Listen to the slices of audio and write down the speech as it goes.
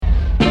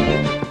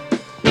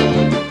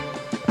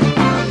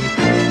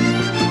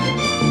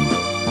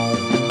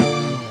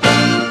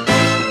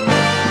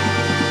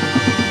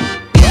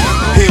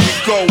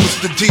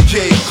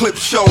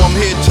Eclipse show. I'm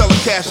here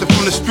telecasting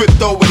from the strip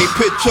though where they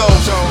pitch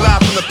shows. Live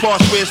from the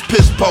parts where it's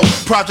piss po.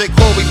 Project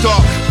Holy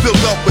Dark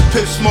filled up with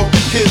piss smoke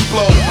and kids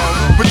blow.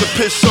 With the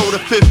piss so the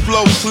fifth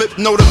flow. Slip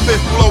know the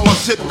fifth flow on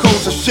zip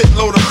codes. A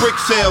shitload of brick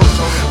sales.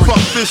 Fuck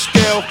fish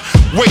scale.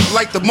 Wait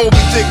like the Moby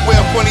Dick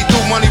whale. Funny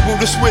through money rule.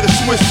 This where the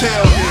Swiss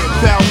hell.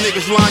 Foul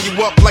niggas line you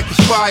up like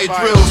it's fire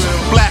drills.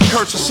 Black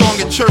hurts a song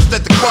at church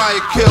that the choir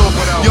kill.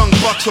 Young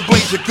bucks will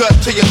blaze your gut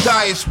till your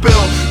diet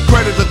spill.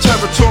 Predator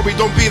territory,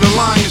 don't be the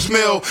lion's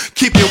mill.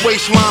 Keep your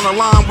waistline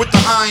aligned with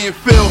the iron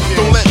fill.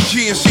 Don't let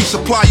GNC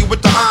supply you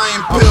with the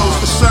iron pills.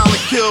 The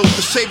silent kills,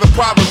 the saving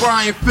Private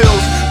Ryan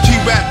fills.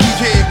 G-Rap,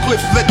 DJ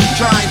Eclipse, let the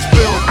giants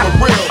build. For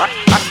real.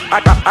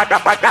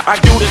 I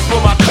do this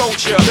for my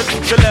culture,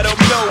 to let them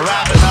know.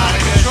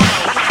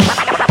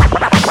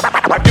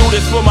 I do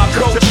this for my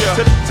culture,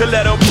 to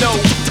let them know.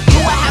 Do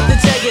I have to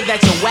tell you that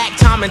you whack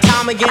time and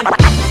time again?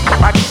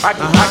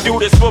 I do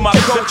this for my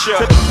culture,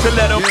 to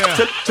let them,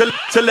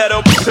 to let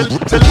them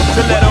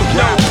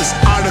know. It's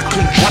out of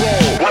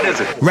control. What is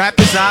it? Rap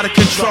is out of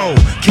control.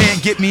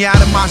 Can't get me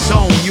out of my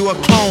zone. You a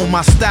clone,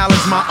 my style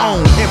is my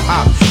own. Hip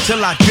hop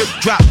till I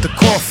drop the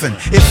coffin.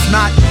 If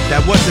not,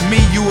 that wasn't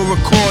me you were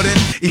recording.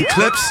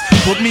 Eclipse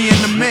put me in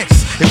the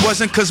mix. It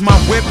wasn't cause my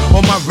whip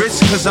or my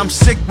wrist, cause I'm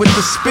sick with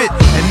the spit.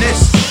 And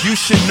this, you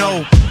should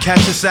know.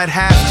 Catch us at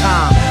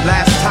halftime.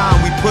 Last time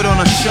we put on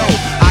a show.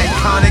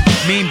 Iconic,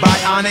 mean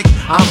bionic,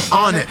 I'm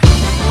on it.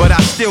 But I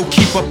still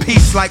keep a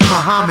peace like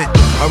Muhammad.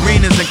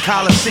 Arenas and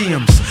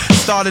coliseums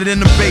started in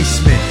the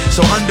basement.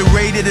 So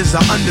underrated is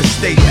an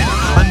understatement.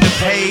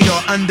 Underpaid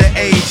or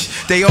underage,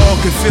 they all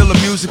could feel the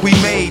music we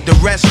made. The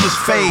rest just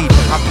fade.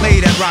 I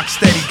played at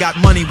Rocksteady, got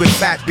money with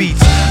fat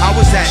beats. I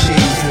was at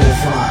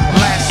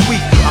last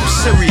week, I'm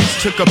serious.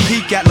 Took a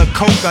peek at La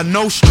Coca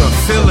Nostra,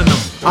 feeling them.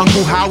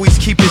 Uncle Howie's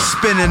keep it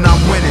spinning,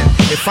 I'm winning.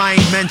 If I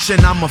ain't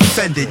mentioned, I'm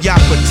offended. Y'all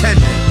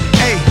pretending.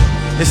 Hey,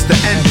 it's the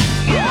end.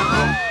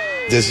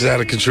 This is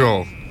out of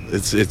control.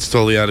 It's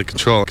totally out of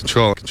control.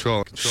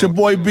 It's your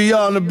boy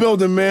B.R. in the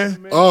building,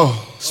 man.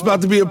 Oh, it's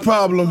about to be a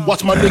problem.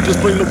 Watch my niggas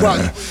bring the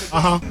rock.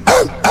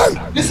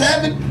 This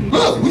heaven.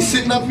 Look, we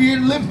sitting up here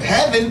living.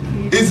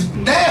 Heaven is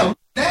down.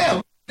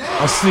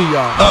 I see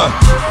y'all.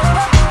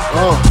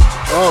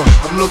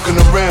 I'm looking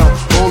around,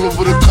 all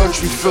over the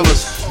country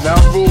fillers. Now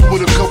I roll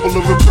with a couple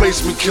of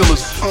replacement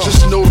killers.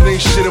 Just know they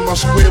ain't shit in my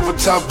square but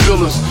top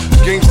billers.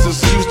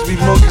 Gangsters used to be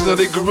monkeys, now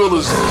they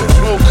gorillas.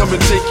 Won't come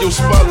and take your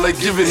spotlight,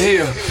 give it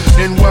here.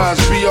 NY's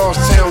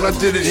BR's town, I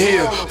did it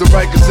here. The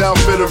Rikers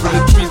outfitter and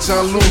the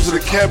 3-time loser,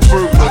 the cat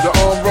burglar, the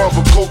armed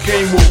robber,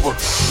 cocaine mover.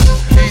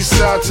 East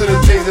side to the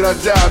day that I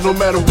die, no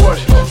matter what.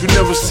 You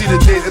never see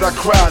the day that I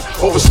cried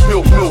over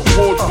spilled milk,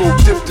 wardrobe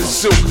dipped in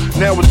silk.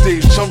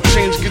 Nowadays, chump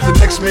change, get the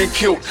next man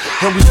killed.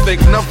 And we think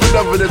nothing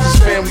of it as his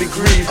family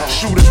grieve.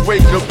 Shooters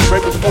wake up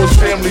right before his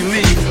family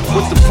leave.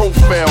 With the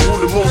profile,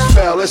 who the most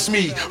foul? That's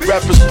me.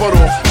 Rappers butt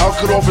off, I'll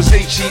cut off his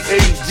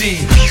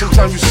H-E-A-D.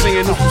 Sometimes you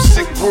saying them some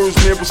sick words,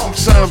 man, but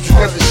sometimes you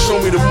got to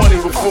show me the money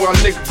before I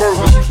nick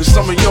burgers. And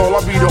some of y'all,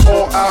 I'll be the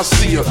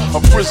all-I-seer. A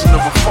prisoner,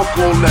 but fuck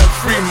all that,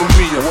 free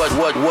Mamiya.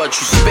 What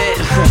you spit?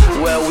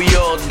 Well, we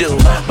all do.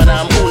 But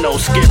I'm Uno,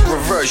 skip,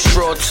 reverse,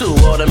 draw two.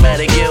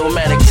 Automatic,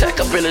 illmatic, tech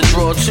up in the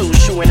drawer too.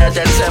 Shooting at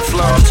that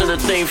Teflon till the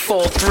thing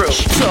fall through.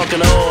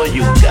 Talking to all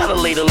you, gotta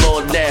lay the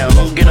law down.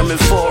 Don't get them in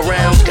 4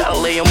 rounds, gotta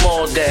lay them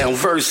all down.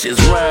 Verses,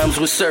 rhymes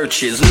with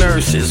searches,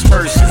 nurses,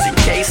 verses. In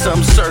case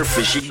I'm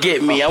surface, you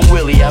get me. I'm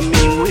Willie, I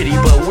mean witty,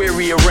 but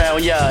weary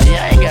around y'all.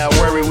 Yeah, I ain't gotta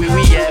worry, we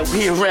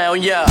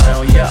around y'all.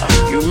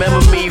 You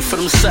remember me for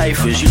them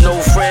ciphers. You know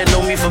Fred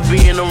know me for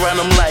being around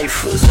them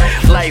lifers.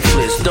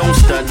 Lifeless, don't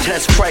stunt,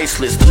 that's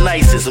priceless. The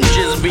nicest, I'm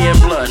just being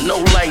blunt, no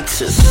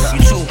lighters. You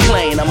too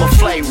plain, I'm a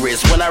flight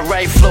risk. When I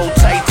write flow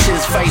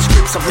titans, fight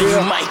scripts, something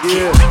you might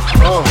get.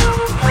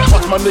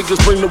 Watch my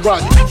niggas bring the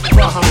rock.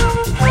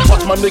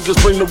 Watch my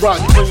niggas bring the rock.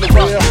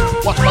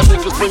 Watch my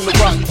niggas bring the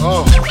rock.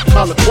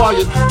 Kinda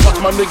quiet. Watch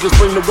my niggas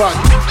bring the rock.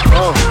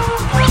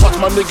 Watch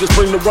my niggas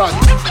bring the rock.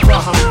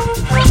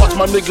 Watch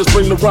my niggas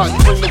bring the rock.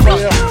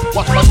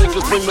 Watch my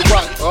niggas bring the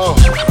rock.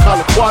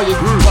 Kinda quiet.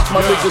 Watch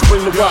my niggas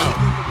bring the rock.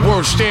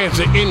 Word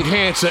stanza,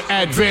 enhancer,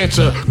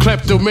 advancer,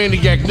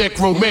 kleptomaniac,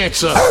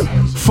 necromancer.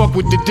 Fuck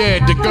with the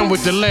dead, the gun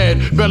with the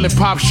lead. Belly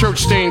pop, shirt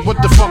stain, what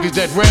the fuck is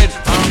that red?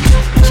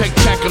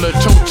 Spectacular,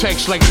 toe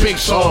text like Big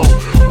Song.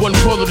 One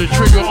pull of the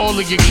trigger, all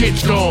of your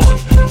kids gone.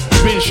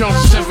 Been shown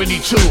since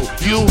 72.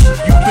 You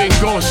been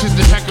gone since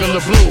the heck of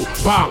the blue.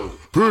 Bang.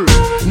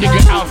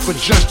 Nigga out for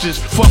justice.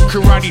 Fuck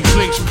karate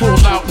flicks, pull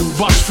out and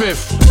bust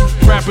fifth.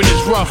 Rapping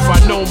is rough,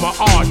 I know my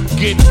art.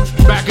 Get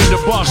back in the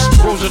bus,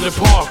 Rosa the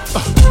Park.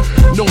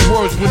 No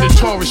words when the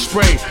tourist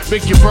spray.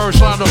 Make your bird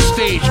slide on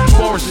stage,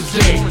 Morris's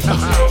Day.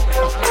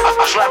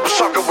 I slap a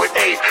sucker with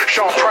 8.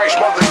 Sean Price,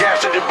 mother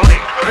gas in the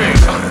blade.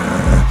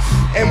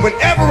 And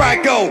whenever I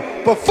go,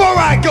 before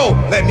I go,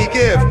 let me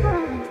give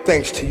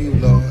thanks to you,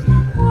 Lord,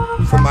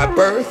 for my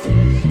birth,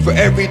 for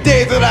every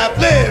day that I've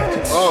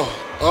lived.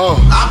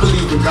 I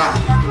believe in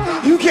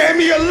God. You gave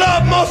me a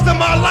love most of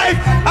my life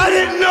I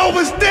didn't know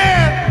was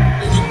there.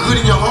 You good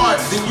in your heart,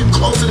 then you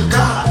closer to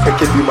God. I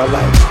give you my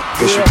life.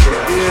 Yes, you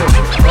can.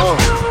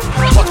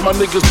 Watch my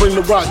niggas bring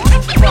the rock.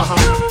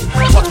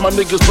 Watch my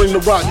niggas bring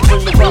the rock.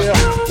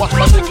 Watch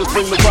my niggas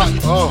bring the rock.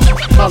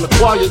 Kinda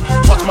quiet.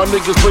 Watch my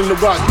niggas bring the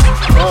rock.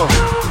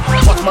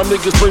 Watch my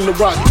niggas bring the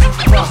rock.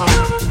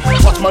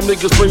 Watch my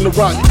niggas bring the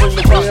rock.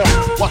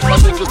 Watch my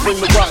niggas bring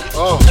the rock.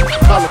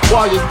 Kinda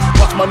quiet.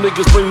 Watch my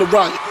niggas bring the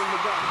rock.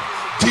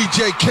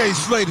 DJ K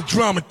Slay, the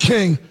drama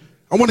king.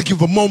 I want to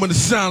give a moment of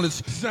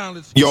silence.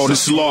 Yo,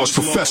 this is Large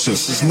Professor.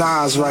 This is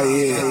Nas right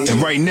here.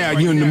 And right now,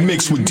 you're in the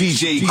mix with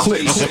DJ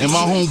Eclipse. And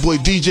my homeboy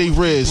DJ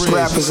Riz.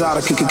 Rap is out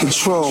of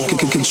control.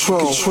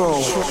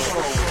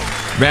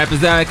 Rap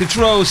is out of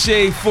control.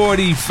 Shade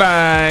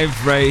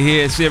 45 right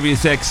here.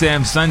 Sirius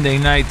XM Sunday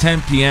night,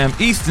 10 p.m.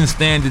 Eastern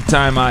Standard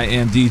Time. I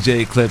am DJ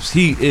Eclipse.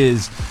 He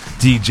is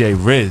DJ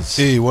Riz.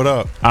 Hey, what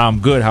up? I'm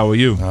good. How are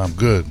you? I'm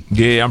good.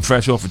 Yeah, I'm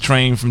fresh off a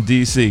train from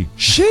D.C.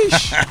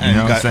 Sheesh. You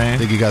know what I'm saying?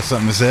 Think you got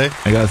something to say?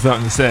 I got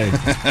something to say.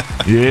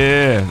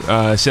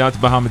 Yeah. Shout out to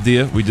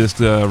Bahamadia. We just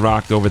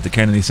rocked over at the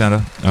Kennedy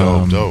Center.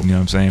 Dope. You know what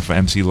I'm saying? For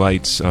MC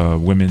Lights,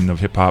 Women of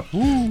Hip Hop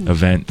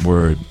event.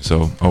 Word.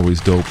 So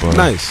always dope.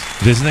 Nice.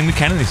 Visiting the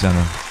Kennedy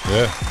Center.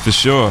 Yeah. For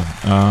sure.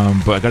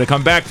 But I got to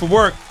come back for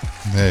work.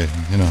 Hey,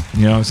 you know.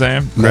 You know what I'm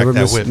saying? Never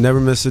miss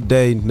a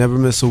day. Never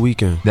miss a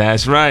weekend.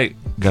 That's right.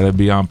 Got to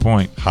be on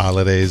point.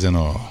 Holidays and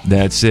all.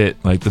 That's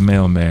it. Like the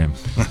mailman.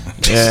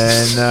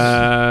 And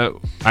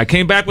I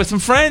came back with some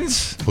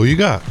friends. Who you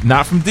got?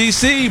 Not from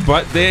D.C.,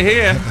 but they're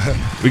here.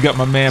 We got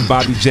my man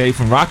Bobby J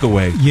from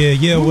Rockaway.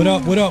 Yeah. What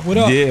up?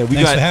 Yeah,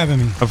 Thanks for having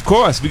me. Of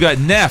course. We got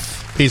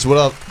Neff. Peace, what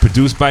up?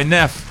 Produced by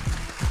Neff.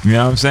 You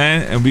know what I'm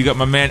saying? And we got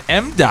my man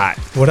M. Dot.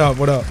 What up?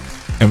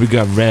 And we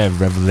got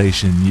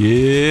Revelation.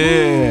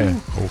 Yeah.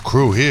 Whole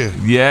crew here.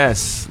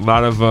 Yes. A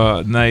lot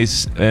of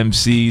nice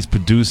MCs,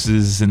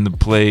 producers in the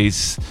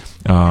place.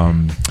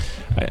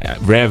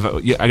 Rev,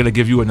 I gotta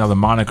give you another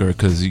moniker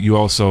because you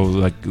also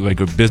like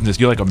a business.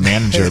 You're like a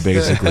manager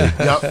basically.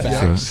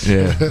 Yep.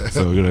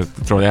 So we're gonna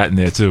throw that in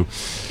there too.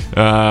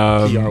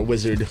 PR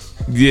wizard.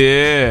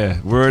 Yeah,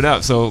 word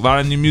up. So a lot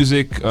of new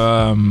music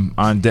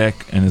on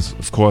deck, and it's,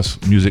 of course,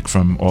 music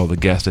from all the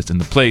guests that's in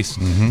the place.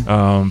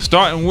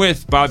 Starting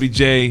with Bobby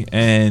J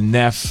and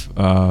Neff,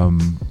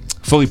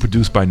 fully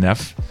produced by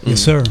Neff.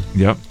 Yes, sir.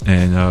 Yep.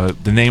 And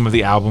the name of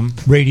the album?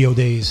 Radio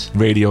Days.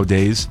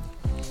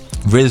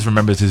 Riz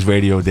remembers his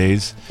radio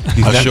days.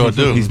 I sure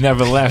do. He's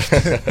never left.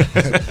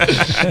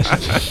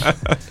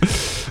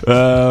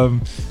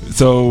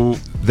 So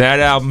that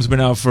album's been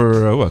out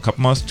for a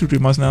couple months, 2-3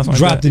 months now.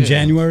 Dropped in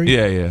January.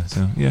 Yeah.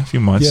 So a few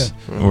months.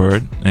 Yeah.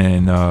 Word.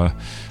 And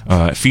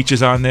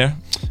features on there.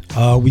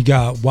 We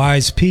got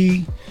Wise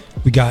P.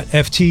 We got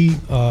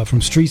FT from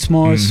Street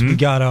Smarts. We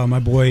got my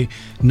boy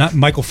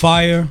Michael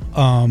Fire,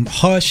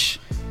 Hush.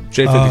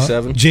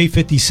 J57.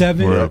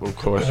 J57. Of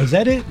course. Is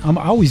that it? I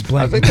always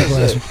blank. I think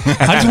that's it.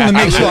 I just want to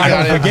make sure I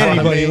don't forget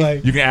anybody.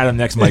 Like you can add him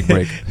next mic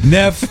break.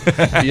 Neff.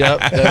 Yep,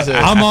 that's it.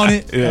 I'm on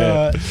it.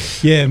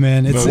 Yeah,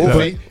 man. It's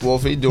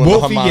Wolfie doing the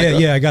harmonica.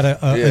 Yeah. I got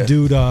a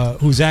dude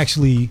who's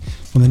actually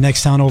from the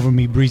next town over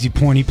me, Breezy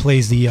Point. He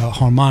plays the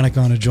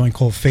harmonica on a joint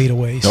called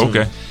Fadeaway. So,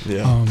 okay.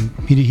 Yeah.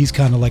 He's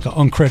kind of like an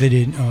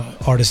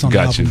uncredited artist on the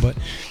album, but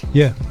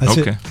yeah, that's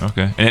it.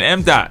 Okay. And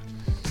M. Dot,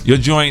 your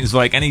joint is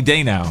like any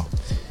day now.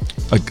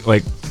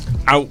 Like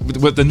out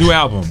with the new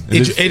album.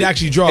 It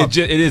actually dropped.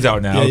 It is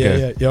out now.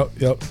 Okay.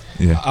 Yep.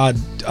 Yeah.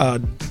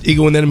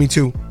 Ego and Enemy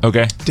 2.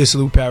 Okay.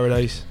 Dissolute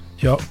Paradise.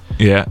 Yep.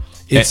 Yeah.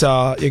 It's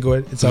go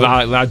ahead. It's a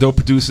lot of dope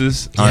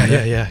producers.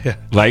 Yeah.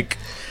 Like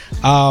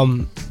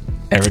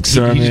Eric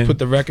Sermon. He just put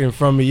the record in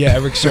front of me. Yeah,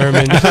 Eric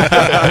Sermon. PR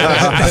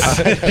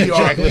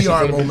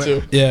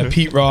moment. Yeah,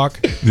 Pete Rock.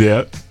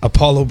 Yeah.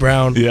 Apollo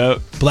Brown. Yeah.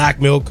 Black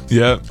Milk.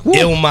 Yeah.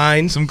 Ill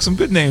Mind. Some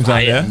good names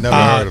on there. Never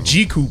heard of him.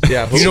 G Coop.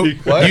 Yeah.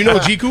 You know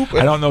G Coop?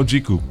 I don't know G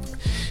Coop.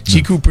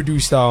 G Coop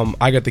produced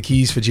I Got the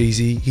Keys for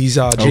Jay-Z. He's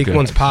Jake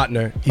One's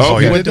partner. He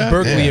went to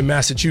Berkeley in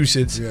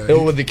Massachusetts.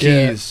 With the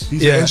keys.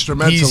 He's an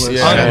instrumentalist. He's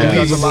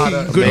does a lot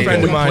of good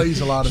friend of he mine.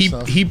 plays a lot of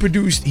stuff.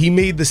 He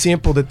made the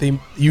sample that they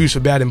use for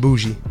Bad and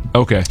Bougie.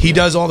 Okay. He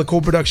does all the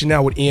co-production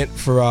now with Ant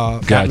for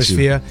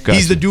Atmosphere.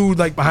 He's the dude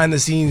like behind the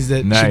scenes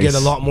that should get a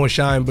lot more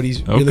shine, but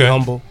he's really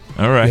humble.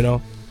 All right. You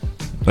know?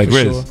 Like for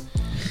Riz. sure.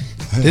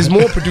 There's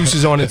more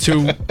producers on it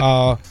too.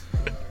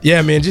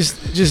 Yeah, man,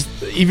 just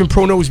even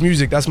Pro Knows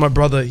Music. That's my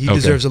brother. He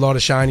deserves a lot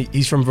of shine.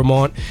 He's from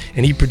Vermont,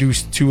 and he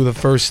produced 2 of the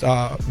first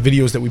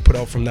videos that we put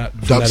out from that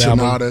Dub album.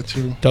 Sonata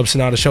too. Dub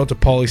Sonata. Shout out to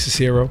Paulie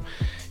Cicero.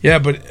 Yeah,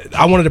 but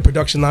I wanted a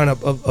production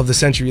lineup of the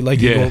century,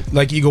 like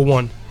Ego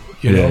One.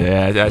 You know?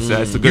 Yeah, that's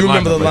the good. You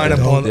remember the lineup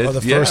lineup on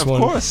the first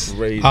one? Of course.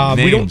 We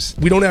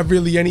don't have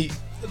really any.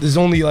 There's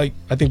only like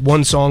I think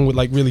one song with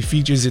like really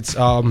features. It's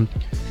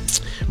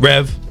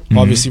Rev.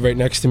 Obviously, right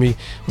next to me,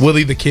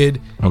 Willie the Kid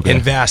and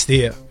Vast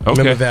Air.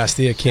 Remember Vast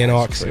Air, Can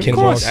Ox, Can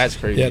Boss. That's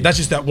crazy. Yeah, that's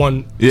just that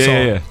one song.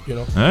 Yeah. You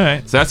know. All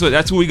right, so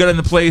that's what we got in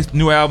the place.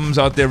 New albums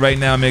out there right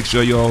now. Make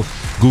sure y'all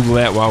Google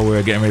that while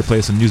we're getting ready to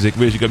play some music.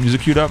 Riz, you got music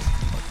queued up?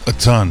 A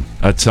ton.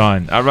 A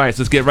ton. All right,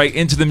 so let's get right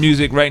into the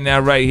music right now,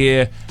 right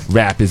here.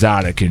 Rap is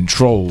out of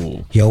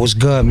control. Yo, what's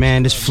good,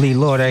 man? This Fleet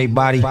Lord,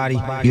 everybody.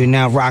 You're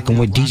now rocking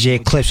with DJ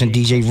Eclipse and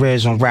DJ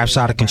Riz on Rap's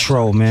Out of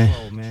Control, man.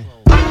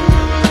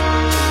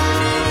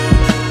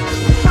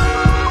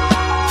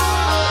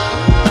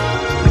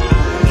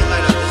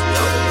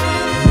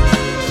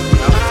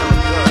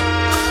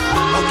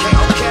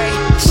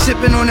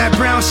 Sipping on that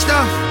brown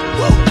stuff.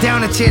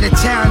 Down to tear the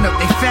town up.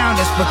 They found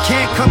us, but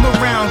can't come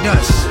around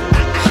us.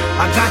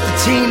 I got the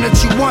team that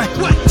you want.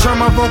 Turn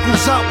my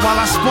vocals up while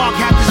I spark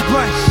half this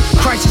blunt.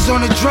 Crisis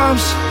on the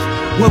drums.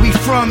 Where we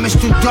from, it's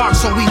too dark,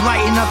 so we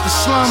lighten up the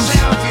slums.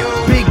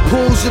 Big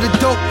pools of the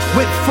dope,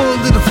 whip full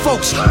of the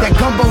folks. That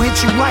gumbo hit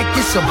you like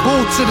it's a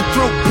bull to the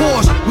throat.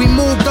 Pause. We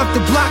moved up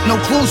the block,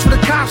 no clues for the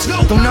cops.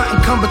 Don't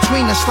nothing come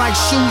between us like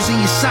shoes in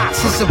your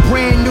socks. It's a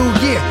brand new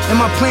year, and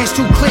my plan's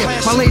too clear.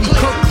 My lady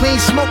cook, clean,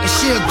 smoke, and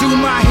she'll do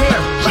my hair.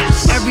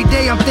 Every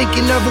day I'm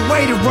thinking of a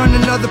way to run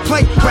another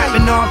plate.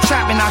 Rapping or I'm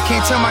trapping, I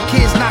can't tell my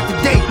kids not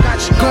today.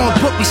 Go and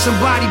book me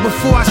somebody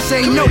before I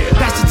say no.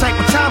 That's the type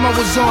of time I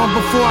was on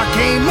before I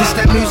came up. It's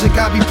that music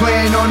I be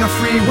playing on the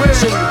freeway.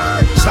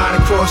 Slide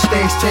across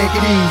stage, take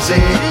it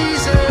easy.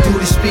 Do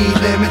the speed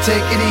limit,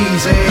 take it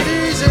easy.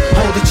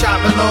 Hold the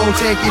chopper low,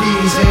 take it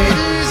easy.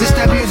 This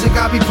that music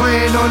I be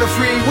playing on the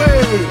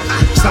freeway.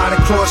 Slide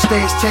across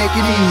stage, take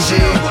it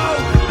easy.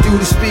 Do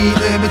the speed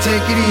limit,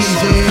 take it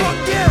easy.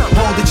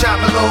 Hold the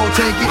chopper low,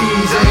 take it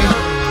easy.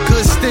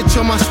 Good stitch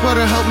on my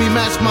sweater helped me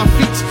match my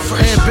feet.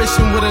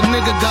 Ambition with a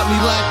nigga got me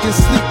lacking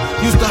sleep.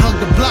 Used to hug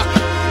the block,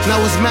 now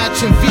it's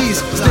matching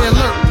V's. Stay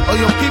alert, all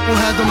your people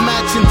had them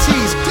matching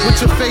T's. With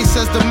your face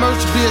as the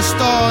merch, be a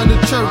star in the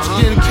church.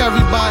 Getting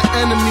carried by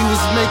an enemy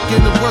was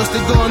making it worse.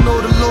 They gonna know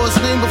the Lord's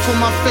name before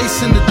my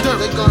face in the dirt.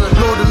 They gonna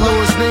know the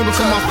Lord's name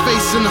before my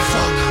face in the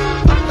fuck.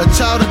 A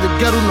child of the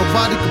ghetto,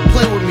 nobody could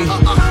play with me.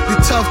 The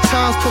tough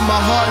times put my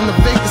heart in the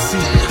vacancy.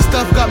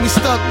 Stuff got me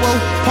stuck, well,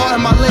 part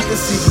of my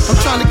latency. I'm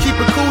trying to keep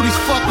it cool, these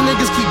fuck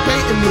niggas keep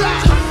baiting me.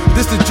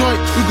 This the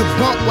joint, you can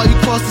bump while you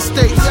cross the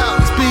states.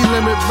 Speed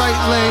limit, right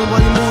lane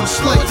while you move the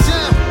slates.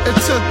 It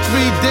took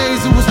 3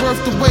 days, it was worth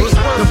the wait.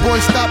 The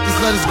boy stopped us,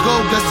 let us go,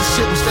 guess the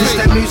shit was fake. This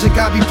that music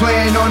I be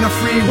playing on the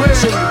freeway.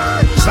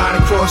 Slide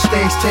across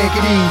stage, take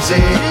it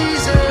easy.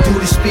 Do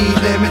the speed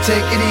limit,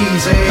 take it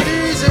easy.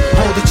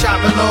 Hold the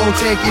chopper low,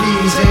 take it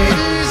easy.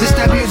 This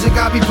that music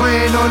I be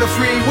playing on the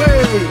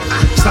freeway.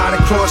 Slide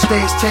across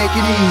stage, take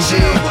it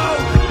easy.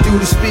 Do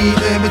the speed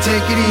limit,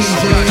 take it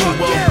easy.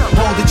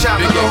 Hold the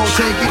chopper low,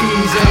 take it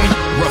easy.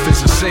 Rough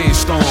as a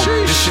sandstorm.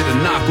 This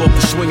shit'll knock off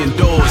the swinging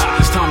doors.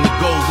 It's time to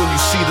go when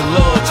you see the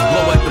lords.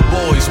 Blow at the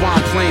boys while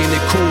I'm playing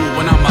it cool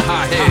when I'm a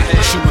hothead.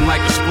 Shooting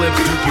like a split,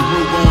 Dookie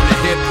Ruger on the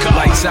hip.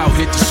 Lights out,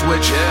 hit the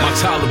switch. My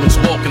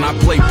tolerance walking, I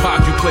play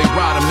Pac, you play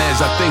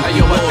Rodamez. I think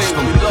you lost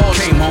them.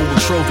 Came home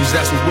with trophies,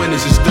 that's what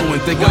winners is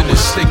doing. Think I'ma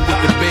stick with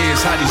the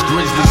Bears, how these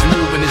Grizzlies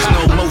moving. There's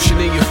no motion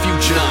in your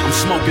future. I'm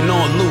smoking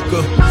on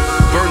Luca.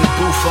 Burn the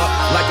booth up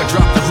like I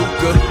dropped the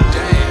hookah.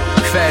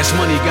 Fast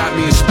money got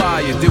me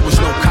inspired. There was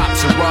no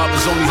cops and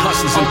robbers, only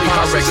hustlers and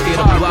Pyrex.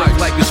 Hit a block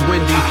like it's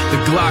windy.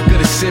 The Glock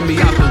of the semi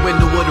out the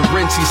window of the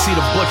Renty. See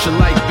the butcher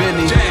like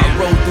Benny. I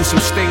rode through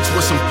some states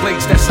with some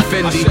plates, that's a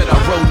Fendi. I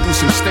rode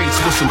through some states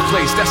with some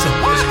plates, that's a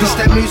This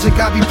that music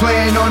I be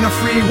playing on the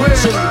freeway.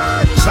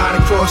 Slide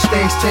across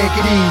stage, take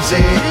it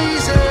easy.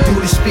 Do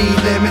the speed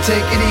limit,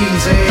 take it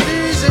easy.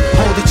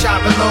 Hold the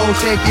chopper low,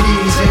 take it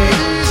easy.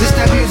 This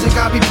that music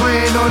I be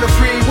playing on the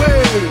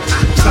freeway.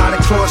 Slide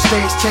across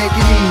stage, take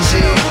it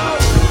easy.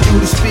 Do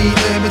the speed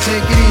limit,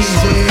 take it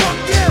easy.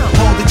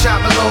 Hold the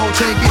chopper low,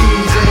 take it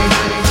easy.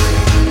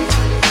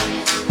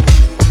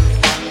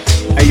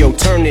 Hey yo,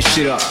 turn this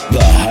shit up.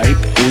 The hype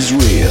is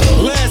real.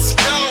 Let's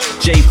go.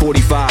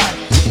 J45.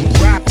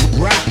 Rap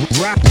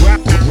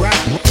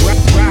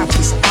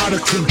is out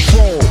of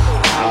control.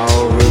 Out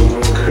of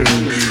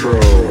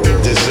control.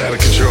 This is out of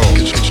control.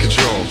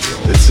 Control.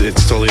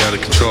 It's totally out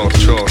of control.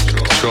 Control.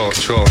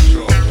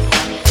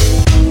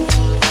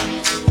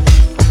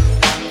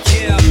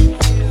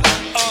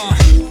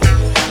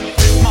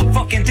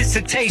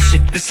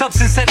 Dissertation. The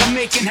substance that I'm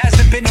making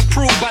hasn't been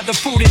approved by the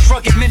Food and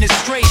Drug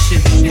Administration.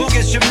 Long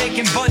as you're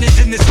making buttons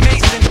in this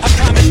mason, I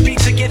promise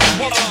beats are getting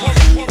worse.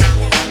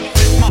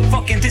 This my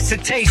fucking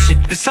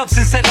dissertation. The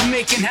substance that I'm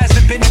making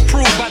hasn't been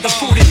approved by the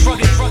Food and Drug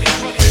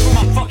Administration.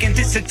 My fucking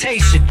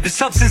dissertation. The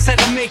substance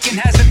that I'm making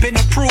hasn't been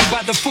approved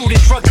by the Food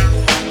and Drug.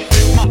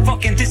 My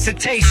fucking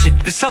dissertation.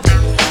 The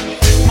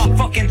my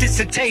fucking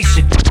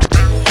dissertation.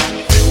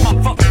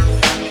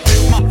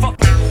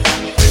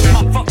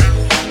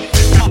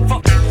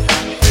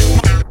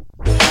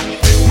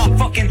 My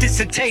fucking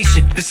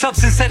dissertation. The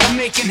substance that I'm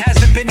making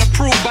hasn't been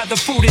approved by the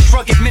Food and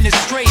Drug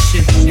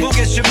Administration. Long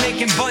as you're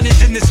making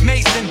buttons in this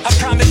mason, I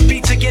promise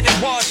beats are getting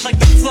washed like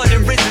the flood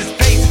in Riz's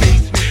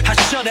basement. I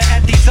shudder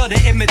at these other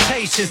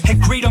imitations and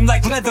greet them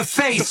like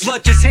Leatherface. The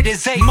blood just hit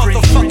his apron.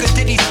 Motherfucker,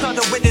 did he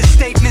stutter with his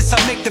statements? I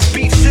make the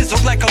beef sizzle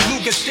like a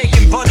Luger steak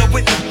and butter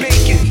with the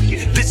bacon.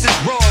 This is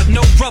raw,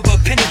 no rubber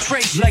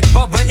penetration like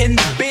Bubba in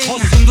the bin. For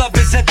some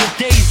lovers at the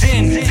day's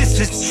end. This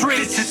is tree,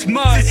 this is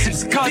mud, this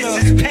is gutter,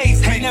 this is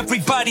pavement, and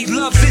everybody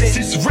loves it. This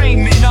is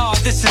Raymond,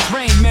 this is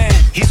Rain Man.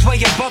 He's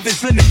way above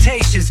his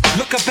limitations.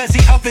 Look up as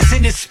he hovers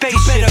in his space.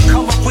 Better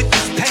come up with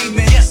this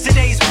payment.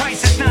 Yesterday's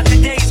price is not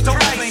today's. Don't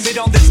blame it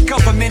on this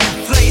government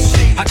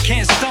inflation. I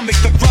can't stomach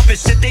the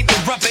rubbish that they've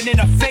been rubbing in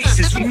our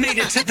faces. We made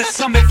it to the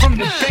summit from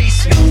the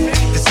basement.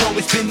 It's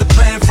always been the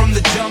plan from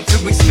the jump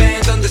to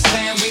expand.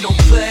 Understand we don't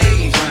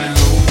play around.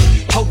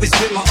 Hope it's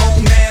been my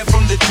own man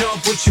from the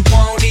jump. What you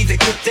want, either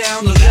get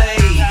down or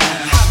lay.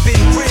 I've been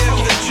real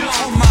the jump,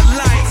 all my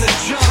life the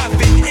jump. I've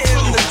been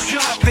ill the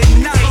jump, I've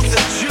been nice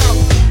the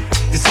jump.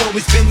 It's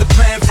always been the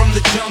plan from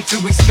the jump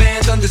to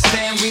expand.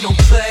 Understand we don't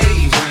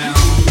play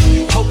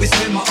around. Hope it's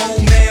been my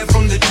own man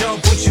from the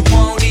jump. What you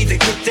want,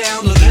 either get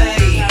down or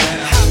lay.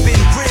 I've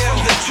been real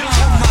the jump,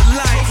 all my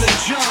life the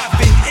jump. I've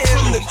been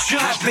ill the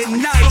jump, I've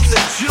been nice the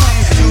jump.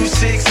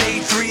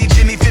 2683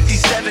 Jimmy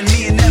 57,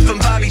 me and Neff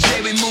and Bobby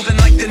J, we moving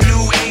like the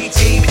new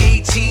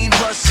 18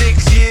 plus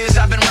 6 years.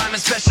 I've been rhyming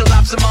special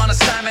ops, I'm on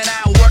assignment.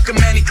 I work a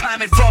many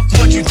climate. Fuck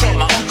what you thought.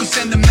 My uncle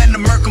send the men to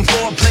Merc 'em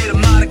for. Play the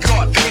minor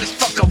card. Paid as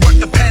fuck, I work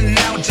the pen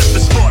now just for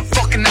sport.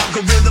 Fucking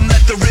algorithm,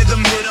 let the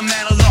rhythm hit 'em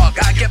analog.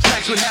 I get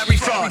packs with Harry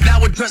Fraud.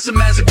 Now address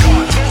him as a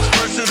god. Most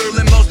versatile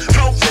and most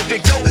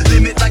prolific. No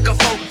limit like a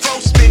folk.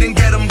 Spit and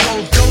get 'em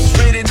gold. Ghost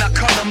written, I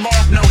cut him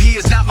off. No, he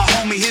is not my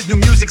homie. His new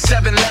music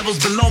 7 levels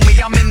below me.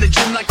 I'm in the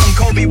gym like I'm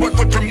Kobe. Work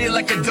with Premiere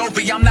like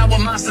Adobe. I'm now a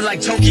monster like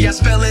Toki. I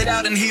spell it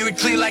out and hear it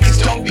clear like it's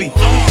dopey.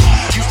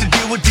 Used to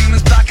deal with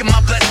demons blocking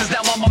my blessings.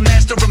 Now I'm a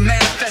master of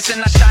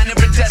manifesting. I shine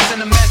every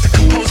destined. A master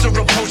composer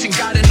of potion.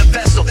 God in a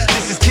vessel.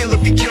 This is killer.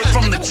 Be killed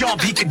from the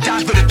jump. He could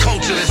die for the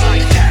culture. It's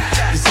like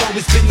that. It's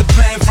always been the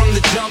plan from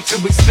the jump to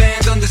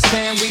expand.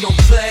 Understand we don't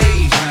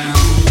play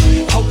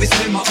around. Hope it's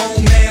been my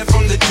own man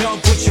from the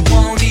jump. What you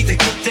want, either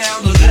get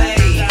down or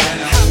lay.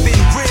 I've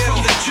been real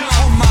the jump,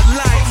 all my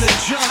life the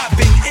jump. I've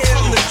been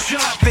ill the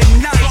jump, I've been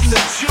nice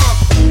the jump.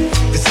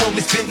 It's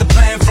always been the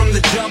plan from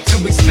the jump to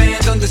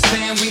expand.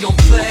 Understand we don't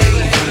play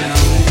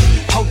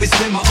around. Hope it's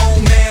been my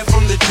own man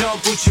from the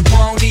jump. What you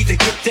want, either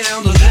get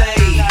down or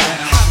lay.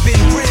 I've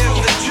been real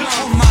the jump,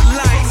 all my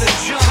life the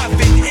jump. I've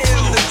been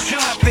ill the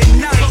jump, I've been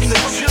nice the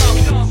jump.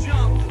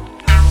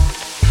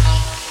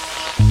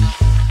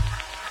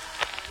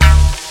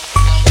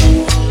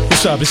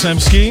 What's up, it's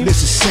M-Ski.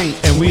 This is Saint.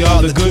 And we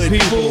are the good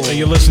people. And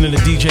you're listening to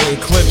DJ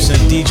Eclipse and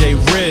DJ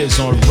Riz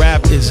on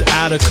Rap is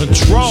Out of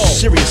Control.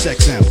 Sirius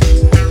XM.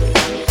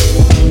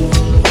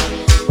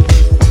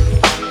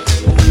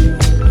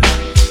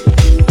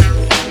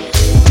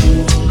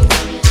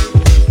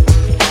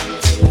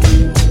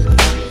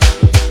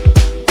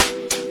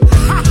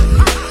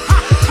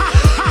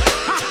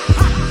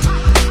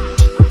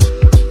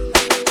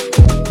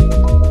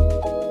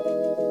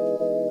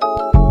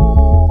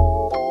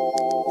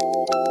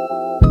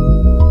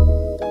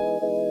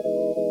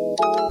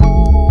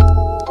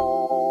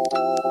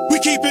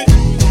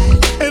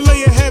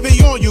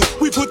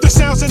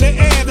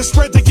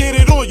 Spread to get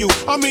it on you.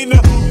 I mean,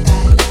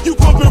 you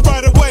pump it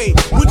right away.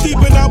 We're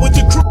deeping out with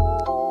the crew.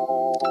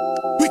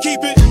 We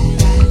keep it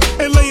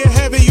and lay it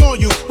heavy on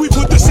you. We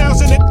put the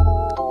sounds in it.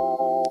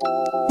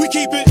 We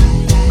keep it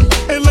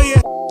and lay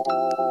it.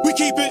 We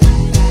keep it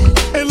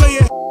and lay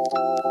it.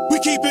 We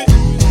keep it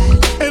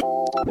and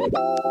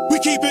we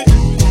keep it.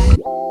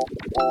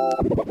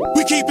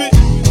 We keep it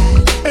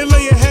and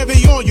lay it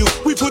heavy on you.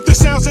 We put the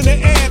sounds in the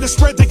air to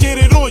spread to get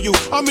it on you.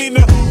 I mean,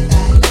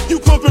 you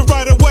pump it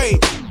right away.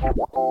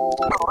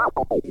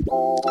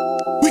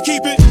 We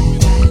keep it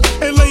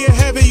and lay it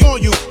heavy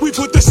on you. We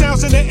put the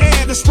sounds in the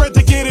air to spread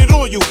to get it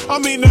on you. I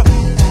mean,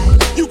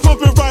 you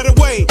pump it right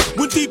away.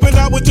 We're deeping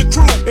out with the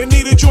crew and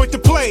need a joint to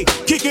play.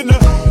 Kicking the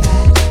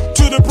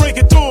to the break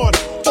of dawn.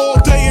 All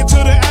day into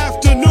the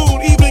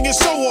afternoon, evening, and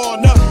so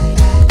on.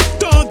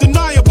 The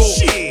undeniable.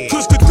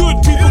 Cause the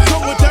good people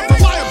come with that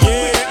reliable.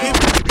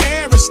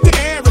 Air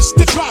is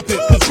the drop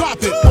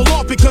it. Pull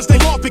off because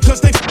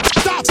they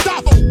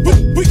stop.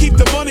 We keep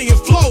the money and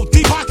flow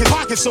deep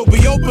pocket. So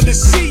be open to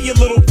see your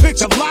little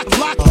picture. Lock.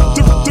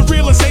 The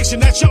realization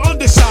that you're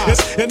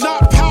undersized and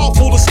not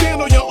powerful to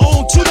stand on your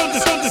own two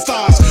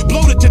undersized.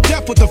 Bloated to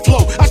death with the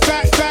flow. I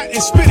fat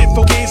and spit it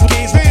for games,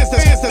 fans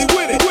that's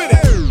with it.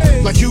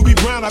 Like Hubie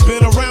Brown, I've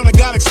been around and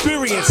got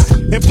experience.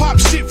 And pop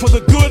shit for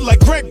the good like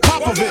Greg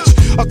Popovich.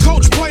 A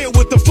coach player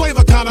with the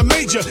flavor kinda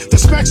major. To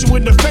smack you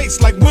in the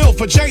face like Will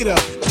for Jada.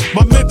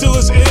 My mental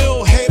is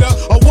ill, hater.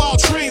 A wild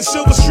train,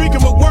 silver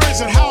streaking with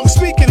words and how I'm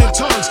speaking in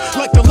tongues.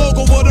 Like the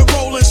logo of the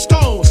Rolling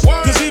Stones.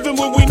 Cause even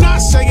when we not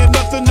saying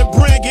nothing, the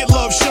brand get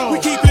love shown. We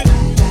keep it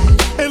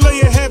and lay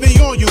it heavy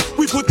on you.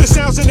 We put the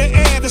sounds in the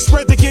air to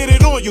spread to get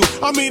it on you.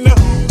 I mean,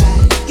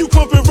 you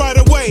pump it right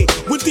away.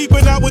 We're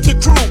deeping out with the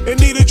crew and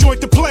need a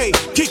joint to play.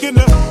 Kicking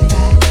the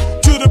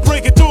to the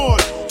break of dawn.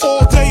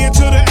 All day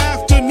into the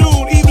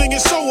afternoon, evening,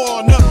 and so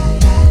on.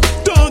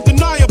 The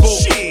undeniable.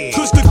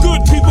 Cause the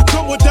good people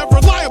come with that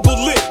reliable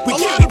lit. We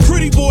got the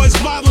pretty boys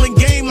modeling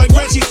game like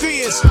Reggie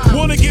Fierce.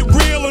 Wanna get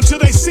real until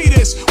they see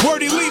this.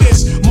 Word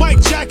elitist,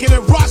 Mike Jacket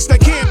and rocks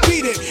that can't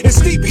beat it. And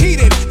steep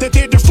heated, that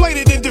they're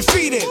deflated and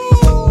defeated.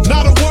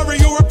 Not a worry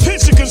or a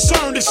pinch of concern.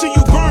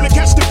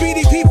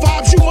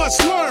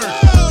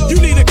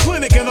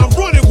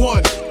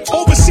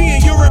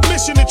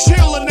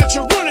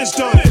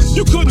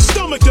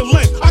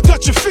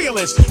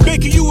 violence,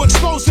 making you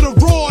exposed to the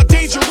raw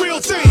danger, real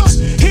things.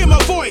 Hear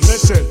my voice.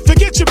 Listen.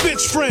 Forget your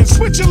bitch friends,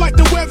 switching like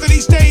the weather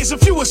these days.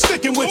 If you were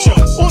sticking with you,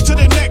 on to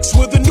the next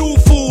with a new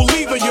fool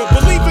leaving you.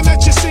 Believing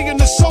that you're seeing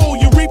the soul,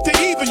 you reap the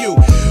evil you.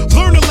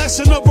 Learn a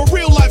lesson of a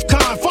real life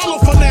kind. Follow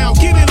for now,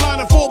 get in line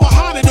and fall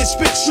behind in this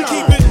bitch. We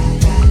keep it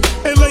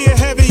and lay it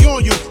heavy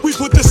on you. We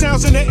put the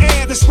sounds in the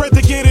air to spread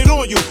to get it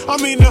on you. I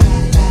mean,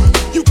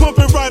 you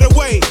pumping right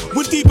away.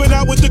 We're deeping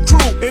out with the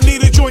crew and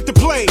need a joint to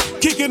play.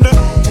 Kicking the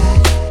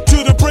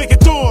to the break of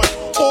dawn,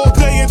 all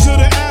day into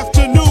the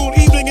afternoon,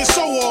 evening, and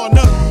so on.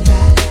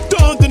 The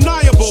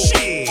undeniable,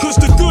 cause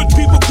the good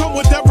people come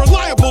with that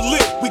reliable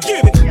lip. We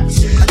get it.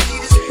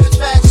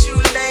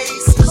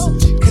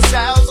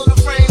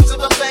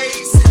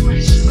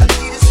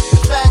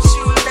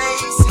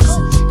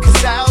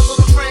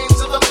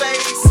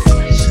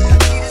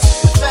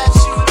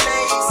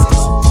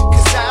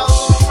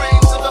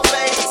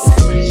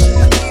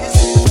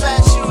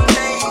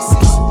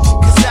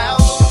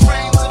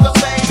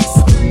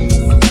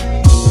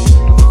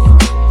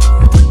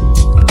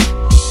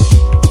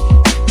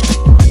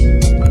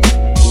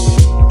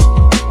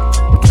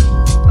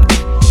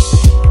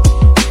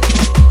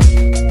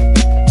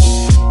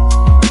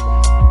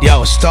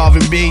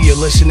 Starving B, you're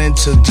listening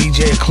to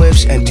DJ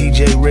Eclipse and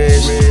DJ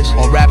Riz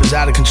on Rap is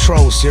Out of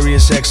Control,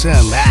 Sirius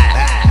XM.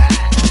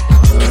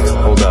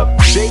 Hold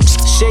up. Shade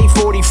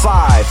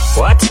 45.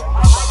 What?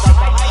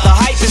 The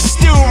hype is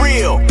still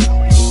real.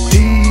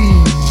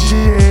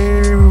 DJ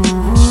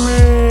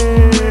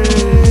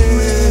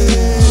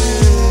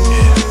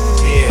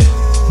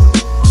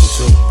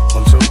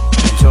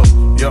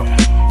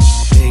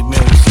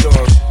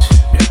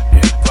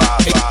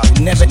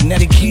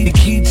Never the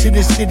key to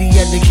the city,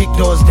 had to kick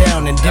doors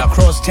down and dip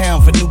cross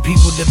town for new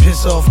people to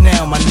piss off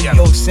now. My New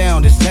York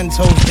sound is 10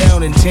 toes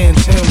down and 10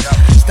 tunes.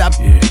 Stop.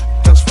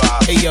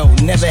 Hey yo,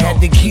 never had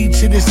the key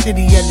to the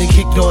city, had to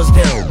kick doors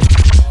down.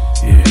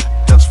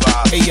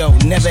 Hey yo,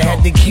 never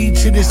had the key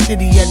to the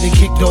city, had to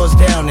kick doors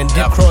down and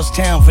dip cross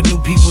town for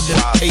new people to.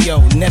 Hey yo,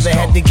 never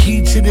had the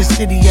key to the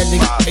city, had to.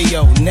 Hey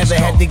yo, never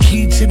had the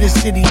key to the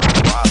city.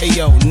 Hey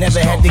yo, never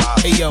had the.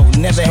 Hey yo,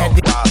 never had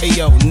the. Hey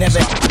yo, never.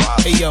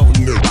 Hey yo,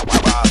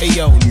 hey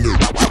yo,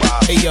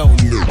 hey yo,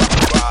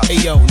 hey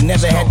yo,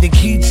 never had the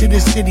key to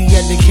the city,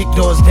 had to kick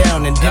doors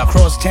down and dip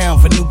cross town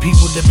for new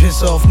people to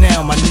piss off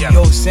now. My New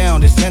York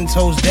sound is 10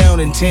 toes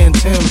down and 10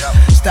 tunes.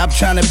 Stop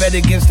trying to bet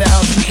against the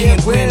house, you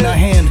can't win. I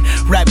hand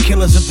rap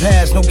killers a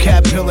pass, no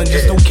cap pilling,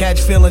 just don't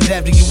catch feelings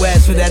after you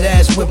ask for that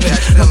ass whipping.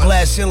 No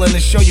glass ceiling to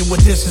show you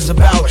what this is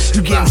about.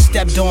 You getting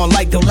stepped on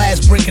like the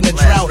last break in the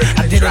drought.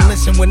 I didn't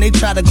listen when they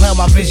tried to cloud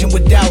my vision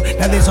with doubt.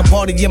 Now there's a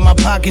party in my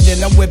pocket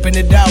and I'm whipping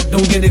it out.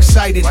 Don't get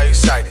excited,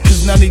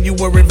 cause none of you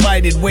were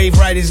invited. Wave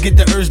riders get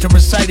the urge to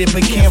recite it,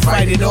 but can't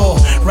fight it all.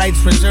 Rights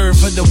reserved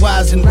for the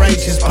wise and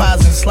righteous.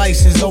 Pies and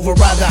slices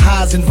override the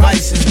highs and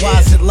vices. Why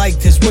is it like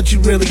this? What you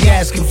really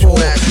asking for?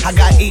 I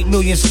got 8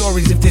 million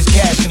stories if this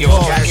cash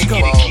involved. Let's go.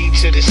 Get a key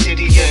to the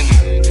city then.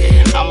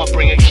 I'ma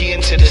bring a key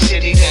into the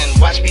city then.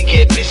 Watch me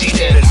get busy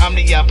then. I'm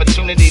the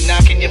opportunity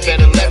knocking, you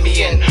better let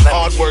me in.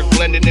 Hard work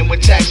blended in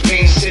with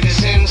taxpaying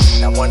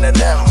citizens. Not one of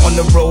them. On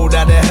the road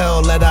out of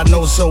hell that I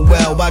know so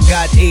well. I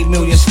got 8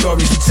 million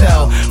stories to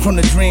tell. From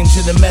the dream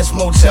to the mess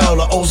motel,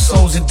 the old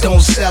souls that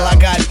don't sell. I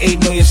got 8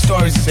 million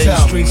stories to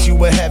tell. Streets you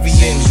were heavy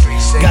in.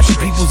 Got your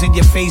peoples in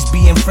your face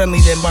being friendly,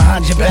 then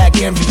behind your back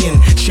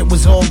envying. Shit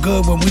was all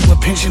good when we were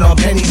pinching our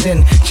pennies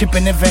and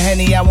chipping in for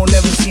Henny. I won't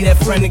never see that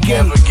friend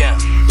again.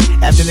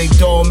 After they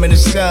throw him in a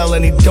cell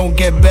and he don't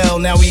get bail,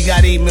 now we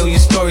got 8 million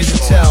stories to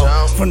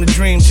tell. From the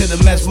dream to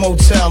the mess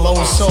motel,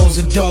 old souls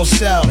that don't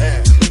sell.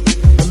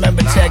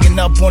 Remember tagging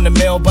up on the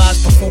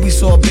mailbox before we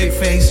saw a big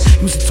face.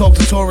 Used to talk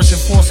to tourists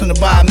and force them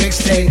to buy a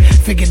mixtape.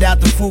 Figured out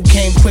the food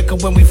came quicker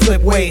when we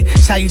flip weight.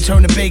 It's how you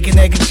turn the bacon,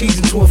 egg, and cheese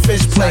into a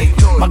fish plate.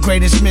 My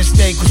greatest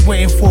mistake was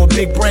waiting for a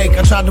big break.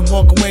 I tried to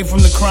walk away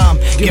from the crime,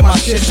 get my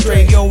shit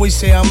straight. You always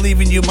say I'm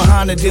leaving you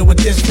behind to deal with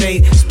this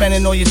fate.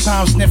 Spending all your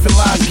time sniffing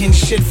lines, getting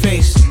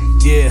shit-faced.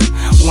 Yeah,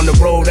 on the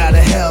road out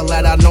of hell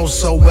that I know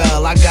so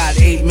well. I got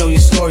 8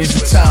 million stories to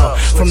tell.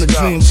 From the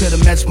dream to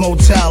the Mets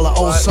Motel, the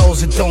old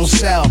souls that don't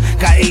sell.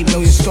 Got 8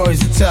 million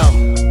stories to tell.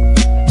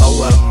 Oh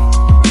well,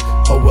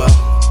 oh well.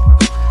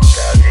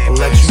 I'll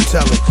let you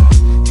tell it.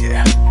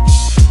 Yeah.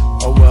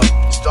 Oh well,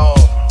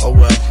 oh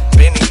well.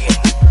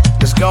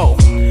 Let's go.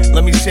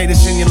 Let me say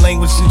this in your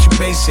language since you're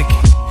basic.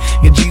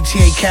 Your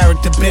GTA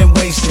character been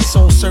wasted.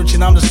 Soul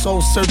searching, I'm the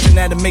soul searching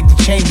that'll make the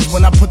changes.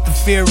 When I put the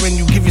fear in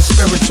you, give your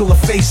spiritual a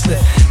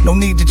facelift. No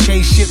need to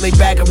chase shit, lay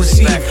back and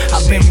receive.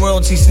 I've been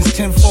royalty since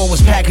 10-4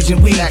 was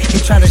packaging weed. You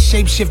trying to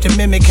shape shift and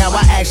mimic how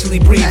I actually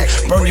breathe.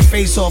 Burn your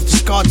face off, the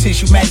scar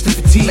tissue match the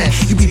fatigue.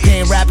 You be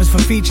paying rappers for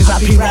features, I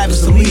pay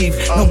rappers to leave.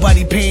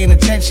 Nobody paying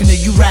attention to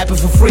you rapping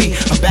for free.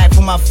 I'm back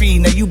for my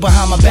feed, now you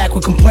behind my back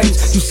with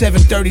complaints. You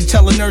 7:30,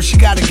 tell a nurse she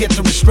gotta get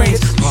the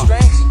restraints.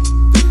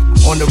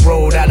 On the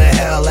road out of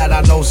hell that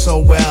I know so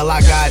well. I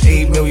got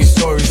 8 million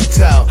stories to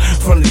tell.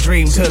 From the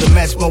dream to the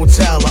Mets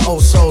Motel, the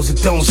old souls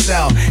that don't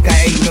sell. Got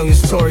 8 million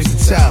stories to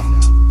tell.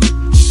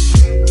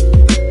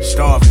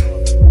 Starving.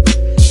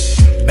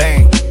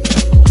 Bang.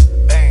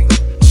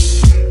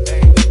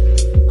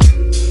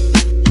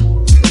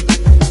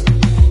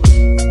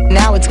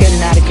 Now it's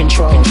getting out of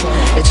control.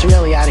 It's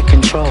really out of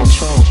control.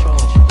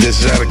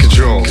 This is out of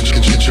control.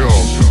 Control.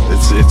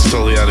 It's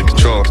totally out of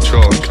control.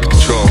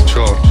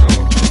 Control.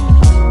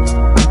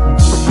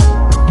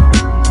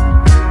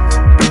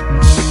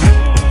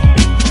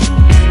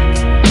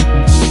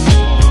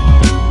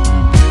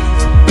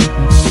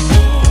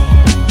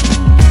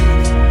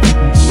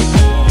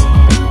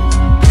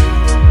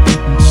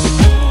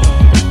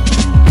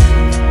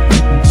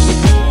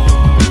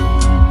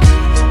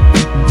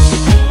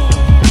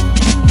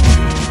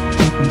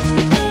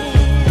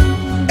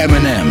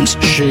 Eminem's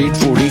Shade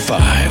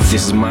 45.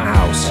 This is my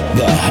house.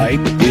 The hype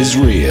is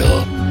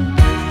real.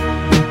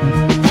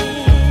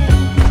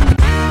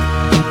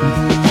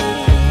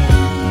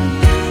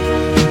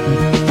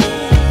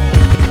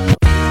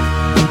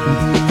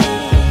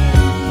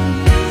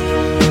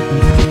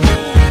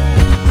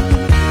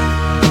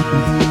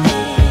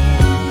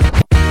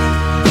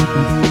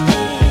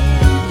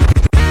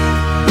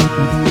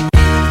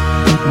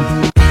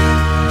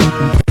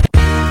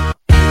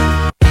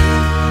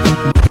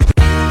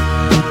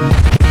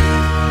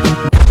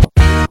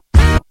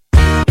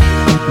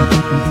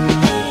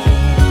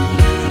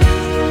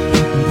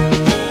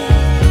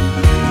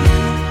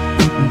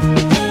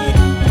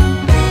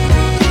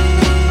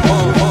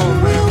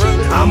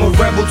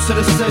 To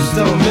the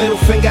system, middle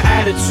finger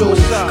attitude.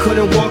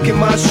 Couldn't walk in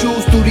my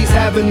shoes through these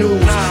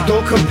avenues.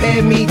 Don't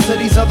compare me to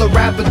these other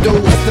rapper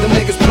dudes. To the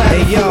niggas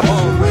play, yo.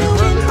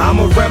 I'm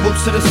a rebel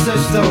to the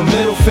system,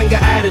 middle finger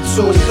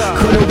attitude.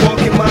 Couldn't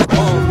walk in my.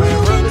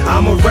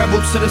 I'm a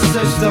rebel to the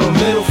system,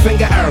 middle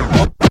finger arrow.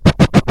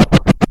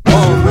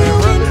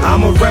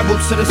 I'm a rebel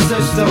to the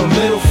system,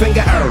 middle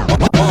finger arrow.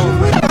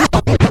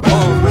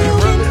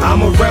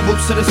 I'm a rebel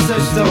to the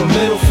system,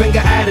 middle finger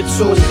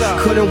attitude.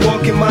 Couldn't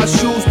walk in my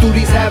shoes through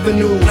these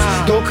avenues.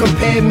 Don't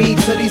compare me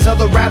to these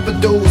other rapper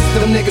dudes. To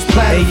the niggas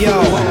play,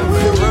 yo.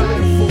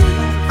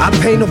 I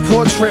paint a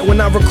portrait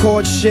when I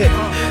record shit.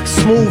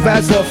 Smooth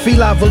as a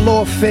fila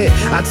velour fit.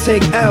 I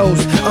take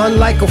L's,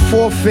 unlike a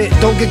forfeit.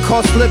 Don't get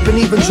caught slipping,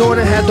 even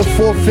Jordan had the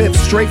 4/5.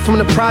 Straight from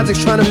the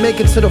projects, trying to make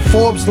it to the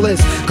Forbes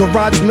list.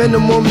 Garage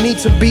minimum need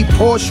to be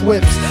Porsche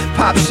whips.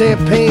 Pop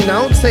champagne,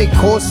 I don't take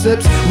course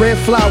sips. Red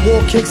fly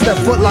wall kicks that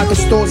foot like a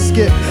store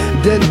skip.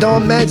 Then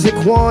Dawn Magic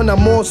Wand,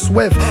 I'm more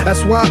swift.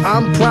 That's why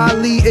I'm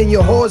probably in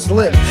your horse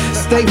lip.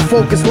 Stay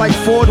focused like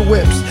Ford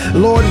whips.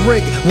 Lord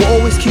Rick will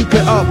always keep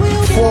it up.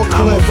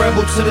 I'm a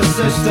rebel to the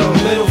system,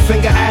 middle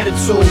finger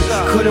attitude.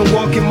 Couldn't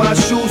walk in my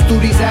shoes through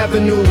these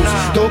avenues.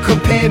 Don't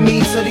compare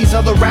me to these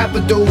other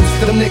rapper dudes.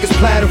 To them niggas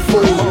platter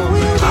food.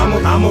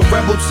 I'm a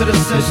rebel to the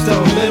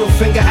system, middle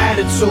finger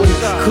attitude.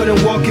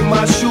 Couldn't walk in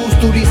my shoes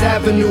through these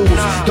avenues.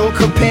 Don't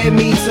compare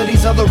me to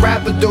these other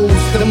rapper dudes.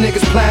 To them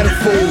niggas platter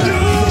food.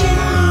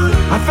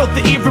 I felt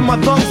the air in my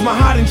lungs, my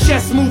heart and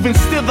chest moving.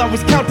 Still I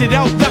was counted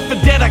out, left for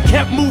dead, I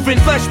kept moving.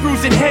 Flesh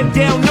bruising, head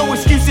down, no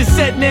excuses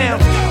said now.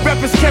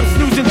 Rappers kept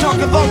snoozing, talk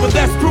along, but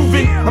that's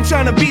proven. I'm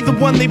trying to be the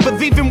one they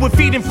believe in with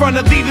feet in front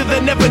of leader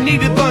that never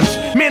needed lunch.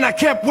 Man, I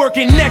kept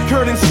working, neck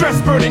hurting,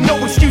 stress burning, no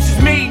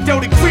excuses made. Though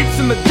it creeps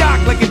in the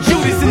dark like a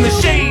Judas in the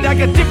shade. I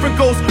got different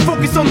goals,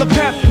 focus on the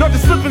path, not to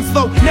slip and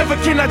slow. Never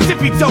can I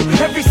tippy toe,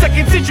 every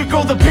second's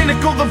integral. The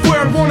pinnacle of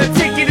where I wanna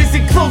take it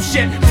isn't close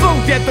yet. Flow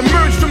death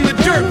emerged from the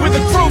dirt where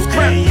the crows crept.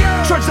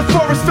 Trudged the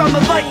forest, found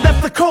the light,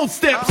 left the cold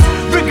steps.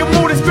 Rigor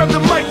mortis, grab the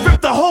mic, rip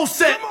the whole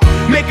set.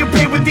 Make a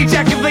pay with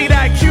ejaculate,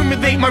 I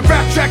accumulate. My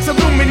rap tracks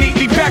illuminate,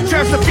 leave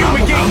backtracks to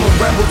fumigate. I'm a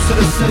rebel to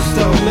the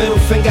system, middle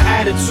finger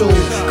attitude.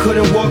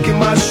 Couldn't walk in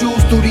my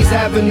shoes through these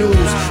avenues.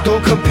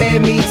 Don't compare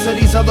me to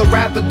these other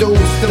rapper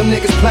dudes. To them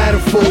niggas platter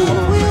food.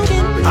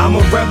 I'm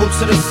a rebel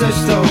to the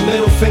system,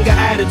 middle finger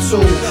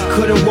attitude.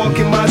 Couldn't walk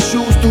in my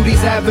shoes through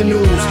these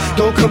avenues.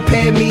 Don't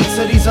compare me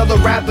to these other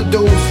rapper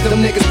dudes. To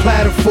them niggas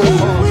platter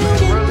food.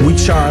 We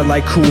charred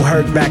like Cool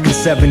Herc back in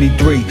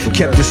 73.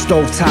 Kept the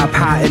stovetop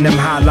hot and them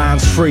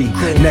hotlines free.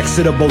 Next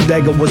to the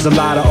bodega was a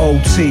lot of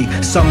OT.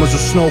 Summers of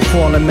snow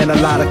falling meant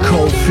a lot of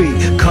cold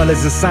feet.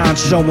 Colors and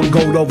signs showing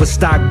gold over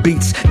stock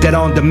beats. That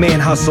on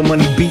demand hustle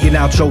money beating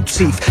out your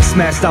teeth.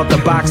 Smashed out the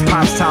box,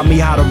 pops taught me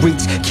how to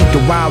reach. Keep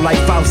the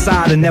wildlife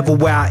outside and never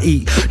where I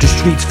eat. The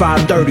streets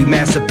 530,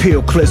 mass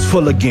appeal, clips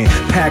full again.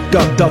 Packed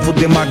up, duffled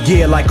in my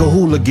gear like a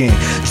hooligan.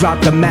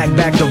 Dropped the Mac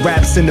back, the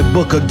raps in the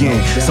book again.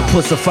 Some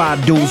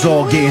pussified dudes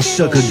all getting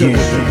shook again.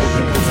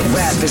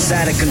 Rap is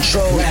out of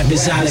control. Rap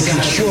is out of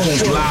control.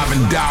 Live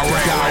and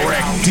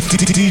direct.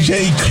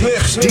 DJ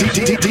Eclipse.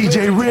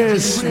 DJ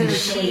Riz.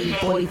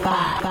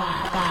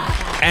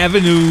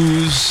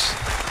 Avenues.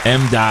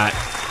 M. Dot.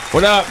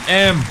 What up,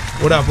 M?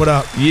 What up, what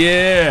up?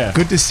 Yeah.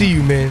 Good to see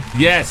you, man.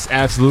 Yes,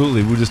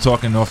 absolutely. We were just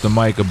talking off the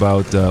mic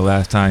about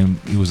last time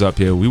he was up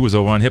here. We was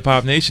over on Hip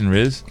Hop Nation,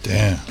 Riz.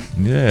 Damn.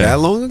 Yeah. That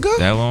long ago?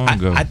 That long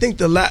ago. I think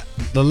the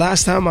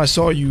last time I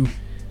saw you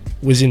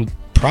was in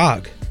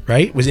Prague.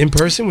 right? Was in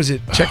person? Was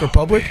it Czech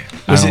Republic?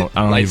 Was I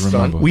don't even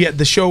remember. We had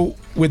the show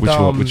with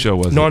which show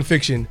was it?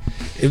 Nonfiction.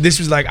 If this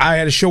was like I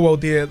had a show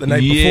out there the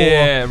night before.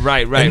 Yeah,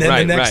 right. And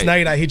then the next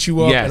night I hit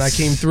you up and I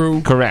came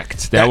through.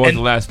 Correct. That was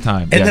the last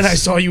time. And then I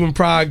saw you in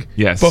Prague.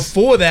 Yes.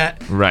 Before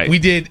that, right. We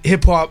did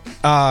hip hop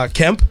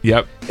Kemp.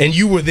 Yep. And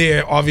you were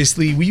there,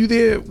 obviously. Were you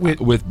there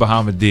with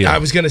Bahama Deal? I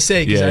was gonna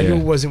say because I knew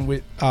it wasn't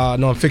with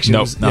Nonfiction.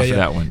 Nope, not for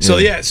that one.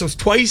 Yeah. So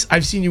twice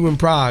I've seen you in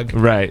Prague.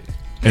 Right.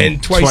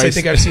 And twice I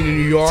think I've seen you in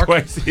New York.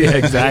 Twice, yeah,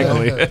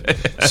 exactly.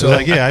 So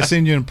like, yeah, I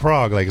seen you in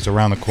Prague, like it's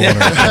around the corner. Yo,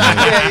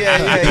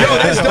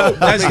 that's dope.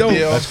 That's dope.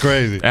 That's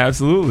crazy.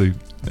 Absolutely.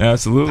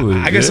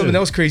 I got something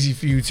else crazy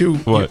for you too.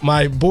 What?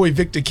 My boy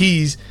Victor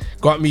Keys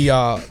got me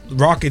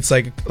rockets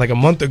like a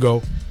month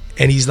ago.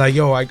 And he's like,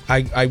 yo,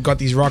 I got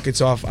these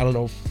rockets off, I don't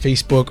know,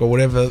 Facebook or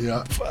whatever,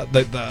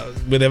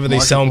 whatever they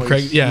sell them.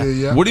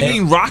 Yeah. What do you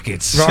mean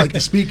rockets? Like the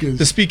speakers.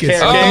 The speakers.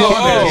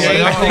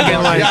 I'm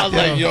thinking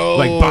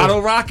like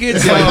bottle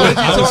rockets.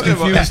 I was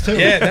confused too.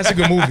 Yeah, that's a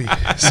good movie.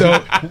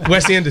 So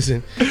Wes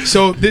Anderson.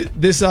 So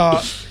this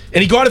and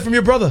he got it from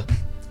your brother.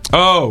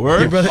 Oh,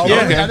 word? Your brother, Oh,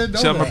 yeah. okay. I didn't know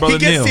Shout out my that. brother He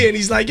gets Neil. there and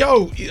he's like,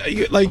 yo,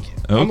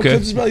 I'm a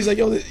Clips's brother. He's like,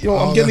 yo,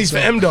 I'm getting these for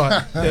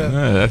M-Dot. Yeah,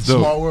 that's dope.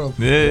 Small world.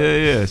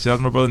 Yeah. Shout out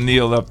to my brother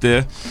Neil up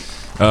there.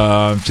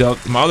 Shout out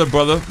to my other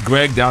brother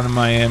Greg down in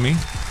Miami.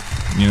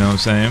 You know what I'm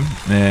saying?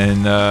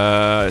 And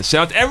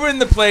shout out to everyone in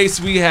the place.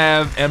 We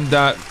have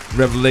M-Dot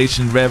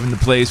Revelation Rev in the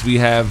place. We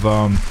have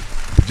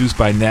produced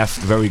by Neff,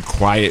 very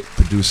quiet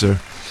producer.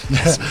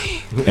 That's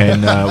me.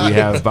 And we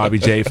have Bobby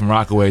J from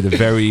Rockaway, the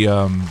very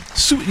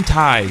suit and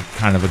tie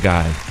kind of a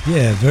guy.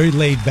 Yeah, very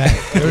laid back,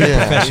 very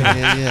professional.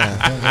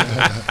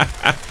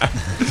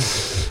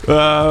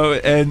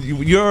 And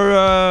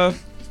you're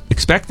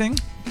expecting?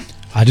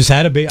 I just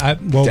had a baby.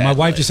 My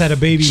wife just had a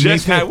baby.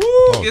 Just had,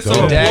 get some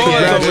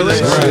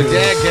Congratulations to the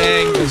Dad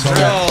Gang.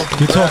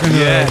 You're talking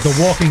the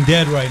Walking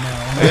Dead right now.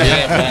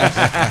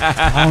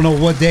 I don't know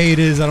what day it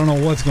is. I don't know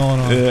what's going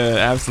on.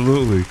 Yeah,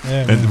 absolutely.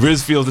 Yeah, and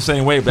Riz feels the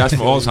same way, but that's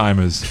from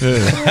Alzheimer's.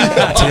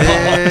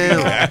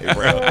 Damn,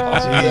 bro.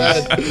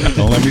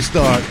 Don't let me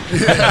start.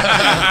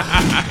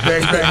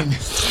 Bang,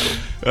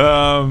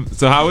 bang.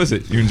 So how is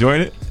it? You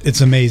enjoying it?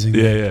 It's amazing.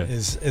 Yeah.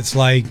 It's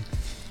like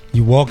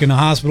you walk in the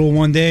hospital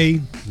one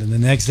day, then the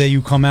next day you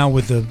come out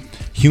with a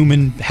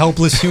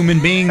helpless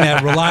human being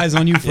that relies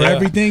on you for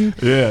everything.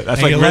 Yeah,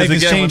 that's and like your life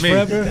has changed with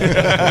me. forever.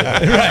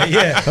 Right,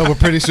 yeah. Oh, but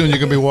pretty soon you're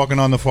gonna be walking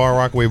on the Far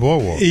Rockaway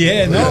Boardwalk.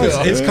 Yeah, no,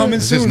 it's coming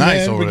It's soon, just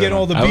nice man. over We there, get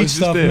all the man. I beach was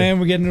just stuff, there. man.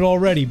 We're getting it all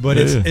ready, but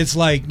it's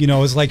like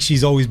it's like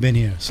she's always been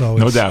here. So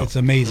No it's, doubt. it's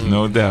amazing.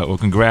 No doubt. Well,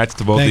 congrats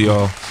to both Thank of you.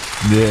 y'all.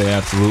 Yeah,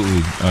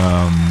 absolutely.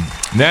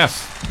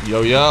 Neff,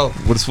 Yo.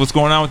 what's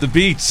going on with the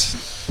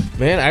beats?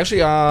 Man,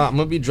 actually, I'm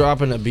going to be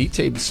dropping a beat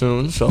tape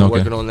soon, so I'm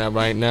working on that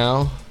right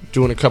now.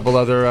 Doing a couple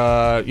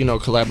other,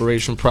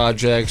 collaboration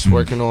projects.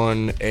 Working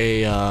on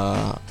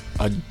a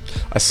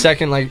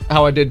second, like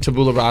how I did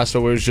Tabula Rasa,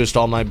 where it's just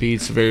all my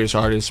beats, various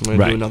artists. I'm going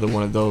to do another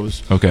one of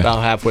those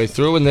about halfway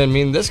through. And then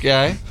me and this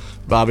guy,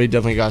 Bobby,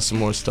 definitely got some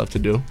more stuff to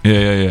do.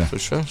 Yeah. For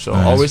sure. So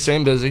Nice. always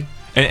staying busy.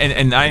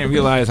 And I didn't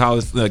realize how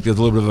it's, like there's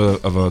a little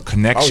bit of a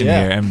connection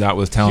here. M-Dot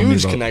was telling me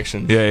Huge about.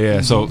 connection.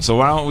 Yeah. So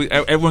why don't we?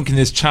 Everyone can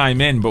just chime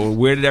in. But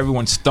where did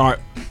everyone start?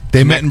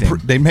 They met in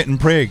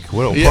Prague.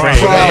 What? Prague. He said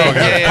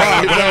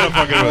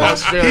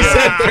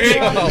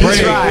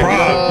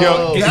Prague.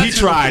 Yo, he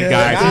tried,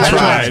 guys. He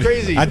tried. That's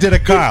crazy. I did a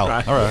Kyle.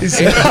 All right.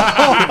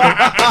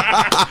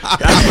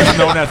 That's what's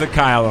known as a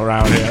Kyle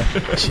around here.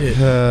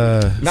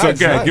 So,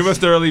 give us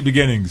the early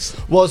beginnings.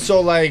 Well, so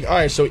all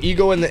right, so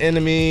Ego and the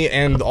Enemy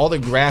and all the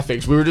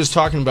graphics. We were just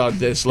talking about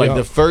this. Like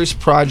the first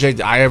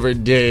project I ever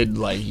did,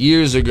 like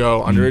years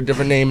ago, under a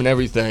different name and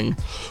everything,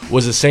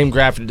 was the same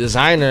graphic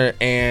designer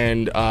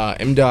and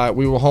M-Dot.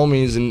 We were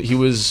homies, and he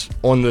was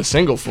on the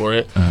single for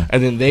it.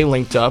 And then they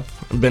linked up,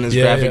 been as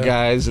graphic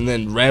guys, and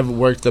then Rev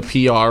worked the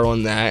PR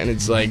on that. And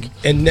it's like,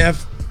 and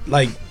Neff,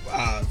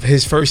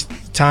 his first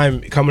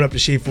time coming up to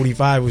Shade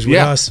 45 was with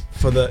us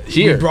for the.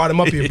 We brought him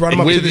up here, brought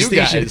him up to the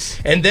station,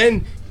 and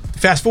then.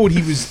 Fast forward,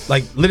 he was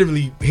like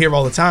literally here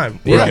all the time,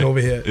 working over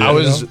here. I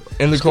was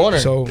in the corner,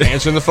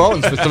 answering the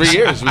phones for 3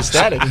 years. We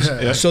static.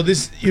 So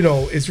this,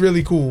 it's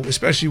really cool,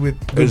 especially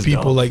with good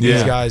people like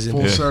these guys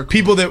and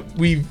people that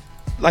we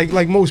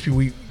like most people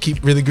we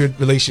keep really good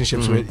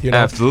relationships with.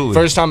 Absolutely.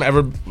 First time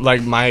ever,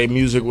 like my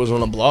music was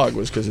on a blog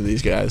was because of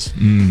these guys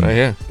right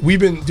here.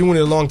 We've been doing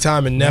it a long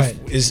time, and Neff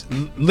is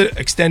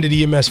extended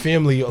EMS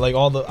family. Like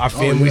all our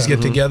families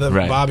get together,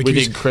 barbecues.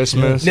 We did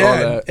Christmas, all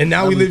that. And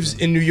now he lives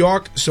in New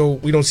York, so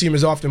we don't see him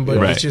as often, but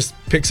it just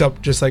picks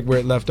up just like where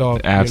it left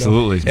off.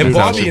 Absolutely. And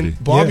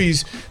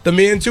Bobby's the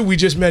man too. We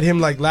just met him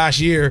like last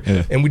year,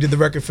 and we did the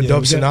record for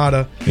Dub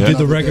Sonata. We did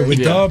the record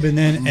with Dub, and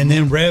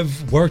then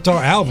Rev worked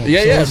our album.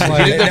 Yeah, so yeah. it's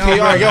like, He did the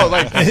PR. Yo,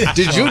 like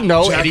Did you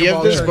know any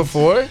of this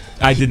before?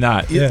 I did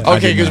not. Yeah.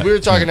 Okay, because we were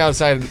talking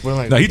outside. We're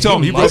like, no, he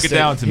told me. He broke it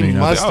down to me. He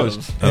must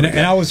have. And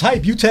I was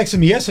hyped. You texted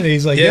me yesterday.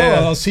 He's like, "Yo,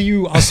 I'll see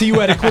you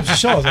at Eclipse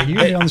show." I was like, "You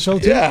on the show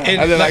too?" Yeah.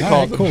 And then I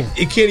called him. Cool.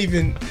 It can't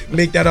even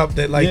make that up.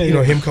 That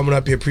him coming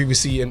up here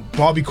previously, and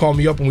Bobby called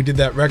me up when we did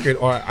that record,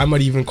 or I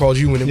might even called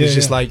you, and it was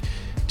just like.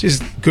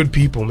 Just good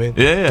people, man.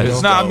 Yeah,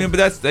 it's not. I mean, but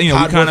that's we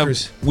kind of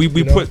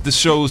we put the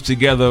shows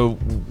together,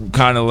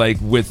 kind of like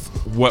with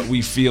what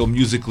we feel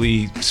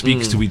musically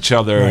speaks to each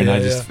other, and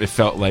it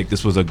felt like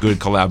this was a good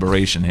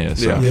collaboration here.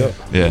 So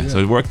so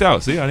it worked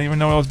out. See, I didn't even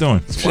know what I was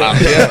doing. Wow,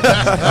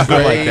 yeah,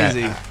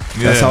 crazy.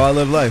 That's how I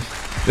live life.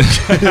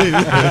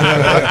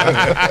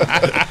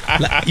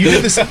 You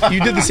did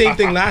the same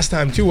thing last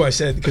time too. I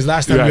said because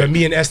last time you had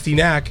me and ST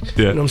Knack.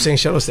 You know what I'm saying?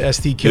 Shout out to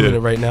ST killing it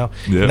right now.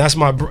 And that's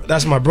my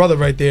brother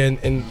right there.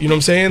 And you know what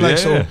I'm saying? Like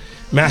so,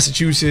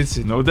 Massachusetts.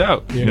 No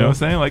doubt. You know what I'm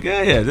saying? Like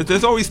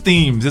there's always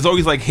themes. There's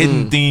always like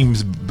hidden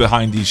themes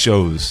behind these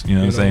shows. You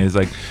know what I'm saying? It's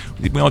like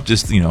we don't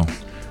just a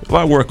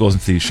lot of work goes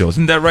into these shows.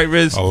 Isn't that right,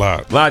 Riz? A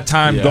lot of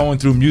time going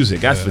through music.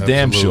 That's for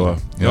damn sure.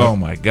 Oh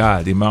my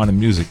God, the amount of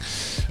music.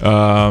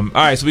 All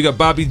right, so we got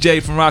Bobby J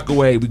from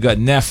Rockaway. We got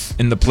Neff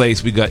in the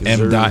place. We got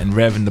M. Dot and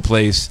Rev in the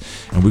place.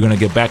 And we're going to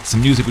get back to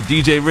some music with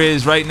DJ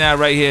Riz right now,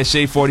 right here,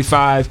 Shade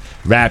 45.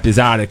 Rap is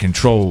out of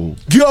control.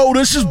 Yo,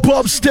 this is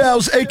Bub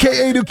Styles,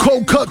 a.k.a. the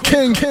Cold Cut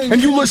King.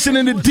 And you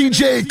listening to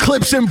DJ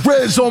Eclipse and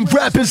Riz on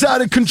Rap is Out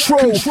of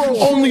Control.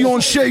 Only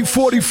on Shade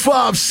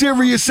 45,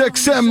 Sirius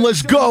XM.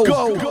 Let's go.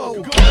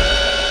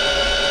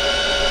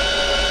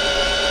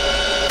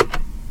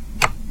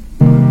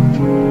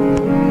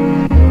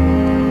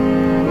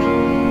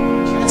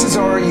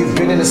 You've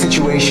been in a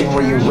situation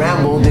where you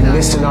rambled and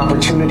missed an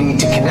opportunity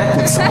to connect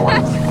with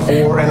someone,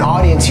 or an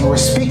audience you were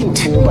speaking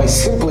to by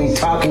simply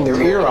talking their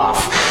ear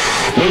off.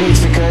 Maybe it's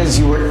because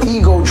you were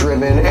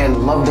ego-driven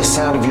and loved the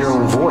sound of your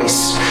own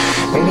voice.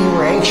 Maybe you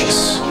were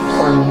anxious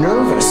or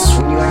nervous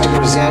when you had to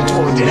present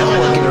or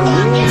network in a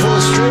room full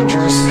of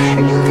strangers,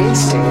 and your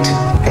instinct,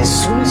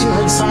 as soon as you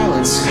heard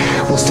silence,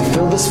 was to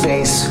fill the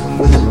space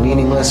with a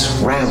meaningless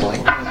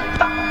rambling.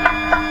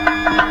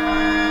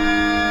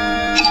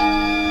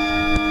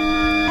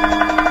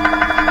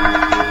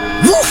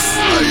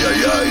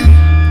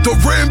 The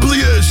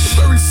rambliest,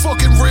 very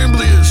fucking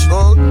rambliest,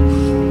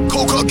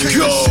 Coca King.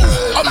 Yo,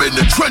 I'm in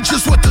the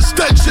trenches with the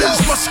stenches.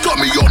 My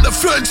scummy on the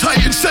fence,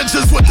 heightened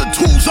senses with the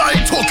tools. I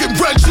ain't talking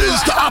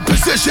wrenches. The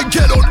opposition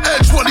get on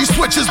edge when he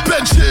switches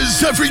benches.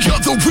 Every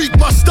other week,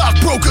 my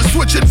stockbroker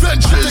switching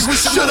ventures.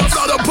 Shit, I'm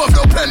not above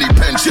no penny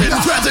pension.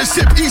 Rather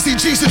sip easy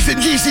Jesus and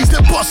Yeezys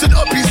than busting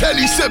up his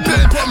Henny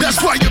sipping.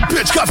 That's why your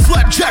bitch got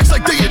flapjacks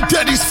like they in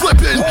Denny's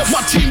flipping. My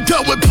team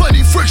dealt with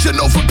plenty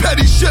friction over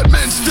petty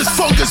shipments. This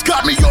fungus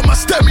got me on my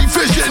STEMI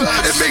vision.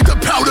 It made the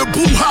powder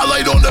blue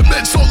highlight on the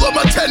midsole of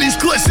my tennies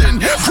glisten.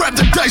 Grab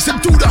the dice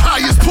and threw the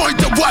highest point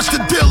to watch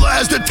the dealer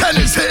as the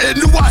tennis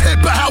hitting. Knew I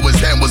hit, but how his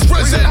hand was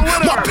risen.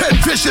 My pen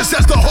vicious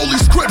as the holy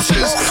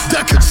scriptures.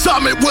 That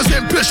consignment was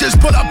ambitious,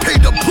 but I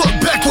paid the plug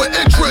back with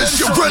interest.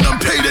 Your rent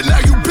unpaid and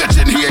now you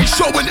bitching, he ain't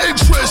showing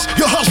interest.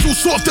 Your hustle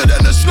softer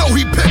than the snow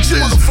he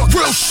pitches.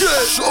 Real shit.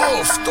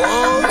 Soft,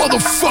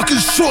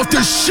 motherfucking soft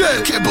as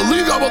shit. Can't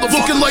believe y'all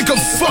looking like a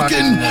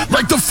fucking,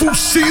 like the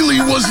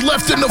fusilli was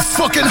left in the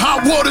fucking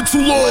hot water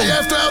too long.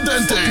 After al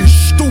dente.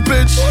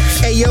 Stupid.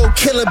 Ayo,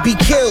 killer be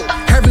killed.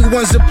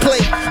 Everyone's a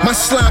plate. My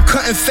slime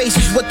cutting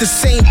faces with the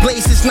same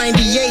blade since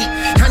 98.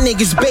 How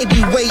niggas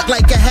baby weight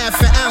like a half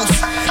an ounce.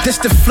 This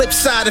the flip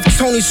side of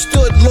Tony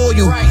stood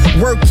loyal.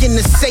 Work in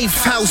the safe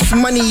house,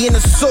 money in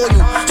the soil.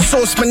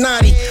 Source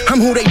Minotti, I'm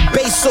who they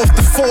base off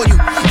the foil.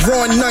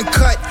 Raw and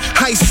uncut,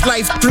 heist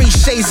life, 3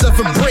 shades of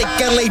a brick.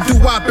 LA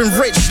doo-wop and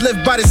rich,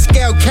 live by the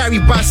scale,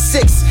 carried by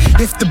 6.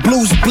 If the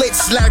blues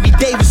blitz, Larry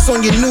Davis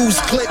on your news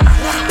clip.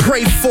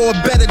 Pray for a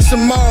better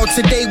tomorrow.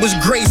 Today was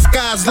gray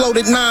skies,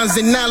 loaded 9s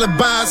and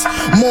alibis.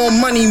 More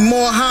money,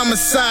 more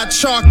homicide,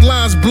 chalk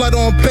lines, blood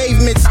on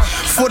pavements.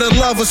 For the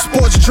love of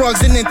sports,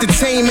 drugs, and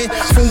entertainment.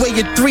 From where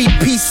your 3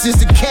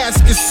 pieces, a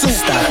casket suit,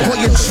 or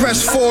your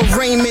dress for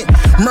raiment.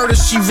 Murder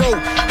she wrote,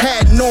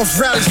 had North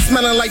Rally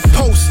smelling like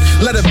Post.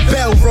 Let a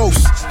bell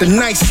roast, the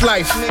nice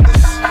life.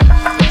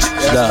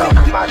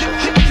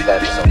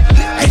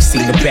 I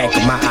seen the back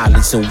of my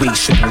eyelids and weak.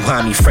 Should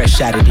behind me,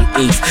 fresh out of the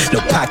east. No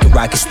pocket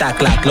rocket,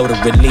 stock lock, load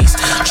of release.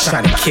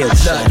 Trying to kill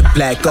shit.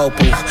 Black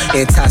opal,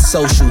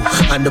 antisocial,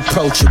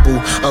 unapproachable,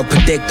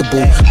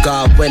 unpredictable.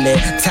 God willing,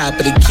 top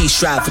of the key,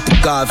 strive with the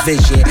God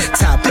vision.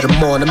 Top of the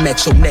morning, I'm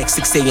at your next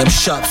 6 a.m.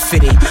 sharp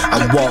fitted.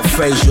 I'm Walt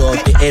Frazier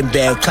off the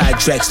inbound, Clyde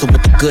Drexler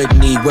with the good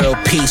knee. World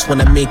peace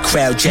when I'm in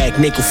crowd, Jack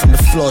Nickel from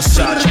the floor.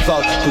 Sergeant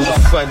Vault through the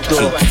front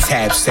door. Keep the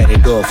tab, set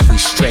it off, we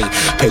straight.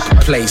 Paper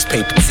plates,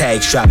 paper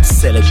tags, drop the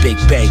ceiling, big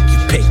bank. You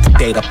picked the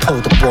date, I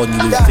pulled up on you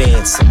in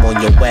advance. I'm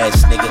on your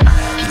ass, nigga.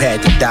 You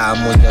had to die,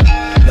 I'm on your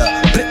look.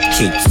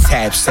 Keep the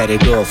tab, set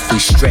it off, we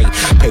straight.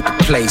 Paper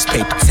plates,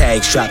 paper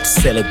tags, drop the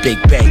ceiling,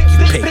 big bank.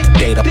 You picked the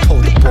date, I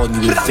pulled up on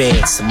you in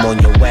advance. I'm on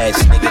your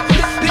ass, nigga.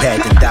 You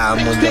had to die,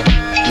 I'm on your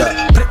look.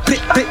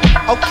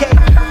 Okay.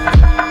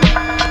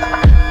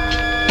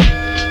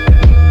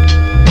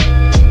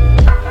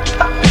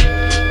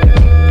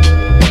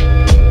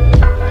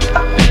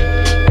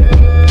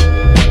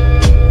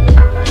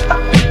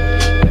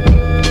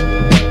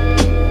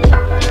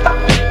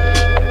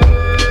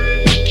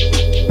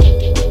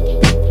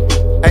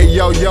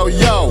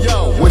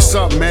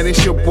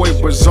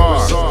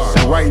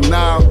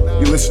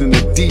 listening to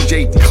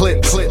DJ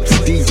Eclipse,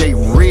 DJ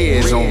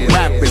Riz on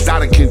Rap is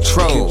Out of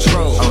Control.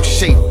 On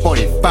Shape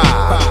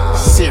 45,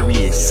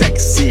 Sirius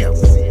XM.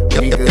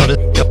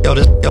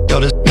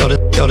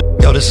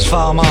 Yo, this is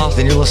Foul Mouth,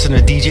 and you're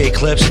listening to DJ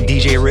Eclipse and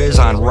DJ Riz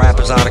on Rap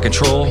is Out of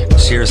Control,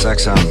 Sirius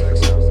XM.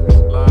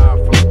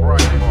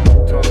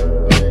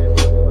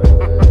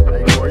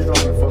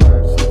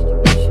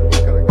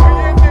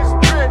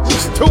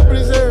 Stupid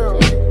as hell.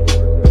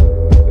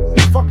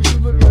 The fuck is you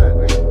looking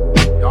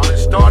at? Y'all done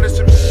started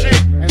some shit.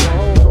 And the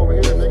hoes over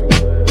here,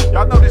 nigga.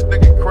 Y'all know this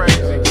nigga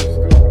crazy.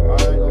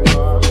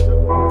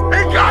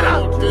 He got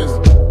out.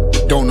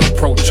 Don't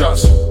approach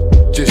us,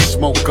 just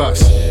smoke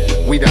us.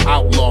 We the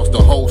outlaws,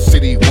 the whole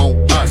city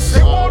want us.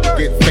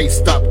 Get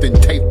faced up, then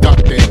taped up,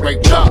 then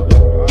raped up.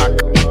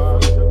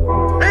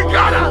 He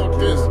got out.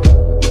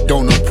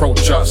 Don't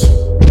approach us,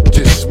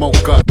 just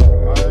smoke us. He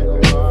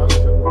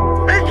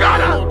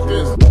got out.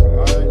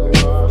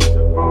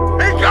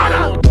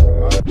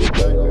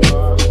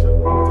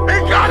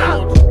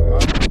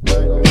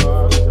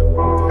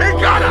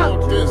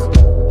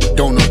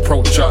 Don't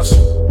approach us,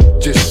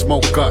 just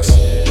smoke us.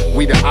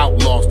 We the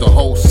outlaws, the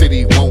whole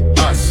city want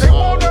us.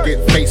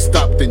 Get faced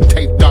up, then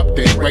taped up,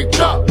 then raped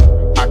up.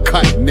 I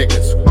cut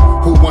niggas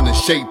who wanna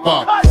shape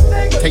up.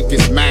 Take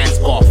this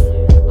mask off,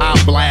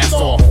 I blast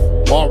off.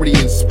 Already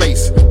in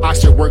space, I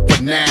should work for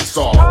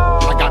NASA.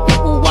 I got the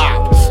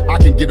ooh-wop, I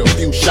can get a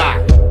few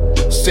shots.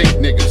 Sick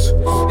niggas,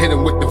 hit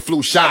him with the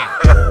flu shot.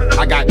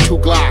 I got 2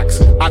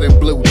 Glocks, I done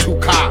blew 2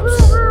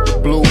 cops.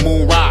 Blue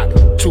moon rock,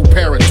 2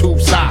 pair of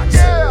tube socks.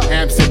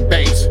 Amps and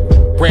bass,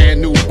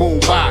 brand new boom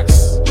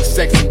box.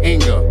 Sexy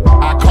Inga,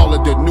 I call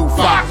it the new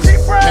Fox.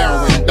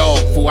 Heroin dog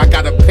fool, I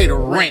gotta pay the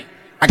rent.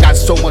 I got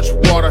so much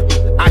water,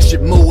 I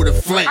should move to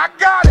Flint.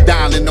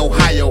 Down in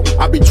Ohio,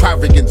 I be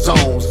trafficking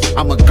zones.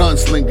 I'm a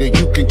gunslinger,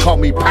 you can call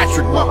me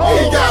Patrick Mahomes.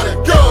 He got a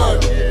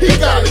gun, he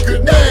got a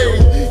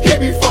grenade. He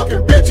be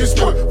fucking bitches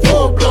with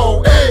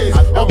full-blown A's.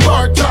 A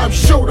part-time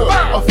shooter,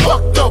 a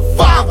fucked up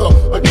father,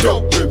 a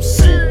dope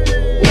MC.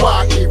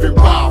 Why even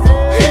bother?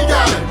 He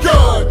got a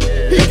gun,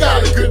 he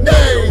got a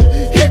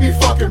grenade. He be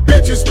fucking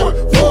bitches with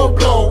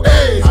full-blown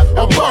A's.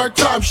 A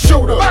part-time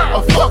shooter,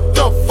 a fucked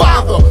up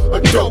father,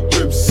 a dope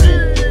MC.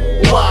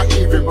 Why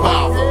even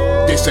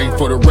bother? This ain't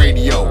for the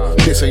radio,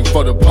 this ain't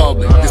for the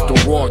public. This the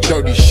raw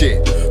dirty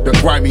shit, the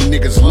grimy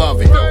niggas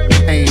love it.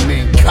 Aim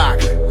and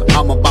cock,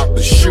 I'm about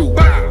to shoot.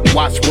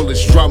 Watch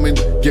Willis Drummond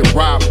get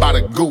robbed by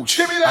the gooch.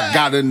 I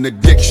got an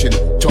addiction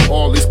to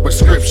all these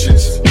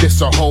prescriptions.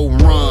 This a home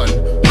run,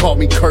 call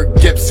me Kirk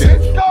Gibson.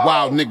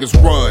 Wild niggas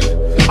run,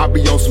 I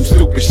be on some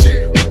stupid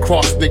shit.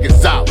 Cross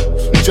niggas out,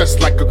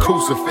 just like a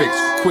crucifix.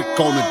 Quick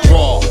on the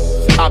draw,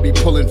 I be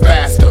pulling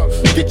faster.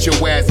 Get your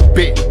ass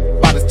bit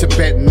by this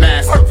Tibetan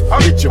master.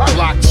 Get your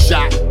block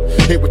shot,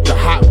 hit with the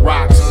hot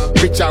rocks.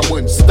 Bitch, I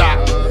wouldn't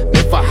stop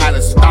if I had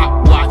a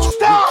stopwatch.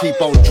 We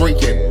keep on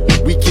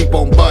drinking, we keep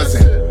on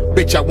buzzing.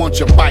 Bitch, I want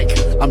your bike,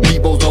 I'm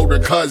Debo's older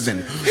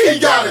cousin. He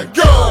got a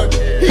gun,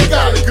 he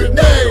got a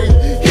grenade.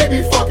 He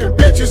be fucking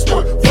bitches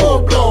with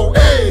full-blown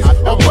A's.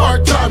 A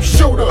part-time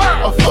shooter,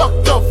 a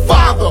fucked up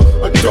father,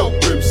 a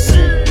dope MC.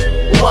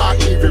 Why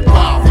even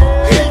bother?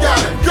 He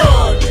got a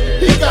gun,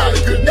 he got a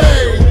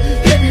grenade.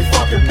 He be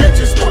fucking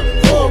bitches with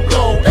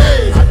full-blown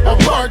A's. A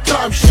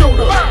part-time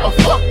shooter, a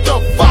fucked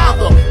up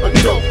father, a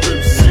dope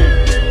MC.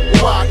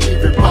 Why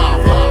even bother?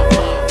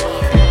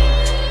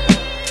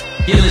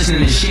 You're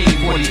listening to Shady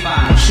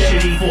 45.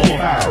 Shady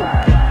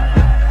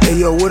 45. Hey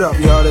yo, what up,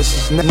 y'all?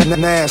 This is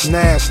Nasty.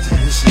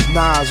 This is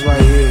Nas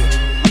right here.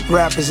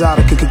 Rap is out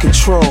of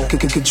control.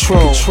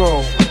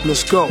 Control.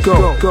 Let's go.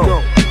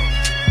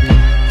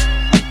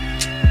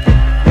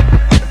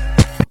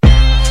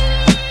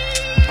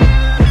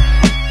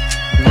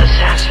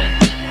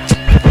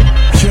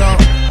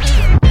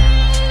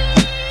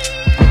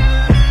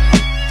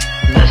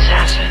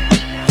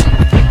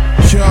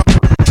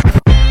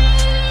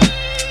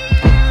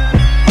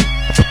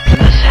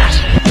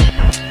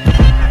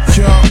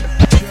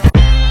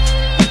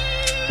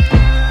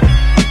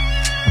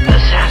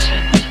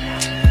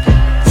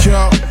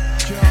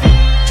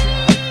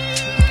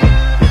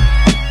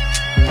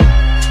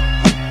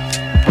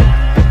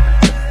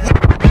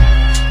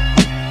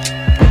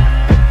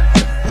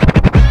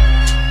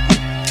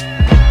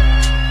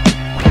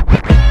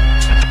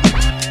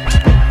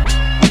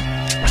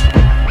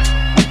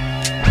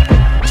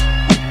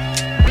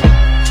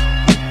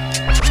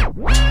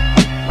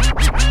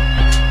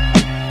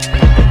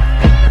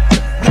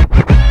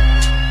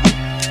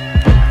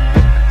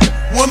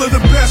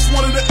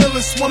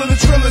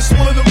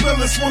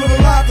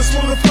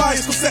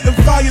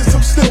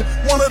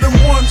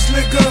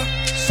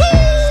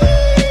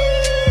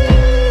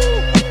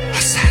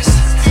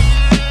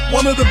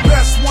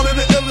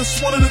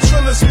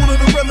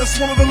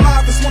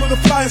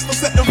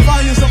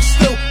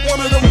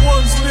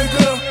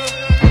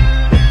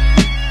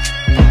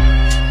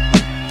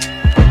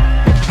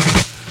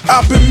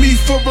 I've been me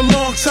for a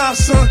long time,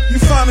 son, you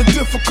find it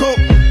difficult.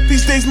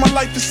 These days my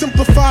life is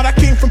simplified, I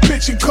came from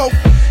pitching coke.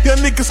 Y'all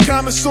niggas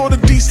kinda sorta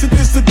decent,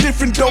 it's a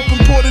different dope.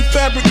 Imported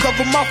fabric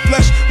cover my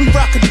flesh, we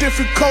rock a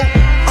different coat.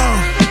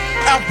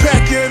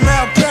 Alpaca and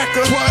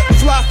alpaca,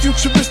 fly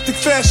futuristic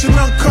fashion,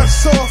 uncut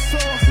soft.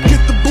 Get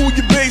the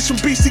bouillabaisse from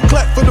BC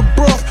Clap for the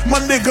broth. My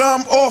nigga,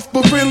 I'm off,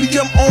 but really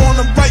I'm on.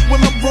 I'm right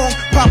when I'm wrong.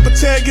 Pop a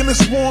tag and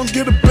it's warm,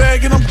 get a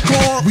bag and I'm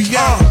gone. We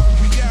out.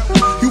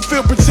 You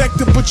feel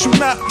protected, but you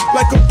not.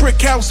 Like a brick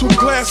house with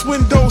glass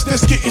windows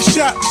that's getting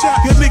shot.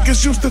 Your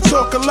niggas used to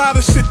talk a lot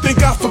of shit,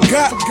 think I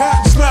forgot.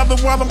 Smiling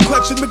while I'm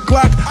clutching the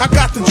Glock. I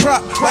got the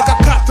drop, like I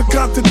caught the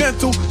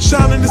Continental.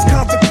 Shining is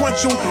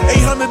consequential.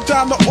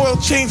 $800 oil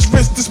change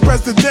wrist is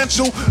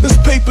presidential. This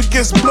paper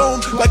gets blown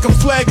like a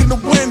flag in the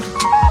wind.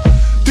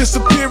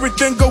 Disappear it,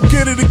 then go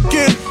get it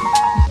again.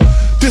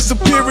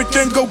 Disappear it,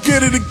 then go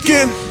get it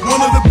again.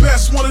 One of the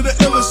best, one of the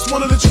illest,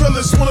 one of the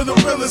trillest, one of the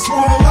realest,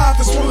 one of the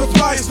livest, one of the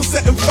flyest for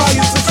setting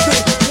fires to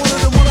sit. One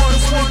of the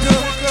ones, nigga.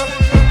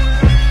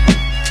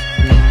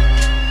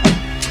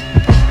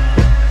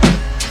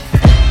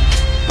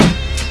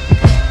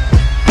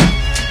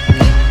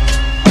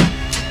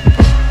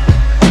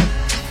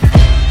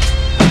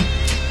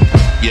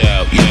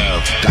 Yo,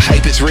 the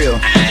hype is real.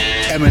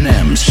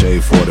 Eminem,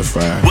 Shade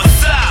 45.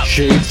 What's up?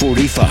 Shade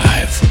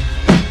 45.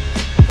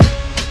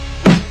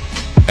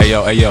 Hey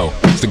yo,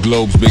 it's the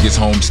globe's biggest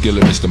home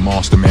skillet, Mr.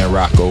 Monster Man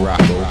Rocco,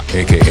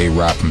 aka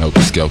Rock from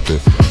Helter Skelter.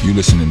 You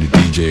listening to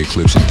DJ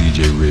Eclipse and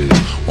DJ Riz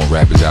on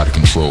Rappers Out of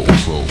Control.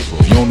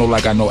 If you don't know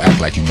like I know,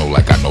 act like you know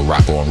like I know.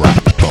 Rocco on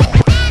Rocco.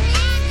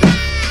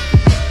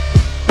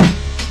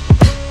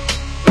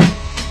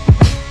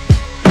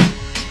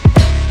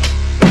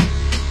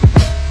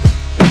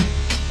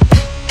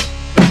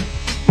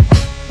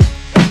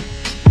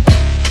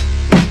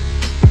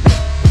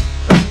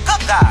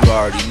 You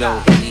already know,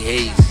 Henny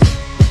Hayes.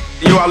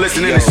 You are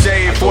listening to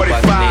Shade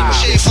 45.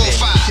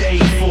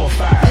 Shade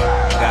 45.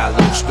 Got a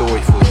little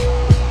story for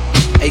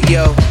you. Hey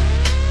yo,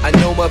 I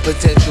know my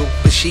potential,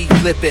 but she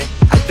flipping.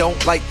 I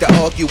don't like to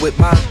argue with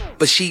mine,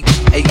 but she.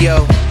 Hey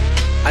yo,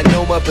 I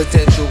know my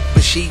potential,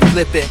 but she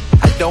flipping.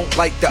 I don't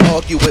like to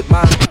argue with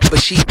mine,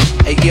 but she.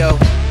 Hey yo,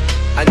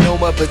 I know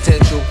my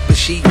potential, but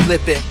she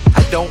flipping.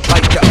 I don't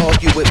like to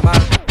argue with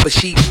mine, but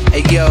she.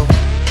 Hey yo,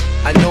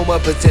 I know my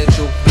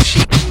potential, but she.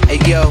 Hey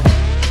yo,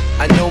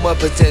 I know my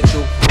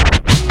potential.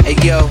 Hey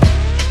yo,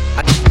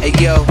 hey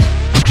yo,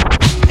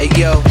 hey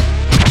yo,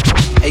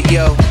 hey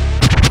yo,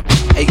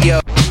 hey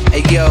yo,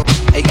 hey yo,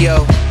 hey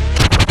yo,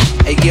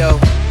 hey yo,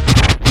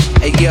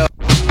 hey yo,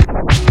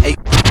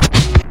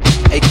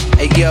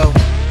 hey yo.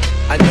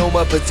 I know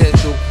my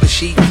potential, but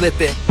she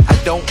flipping. I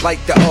don't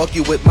like to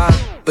argue with mine,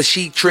 but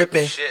she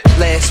tripping.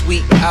 Last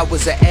week I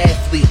was an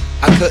athlete.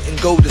 I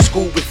couldn't go to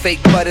school with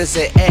fake butters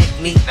and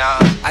acne.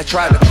 I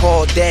tried to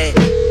call dad,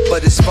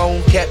 but his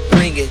phone kept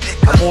ringing.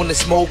 I'm on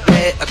this moped,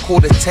 a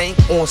quarter tank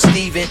on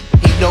Steven.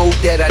 He know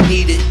that I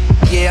need it.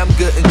 Yeah, I'm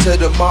good until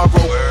tomorrow.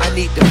 I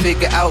need to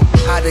figure out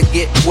how to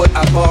get what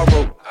I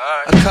borrowed.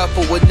 A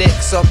couple with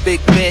nicks off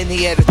Big Ben,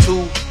 he had a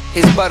tube.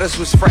 His butters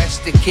was fresh,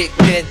 the kicked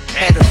in.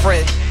 Had a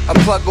friend, a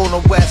plug on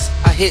the west,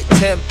 I hit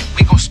Tim.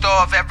 We gon'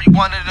 starve every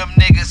one of them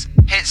niggas.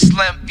 Hit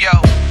Slim, yo.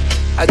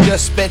 I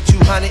just spent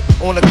 200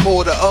 on a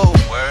quarter O.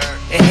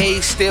 And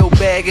Hayes still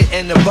bagging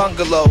in the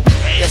bungalow.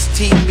 That's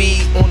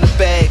TB on the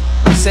bag.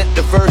 Sent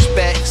the verse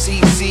back,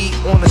 CC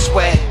on the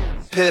swag.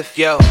 Piff,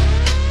 yo.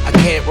 I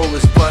can't roll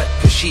his blunt,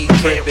 cause she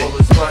trippin'. I can't roll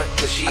his blunt,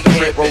 cause she trippin'. I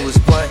can't roll his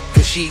blunt,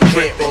 cause she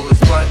trippin'.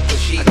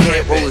 I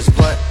can't roll his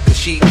blunt, cause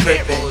she trippin'.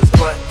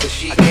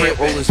 I can't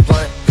roll his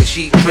blunt, cause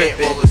she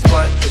trippin'.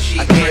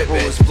 I can't roll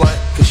his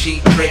blunt, cause she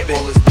trippin'.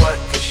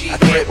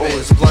 I can't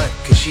roll his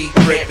blunt, cause she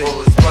trippin'.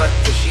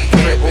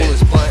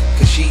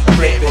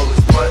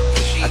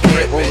 I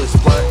can't roll his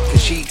blunt,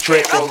 cause she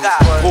trippin'.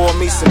 Pour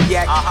me some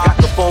yak, got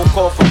the phone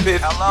call from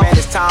Piff. Man,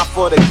 it's time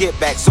for the get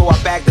back, so I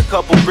bagged a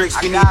couple bricks.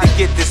 We need to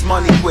get this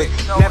money quick.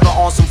 Never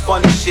on some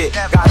funny shit,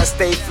 gotta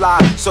stay fly.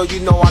 So you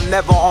know I'm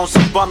never on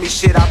some bummy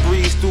shit. I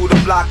breezed through the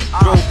block,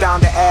 drove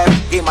down the Ave,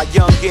 gave my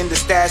youngin' the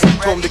stash.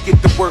 Told him to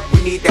get to work,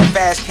 we need that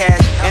fast cash.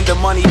 And the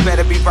money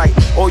better be right,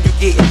 or you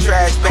getting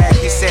trash back.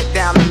 He sat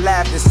down and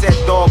laughed and said,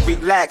 dog,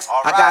 relax.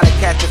 I gotta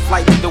catch a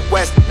flight to the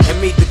west and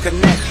meet the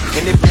connect.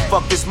 And if you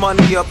fuck this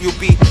money up, you'll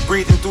be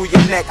breathing through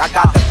your neck. I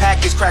got the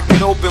package, crack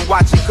it open,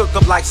 watch it cook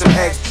up like some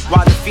eggs.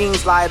 While the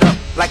fiends light up,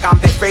 like I'm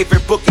their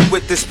favorite bookie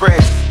with the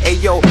spreads. Hey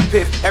yo,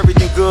 Piff,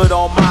 everything good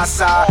on my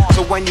side.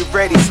 So when you're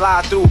ready,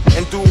 slide through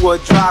and do a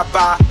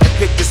drive-by and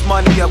pick this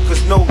money up,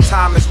 cause no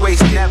time is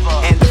wasted.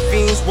 And the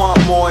fiends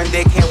want more and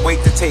they can't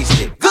wait to taste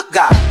it. Good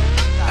God.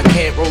 I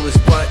can't roll his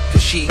blunt,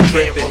 cause she trippin'.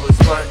 I can't roll his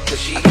blunt, cause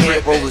she trippin'.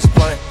 I can't roll his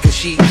blunt, cause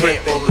she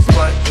trippin'.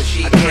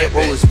 I can't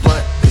roll his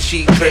blunt, cause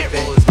she trippin'.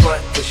 I can't roll his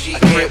blunt, cause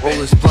she trippin'. I can't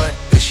roll his blunt,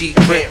 cause she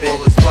trippin'. I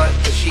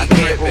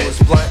can't roll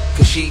his blunt, cause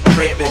she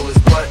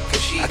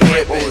trippin'.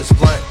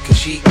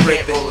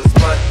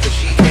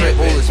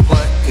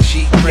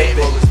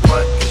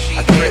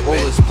 I can't roll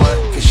his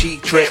blunt, cause she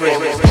trippin'.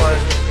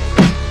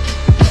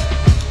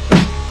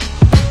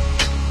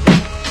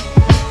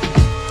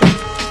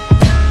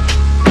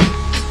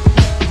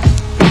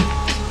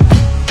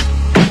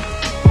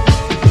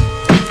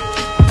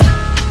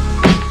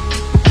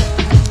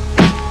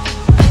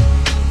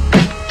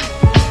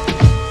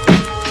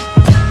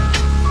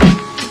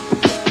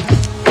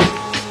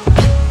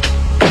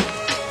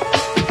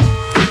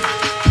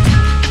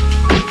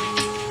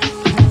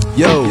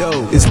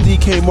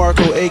 DK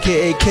Marco,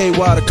 aka KY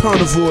the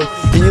Carnivore,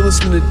 and you're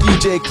listening to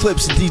DJ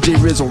Eclipse and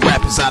DJ Riz on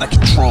Rap Is Outta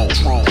Control.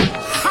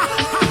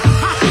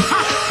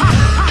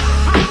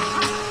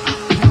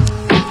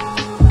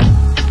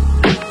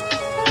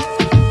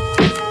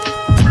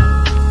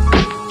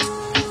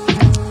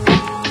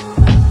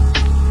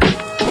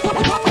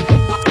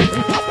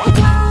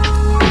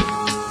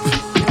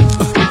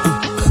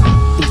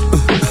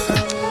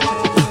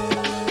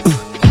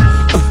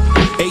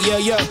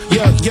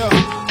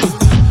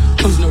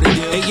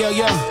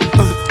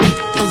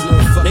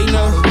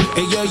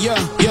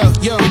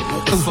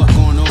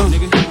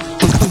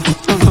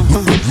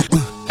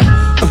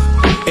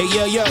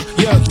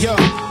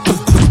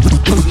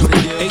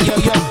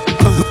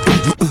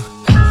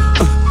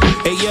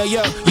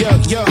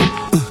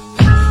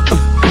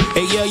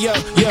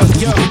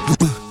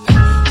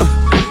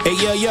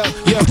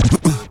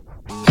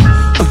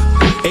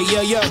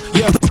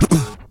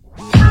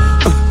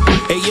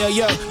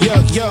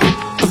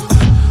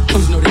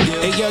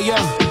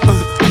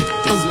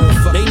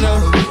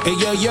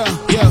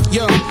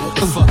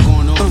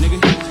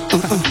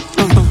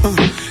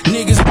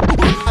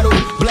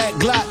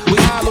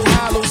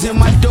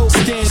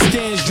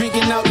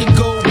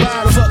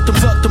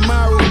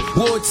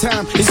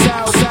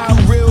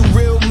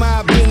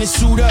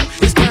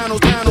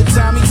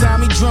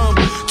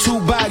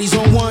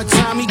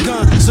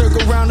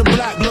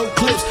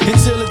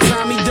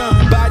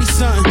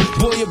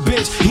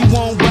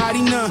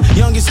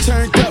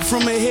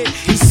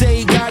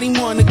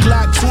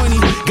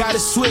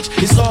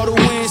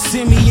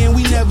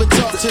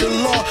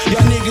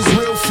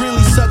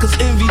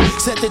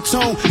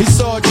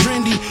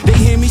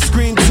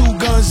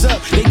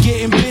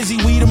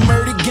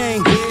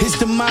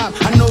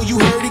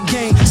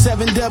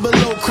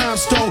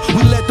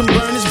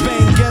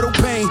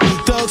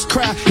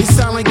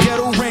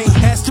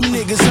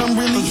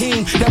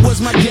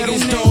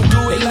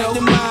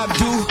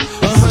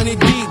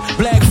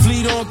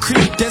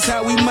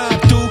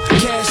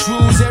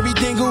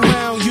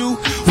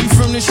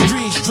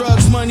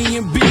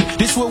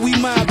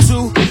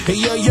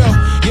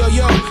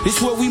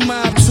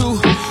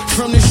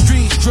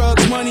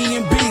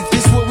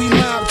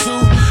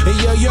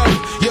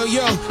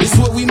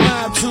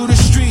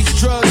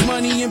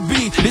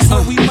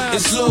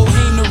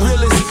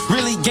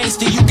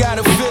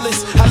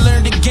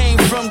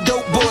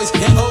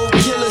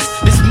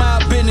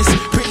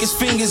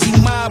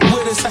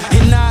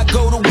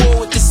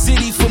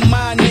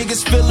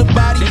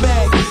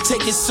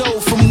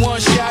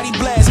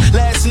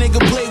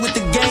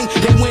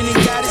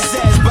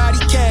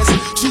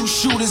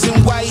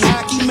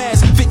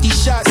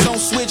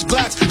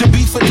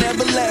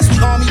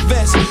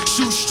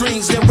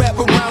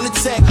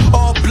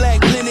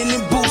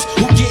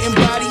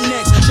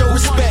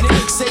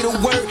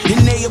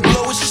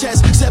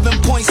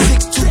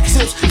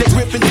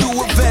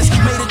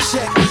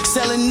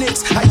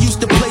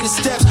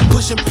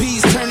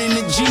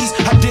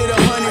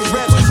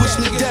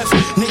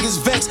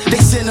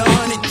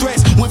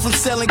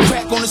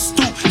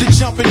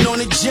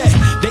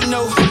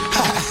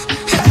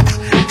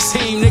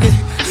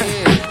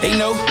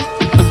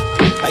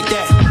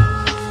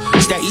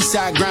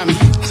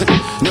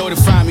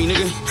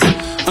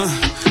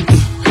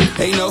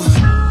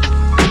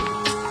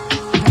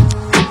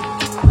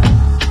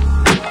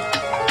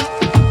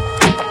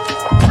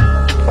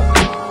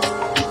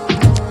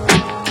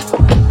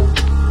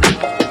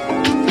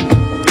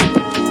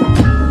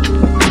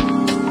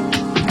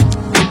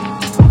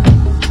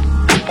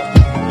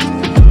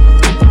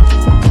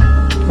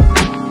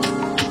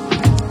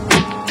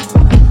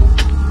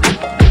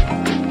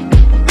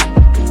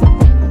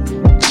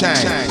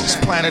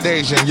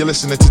 You're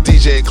listening to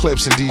DJ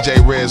Eclipse and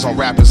DJ Riz on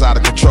Rap Is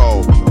Outta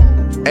Control.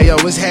 Hey yo,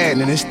 what's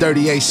happening? It's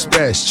 38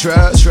 Special.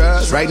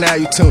 Trust. Right now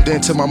you tuned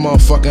into my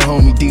motherfucking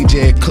homie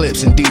DJ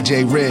Eclipse and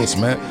DJ Riz,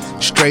 man.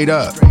 Straight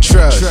up.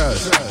 Trust.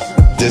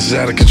 This is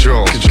out of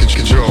control.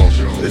 Control.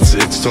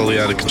 It's totally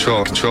out of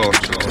control. Control.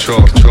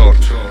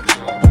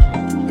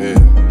 Yeah. You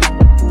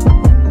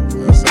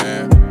know what I'm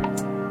saying?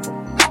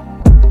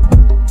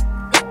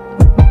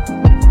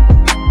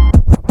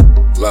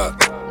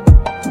 Look.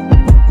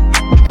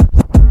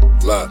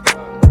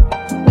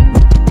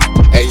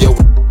 Hey yo,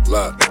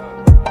 look.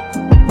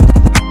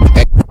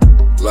 Hey,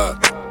 look.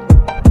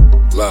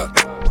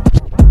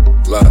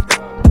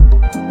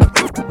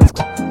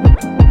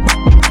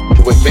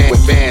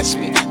 Advance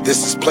me.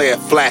 This is player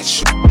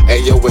flash.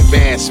 Hey yo,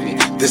 advance me.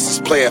 This is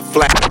player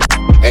flash.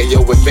 Hey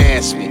yo,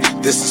 advance me.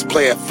 This is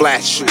player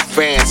flash. Shoot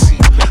fancy.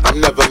 I'm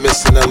never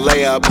missing a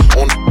layup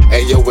on.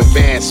 Hey yo,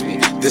 advance me.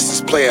 This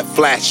is player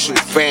flash. Shoot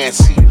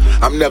fancy.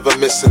 I'm never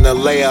missing a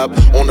layup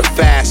on the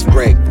fast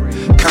break.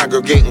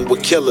 Congregating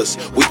with killers,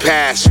 we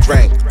pass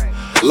strength.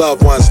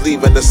 Loved ones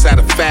leaving us at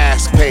a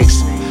fast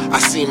pace. I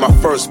seen my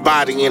first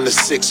body in the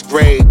 6th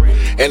grade,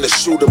 and the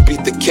shooter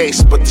beat the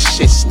case, but the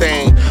shit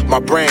stained my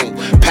brain.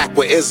 Packed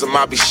with ism,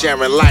 I be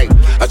sharing light.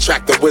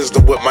 Attracting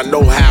wisdom with my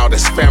know-how,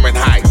 that's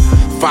Fahrenheit.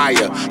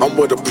 fire. I'm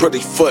with a pretty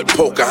foot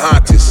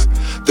Pocahontas.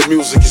 The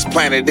music is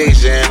Planet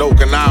Asia and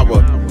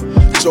Okinawa.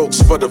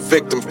 Jokes for the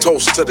victim,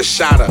 toast to the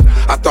shotter.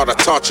 I thought a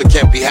torture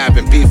can't be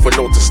having beef with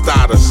no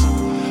tostadas.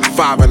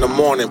 5 in the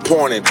morning,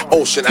 pouring in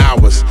ocean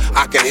hours.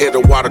 I can hear the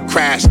water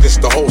crash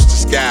against the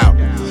hostess gal.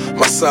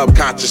 My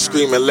subconscious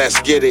screaming,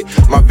 let's get it.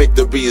 My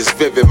victory is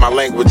vivid, my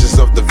language is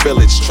of the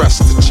village. Trust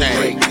the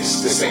chain.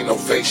 This ain't no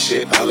fake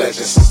shit. A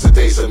legend since the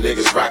days of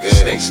niggas rocking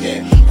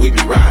snakeskin. We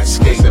be riding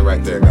skates. That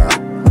right there,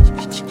 guy.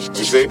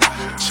 You see?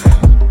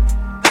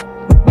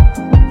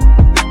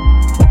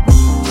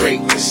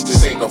 Greatness,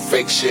 this ain't no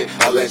fake shit.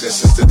 A legend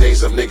since the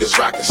days of niggas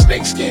rocking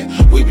snakeskin.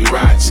 We be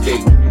riding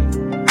skate.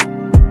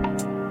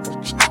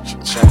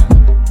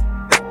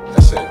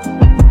 That's it.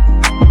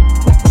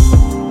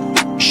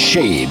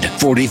 Shade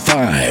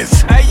 45.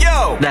 Hey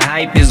yo, the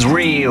hype is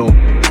real.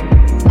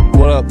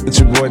 What up? It's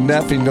your boy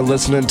Neff, and you're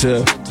listening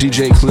to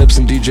DJ Eclipse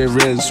and DJ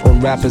Riz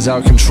on Rappers Out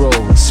of Control,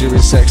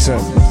 Sirius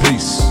XM.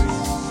 Peace.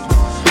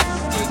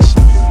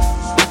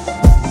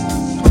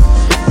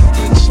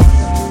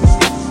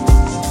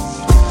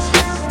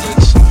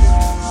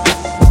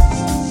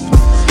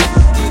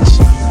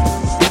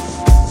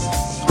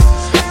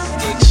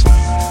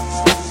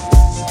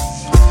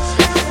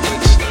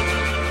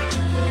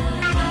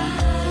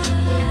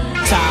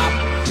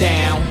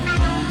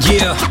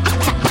 Yeah,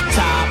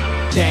 top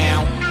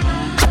down,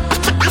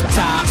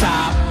 top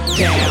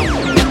down,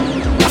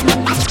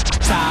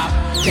 top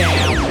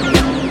down,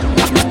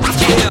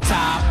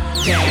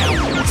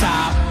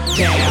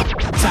 yeah,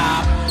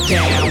 top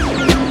down,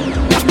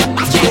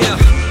 yeah,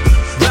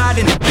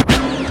 riding,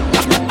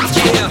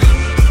 yeah,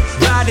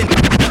 riding,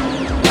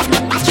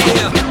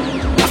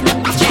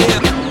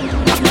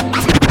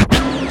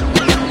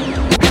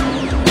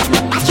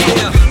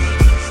 yeah,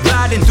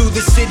 riding through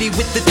the city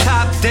with the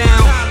top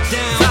down.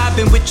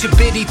 Vibing with your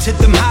biddy to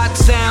them hot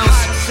sounds.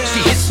 She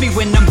hits me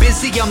when I'm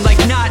busy, I'm like,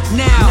 not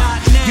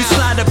now. You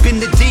slide up in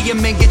the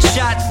DM and get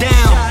shot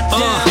down.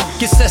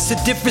 Guess that's the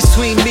difference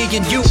between me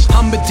and you.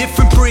 I'm a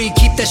different breed,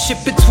 keep that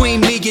shit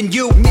between me and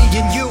you.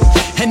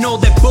 And all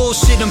that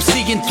bullshit I'm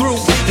seeing through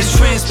is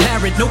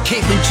transparent, no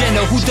Caitlyn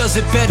Jenner. Who does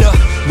it better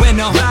when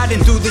I'm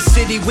riding through the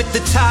city with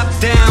the top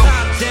down?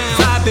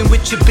 Vibing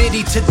with your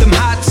biddy to them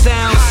hot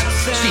sounds.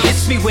 She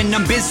hits me when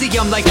I'm busy,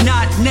 I'm like,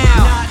 not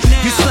now.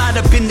 You slide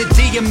up in the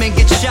DM and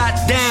get shot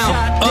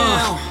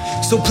down.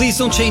 So please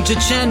don't change your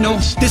channel.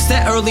 This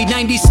that early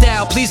 90s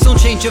style, please don't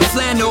change your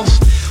flannel.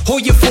 Or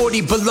your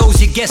 40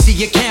 belows, your guessy,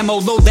 your camo.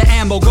 Load the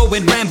ammo,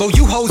 going Rambo.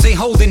 You hoes ain't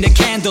holding the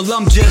candle,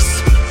 I'm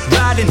just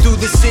riding through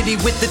the city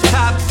with the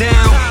top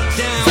down.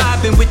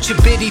 Vibing with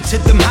your biddy to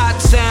them hot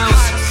sounds.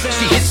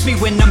 She hits me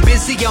when I'm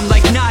busy, I'm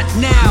like, not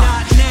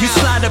now. You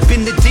slide up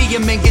in the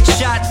DM and get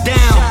shot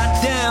down.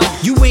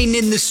 You ain't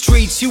in the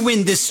streets, you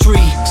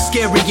industry.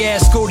 Scary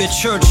ass, go to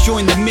church,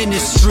 join the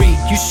ministry.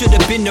 You should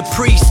have been a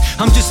priest.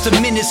 I'm just a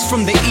menace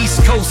from the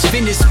East Coast,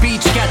 Venice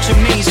Beach. Got your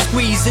main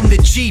squeeze in the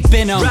Jeep,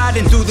 and I'm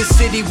riding through the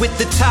city with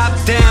the top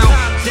down.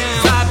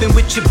 Vibing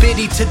with your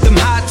biddy to them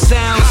hot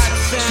sounds.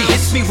 She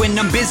hits me when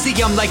I'm busy,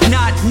 I'm like,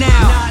 not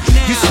now.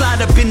 You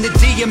slide up in the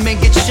DM and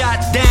get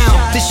shot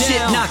down. This shit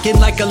knocking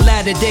like a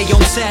ladder day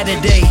on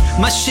Saturday.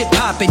 My shit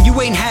popping,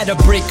 you ain't had a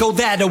break, go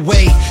that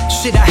away.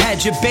 Shit, I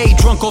had your bae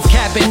drunk off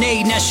Cabernet.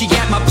 Now she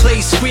at my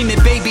place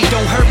screaming, baby,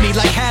 don't hurt me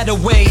like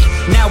Hathaway.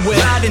 Now we're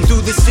riding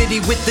through the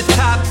city with the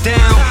top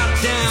down.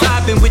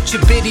 Vibing with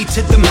your biddy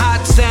to them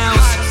hot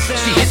sounds.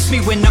 She hits me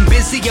when I'm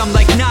busy, I'm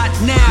like, not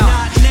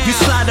now. You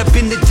slide up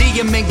in the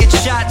DM and get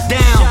shot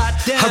down.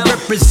 I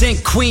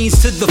represent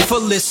Queens to the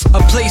fullest.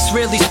 A place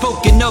rarely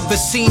spoken of, a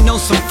scene on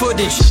some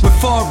footage. With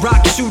far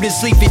rock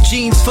shooters leaving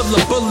jeans full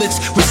of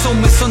bullets. We're so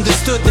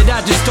misunderstood that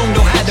I just don't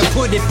know how to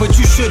put it. But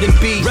you shouldn't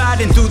be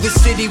riding through the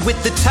city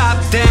with the top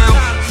down.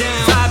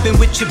 Vibing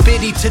with your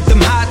biddy to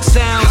them hot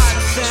sounds.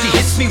 She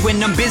hits me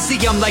when I'm busy,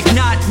 I'm like,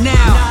 not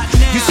now.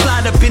 You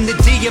slide up in the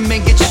DM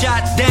and get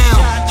shot down.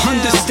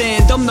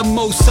 Understand, I'm the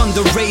most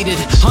underrated,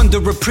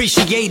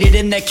 underappreciated,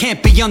 and that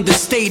can't be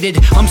understated.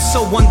 I'm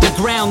so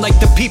underground like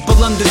the people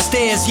under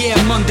stairs. Yeah,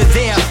 I'm under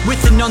there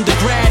with an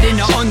undergrad in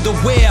her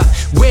underwear.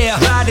 We're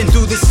riding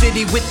through the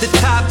city with the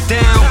top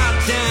down.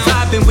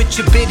 Vibing with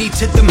your biddy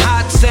to them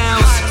hot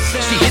sounds.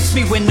 She hits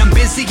me when I'm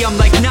busy, I'm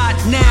like, not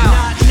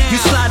now. You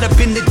slide up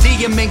in the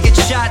DM and get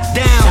shot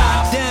down.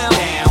 Top down.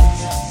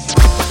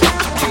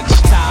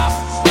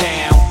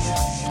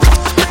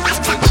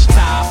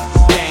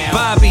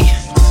 Bobby,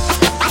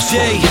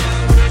 Jay,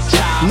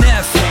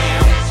 Neff,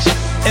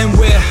 and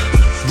we're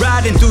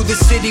riding through the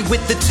city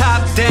with the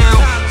top down.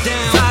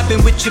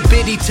 Vibing with your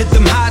biddy to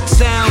them hot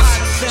sounds.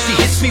 She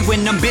hits me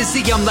when I'm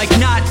busy, I'm like,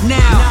 not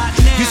now.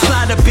 You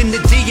slide up in the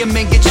DM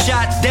and get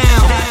shot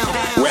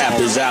down. Rap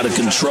is out of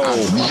control.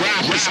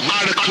 Rap is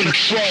out of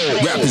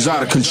control. Rap is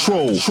out of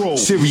control.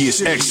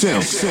 Sirius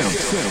XM.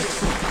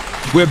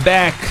 We're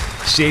back.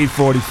 Shade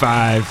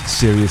 45,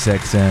 Sirius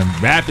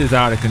XM. Rap is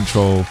out of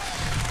control.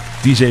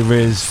 DJ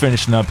Riz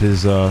finishing up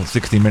his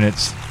 60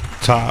 minutes.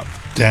 Top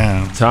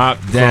down. Top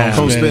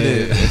down.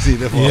 Yeah.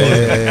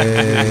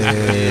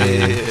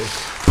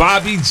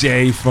 Bobby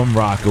J from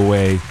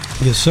Rockaway.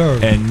 Yes, sir.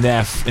 And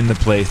Neff in the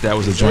place. That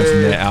was a joint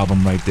from their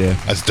album right there.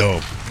 That's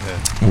dope.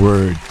 Yeah.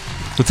 Word.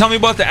 So tell me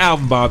about the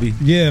album, Bobby.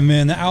 Yeah,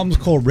 man. The album's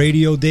called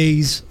Radio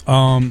Days.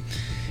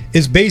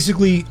 It's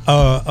basically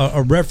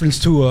a reference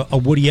to a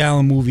Woody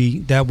Allen movie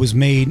that was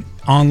made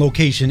on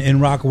location in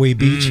Rockaway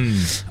Beach,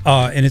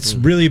 and it's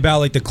really about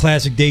like the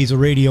classic days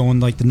of radio in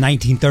like the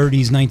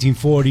 1930s,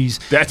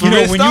 1940s. That's when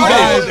it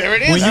started. There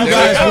it is. When you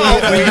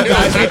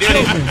guys were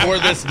children. For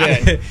this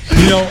day.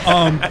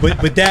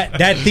 But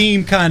that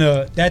theme kind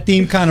of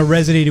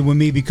resonated with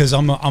me because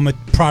I'm a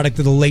product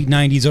of the late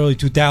 90s, early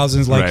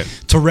 2000s. Like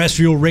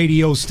terrestrial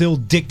radio still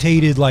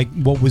dictated like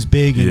what was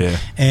big,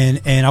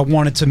 and I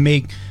wanted to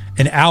make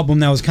an album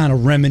that was kind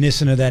of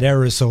reminiscent of that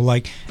era. So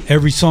like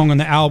every song on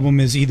the album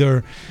is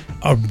either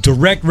a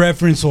direct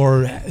reference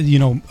or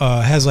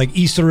has like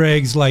Easter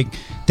eggs like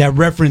that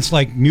reference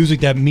like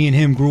music that me and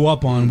him grew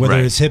up on, whether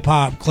it's hip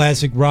hop,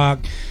 classic rock,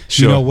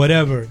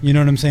 whatever. You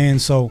know what I'm saying?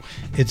 So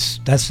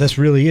that's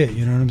really it.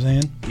 You know what I'm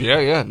saying?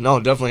 Yeah,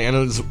 no, definitely. And it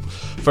was,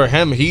 for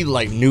him, he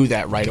like knew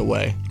that right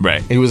away.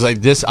 Right. He was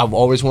like, "This, I've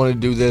always wanted to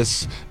do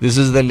this. This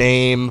is the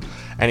name."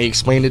 And he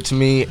explained it to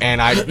me,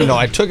 and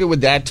I took it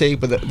with that take,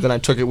 but then I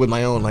took it with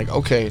my own. Like,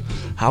 okay,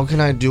 how can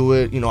I do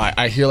it?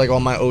 I hear like all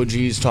my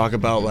OGs talk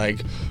about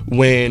like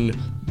when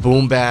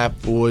boom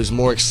bap was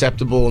more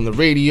acceptable on the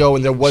radio,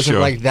 and there wasn't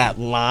like that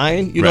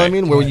line. You know what I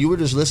mean? Where you were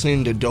just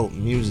listening to dope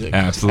music.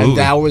 Absolutely. And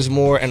that was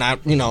more. And I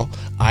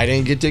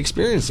didn't get to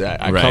experience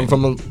that. I come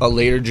from a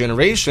later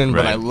generation,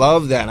 but I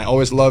love that. And I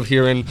always love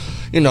hearing,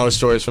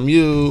 stories from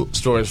you,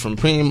 stories from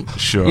Preem.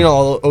 Sure.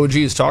 All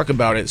OGs talk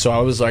about it. So I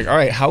was like, all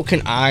right, how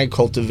can I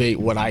cultivate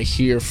what I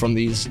hear from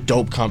these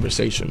dope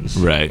conversations?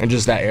 Right. And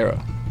just that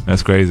era.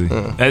 That's crazy.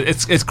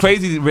 It's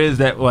crazy, Riz,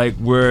 that like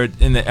we're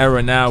in the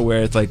era now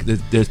where it's like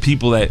there's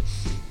people that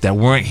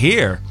weren't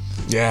here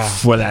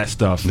for that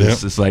stuff.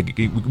 Yep. It's like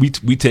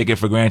we take it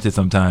for granted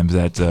sometimes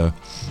that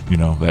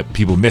that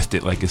people missed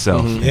it like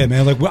yourself. Yeah,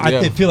 man. Like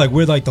I feel like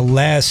we're like the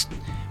last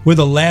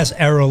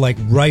era, like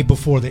right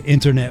before the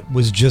internet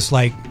was just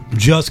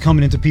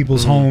coming into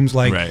people's homes.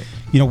 Like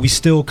we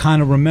still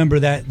kind of remember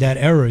that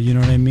era. You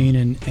know what I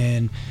mean?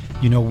 And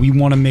we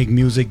want to make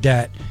music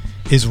that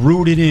is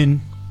rooted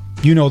in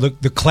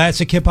the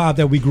classic hip hop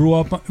that we grew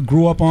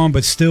up on,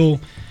 but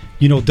still,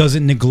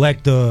 doesn't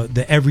neglect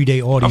the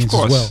everyday audience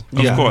as well.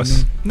 Of course. I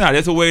mean? No,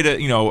 there's a way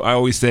to, I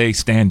always say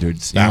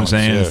standards. You know what I'm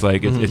saying? It's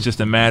like it's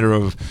just a matter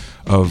of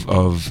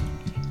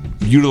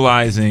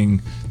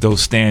utilizing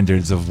those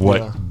standards of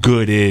what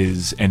good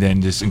is, and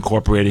then just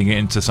incorporating it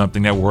into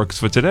something that works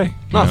for today.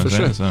 No, for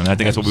sure. So, and I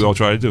think that's what we all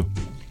try to do.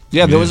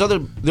 Yeah, there was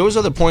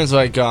other points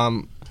like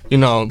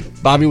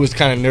Bobby was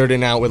kind of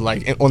nerding out with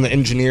like on the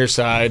engineer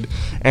side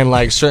and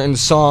like certain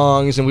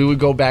songs, and we would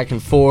go back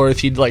and forth.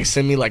 He'd like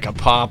send me like a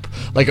pop,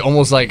 like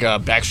almost like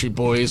Backstreet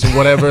Boys or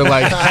whatever,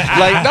 like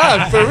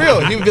nah, for real.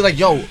 And he would be like,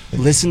 "Yo,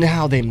 listen to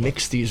how they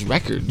mix these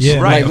records,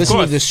 right? Listen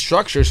to this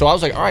structure." So I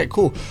was like, "All right,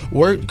 cool."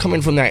 We're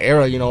coming from that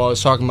era, I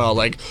was talking about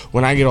like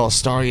when I get all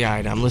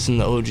starry-eyed, I'm listening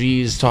to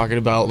OGs talking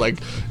about like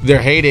their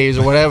heydays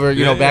or whatever,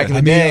 back in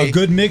the day. A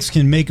good mix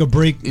can make a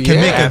break, make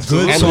a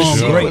good song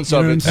great.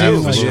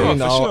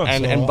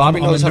 And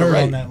Bobby knows how to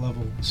write on that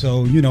level.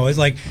 So it's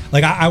like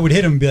I would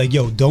hit him and be like,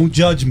 "Yo, don't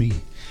judge me,"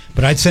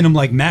 but I'd send him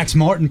like Max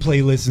Martin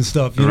playlists and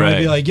stuff. I'd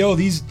be like, "Yo,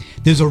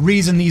 there's a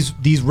reason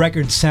these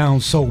records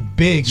sound so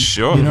big."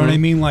 Sure. You know what I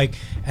mean? Like,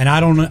 and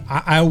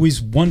I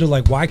always wonder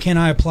like, why can't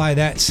I apply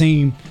that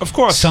same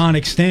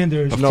sonic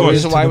standards to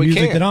the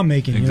music that I'm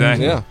making?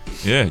 Exactly.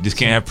 Yeah. Just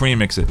can't have Preem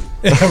mix it.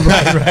 right.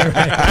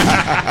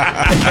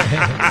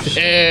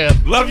 Yeah.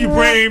 Love you,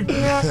 Preem.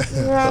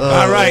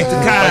 All right, to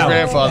Kyle. My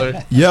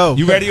grandfather. Yo.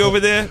 You ready over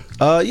there?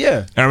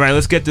 Yeah. All right,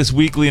 let's get this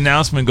weekly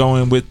announcement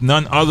going with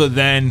none other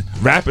than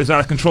Rappers Out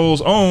of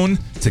Control's own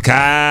to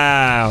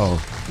Kyle.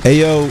 Hey,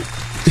 yo.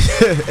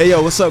 Hey,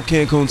 yo, what's up,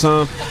 Cancun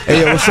Tom?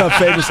 Hey, yo, what's up,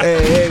 Favorites?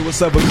 Hey, what's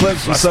up,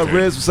 Eclipse? What's up,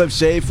 Riz? What's up,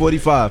 Shade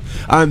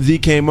 45? I'm the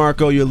K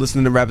Marco. You're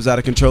listening to Rappers Out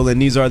of Control,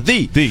 and these are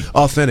the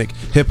authentic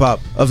hip-hop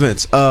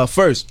events.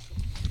 First,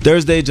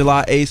 Thursday,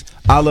 July 8th,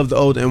 I Love the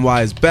Old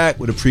NY is back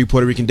with a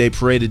pre-Puerto Rican Day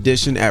Parade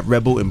edition at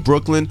Rebel in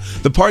Brooklyn.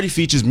 The party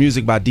features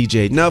music by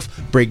DJ Nuff,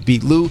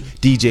 Breakbeat Lou,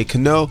 DJ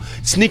Kano,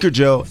 Sneaker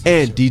Joe,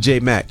 and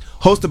DJ Mac.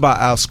 Hosted by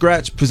Al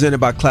Scratch, presented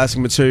by Classic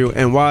Material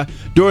NY.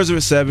 Doors are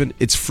at 7.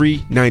 It's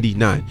free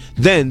 99.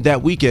 Then,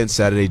 that weekend,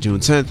 Saturday,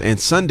 June 10th, and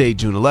Sunday,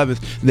 June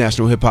 11th,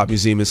 National Hip Hop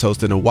Museum is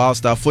hosting a Wild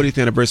Style 40th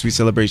Anniversary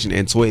Celebration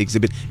and Toy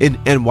Exhibit in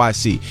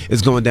NYC.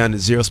 It's going down at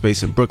Zero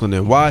Space in Brooklyn,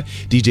 NY.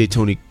 DJ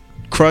Tony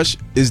Crush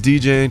is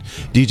DJing.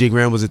 DJ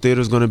Graham was at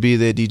Theater is going to be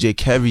there. DJ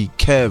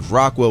Kev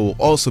Rockwell will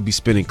also be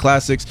spinning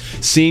classics.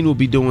 Scene will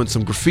be doing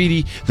some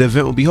graffiti. The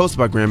event will be hosted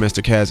by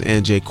Grandmaster Kaz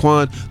and Jay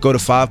Kwan. Go to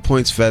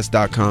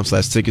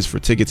 5pointsfest.com/tickets for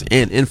tickets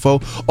and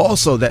info.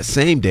 Also, that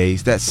same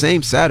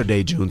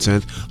Saturday, June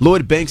 10th,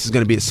 Lloyd Banks is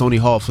going to be at Sony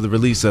Hall for the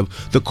release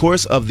of The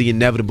Course of the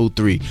Inevitable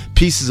 3,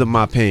 Pieces of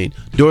My Pain.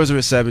 Doors are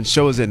at 7,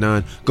 show is at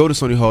 9. Go to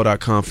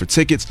SonyHall.com for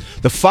tickets.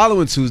 The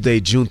following Tuesday,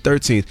 June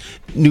 13th,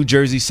 New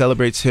Jersey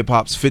celebrates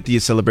hip-hop's 50th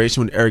 50th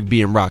celebration with Eric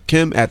B. and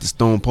Rakim at the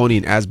Stone Pony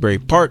in Asbury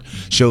Park.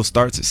 Show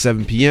starts at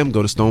 7 p.m.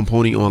 Go to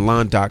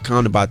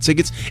stoneponyonline.com to buy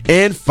tickets.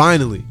 And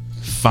finally,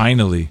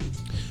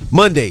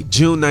 Monday,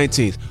 June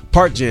 19th,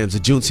 Park Jams, a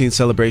Juneteenth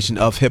celebration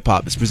of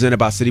hip-hop. It's presented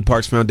by City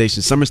Parks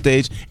Foundation Summer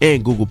Stage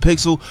and Google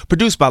Pixel,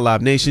 produced by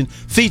Live Nation,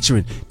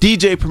 featuring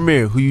DJ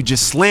Premier, who you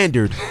just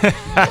slandered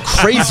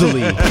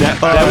crazily.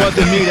 That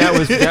wasn't me.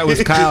 That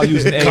was Kyle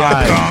using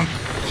AI.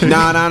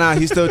 Nah.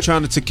 He's still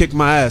trying to kick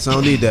my ass. I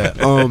don't need that.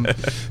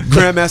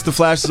 Grandmaster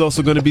Flash is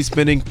also going to be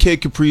spinning. Kid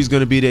Capri is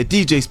going to be there.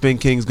 DJ Spin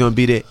King is going to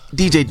be there.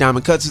 DJ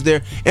Diamond Cuts is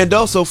there. And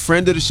also,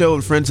 friend of the show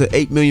and friend to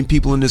 8 million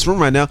people in this room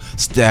right now,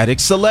 Static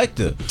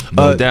Selector.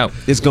 No doubt.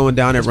 It's going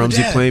down at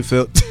Rumsey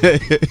Plainfield.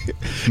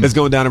 It's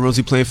going down at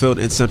Rumsey Plainfield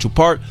in Central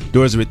Park.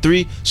 Doors are at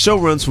 3. Show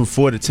runs from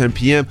 4 to 10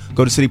 p.m.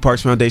 Go to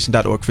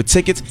cityparksfoundation.org for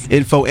tickets,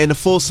 info, and the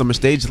full Summer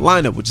Stage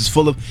lineup, which is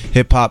full of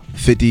hip-hop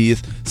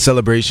 50th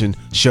celebration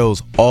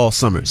shows all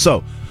summer.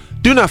 So,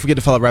 do not forget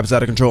to follow Rappers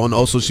Out of Control on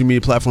all social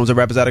media platforms at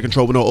Rappers Out of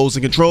Control with no O's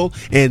in control.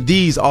 And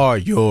these are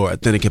your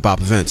authentic hip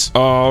hop events.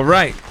 All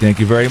right.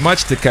 Thank you very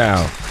much to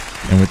Kyle.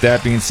 And with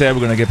that being said,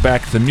 we're going to get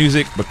back to the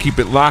music, but keep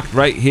it locked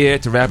right here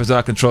to Rappers Out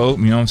of Control.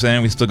 You know what I'm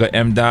saying? We still got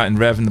M. Dot and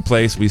Rev in the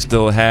place. We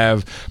still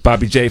have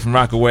Bobby J from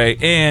Rockaway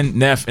and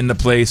Neff in the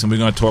place, and we're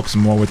going to talk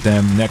some more with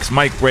them next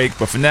mic break.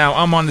 But for now,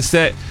 I'm on the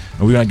set,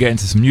 and we're going to get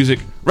into some music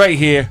right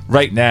here,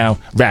 right now.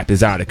 Rap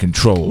is Out of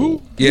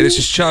Control. Yeah, this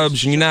is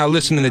Chubbs, and you're now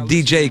listening to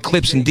DJ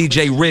Eclipse and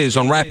DJ Riz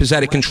on Rap is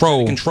Out of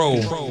Control.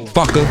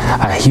 Fucker.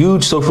 A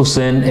huge social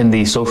sin in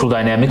the social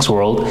dynamics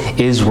world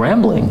is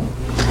rambling.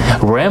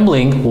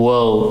 Rambling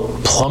will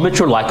plummet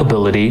your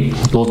likability,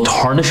 it will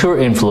tarnish your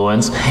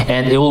influence,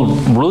 and it will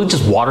really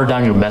just water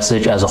down your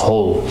message as a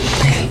whole.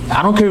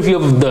 I don't care if you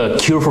have the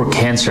cure for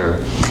cancer.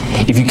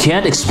 If you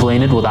can't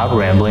explain it without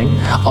rambling,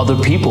 other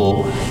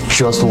people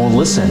just won't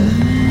listen.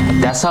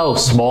 That's how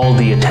small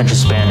the attention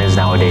span is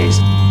nowadays.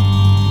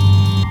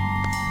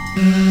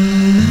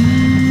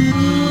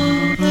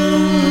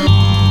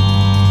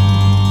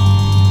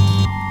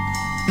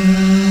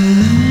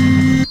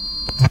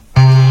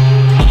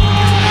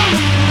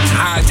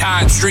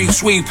 Street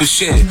sweeper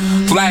shit.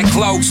 Black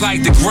cloaks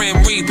like the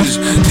Grim Reapers.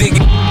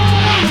 Digging.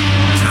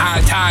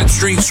 High tide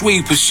street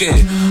sweeper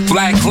shit.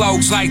 Black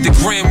cloaks like the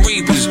Grim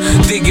Reapers.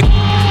 Digging.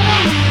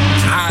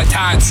 High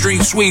tide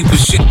street sweeper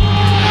shit.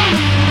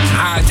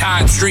 High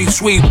tide street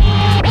sweep.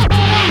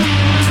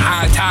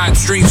 High tide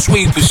street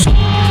sweeper shit.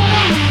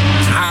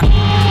 High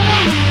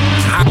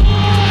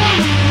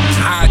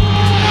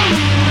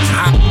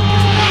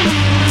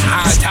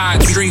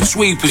tide street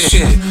sweeper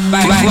shit.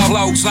 Black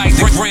cloaks like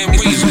the Grim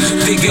Reapers.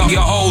 Digging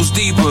your holes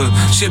deeper.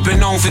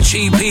 Shipping on for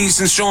cheap peace.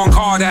 And Sean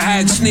Carter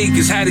had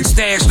sneakers. Had it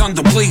stashed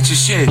under bleacher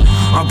shit.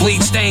 On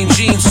bleach stained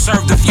jeans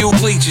served a few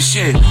bleacher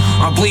shit.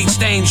 On bleach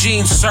stained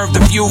jeans served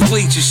a few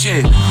bleacher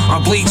shit.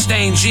 On bleach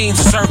stained jeans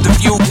served a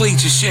few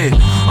bleacher shit.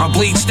 On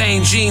bleach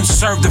stained jeans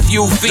served a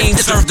few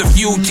fiends. Served a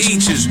few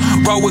teachers.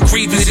 Row with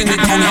creepers in the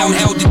town.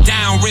 Held it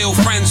down. Real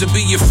friends will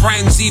be your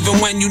friends even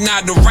when you're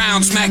not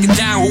around. Smack it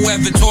down.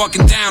 Whoever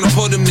talking down and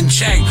put them in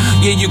check.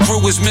 Yeah, your crew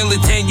is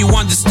militant, you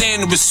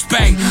understand the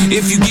respect.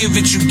 If you give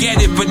it, you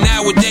get it, but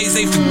nowadays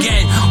they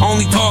forget.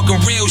 Only talking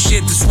real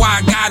shit, that's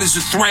why God is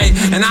a threat.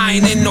 And I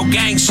ain't in no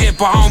gang shit,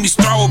 but homies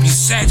throw up your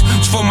sets.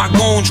 It's for my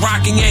goons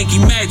rocking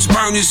Yankee Mets.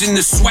 Burners in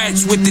the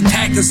sweats with the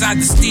tech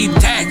inside the Steve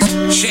Tex.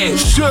 Shit,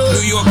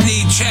 New York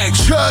need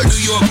checks.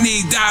 New York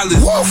need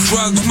dollars.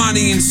 Drugs,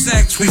 money, and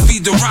sex, we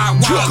feed the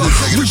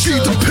Rottweilers. We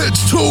feed the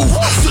pits too.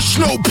 The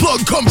snow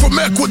plug come from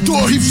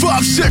Ecuador. He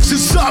 5'6",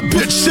 inside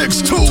bitch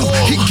 6'2".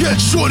 He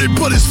gets shorted,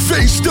 but his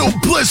face still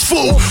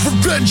blissful.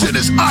 Revenge in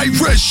his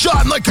iris,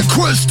 shine like a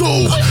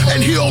crystal.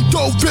 And he'll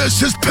throw this,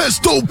 his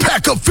pistol,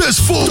 pack a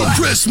fistful. The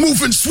wrist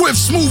moving swift,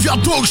 smooth,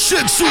 y'all dog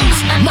shit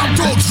suits. My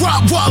dogs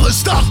Rottweilers,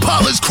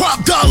 stockpilers,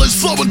 crop dollars.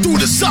 Flowing through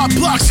the side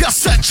blocks, y'all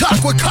set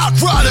chalk with cock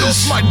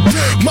riders.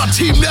 My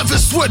team never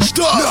switched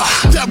up.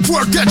 That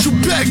work that you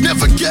beg,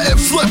 never getting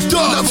flipped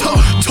up.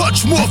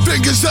 Touch more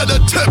fingers than a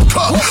tip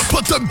cup.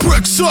 Put the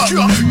bricks up.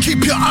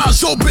 Keep your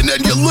eyes open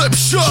and your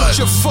lips shut.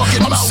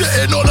 I'm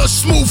sitting on a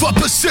smooth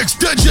upper 6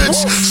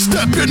 digits.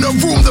 Step in the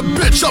room, the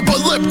bitch upper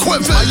lip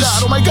quivers.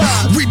 Oh my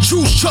God. We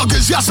juice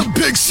chuggers, y'all some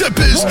big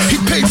sippers. He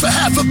paid for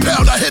half a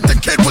pound, I hit the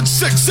kid with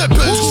 6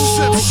 zippers.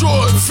 Sip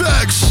short,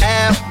 facts.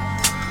 Yeah,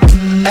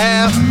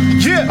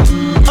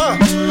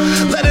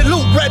 let it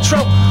loop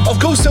retro of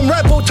Goose and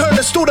Red Bull turn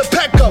the stool to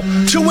Petco.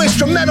 Chew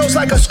instrumentals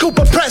like a scoop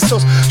of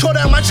pretzels. Tore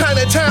down my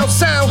Chinatown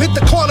sound, hit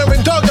the corner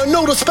and dog a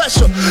noodle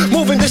special.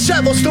 Moving the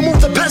shovels to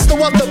move the pesto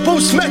up the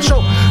Boost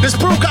Metro. This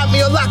brew got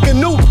me unlocking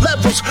new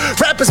levels.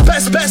 Rappers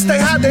best, they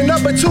hide their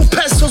number 2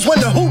 pesos when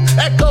the hoop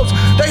echoes.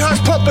 They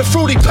hearts pumping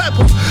fruity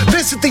pebbles.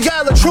 Visit the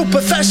island, true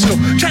professional.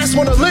 Cats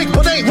wanna link,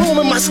 but ain't room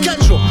in my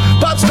schedule.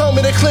 Bob's told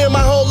me to clear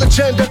my whole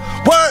agenda.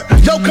 Word,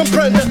 yo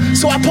comprenda.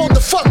 So I pulled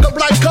the fuck up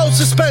like gold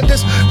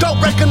suspenders. Don't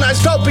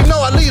recognize dopey,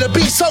 no, I lead a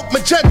beat soaked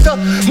magenta.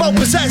 More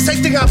possessed, they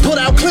think I put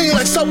out clean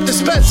like soap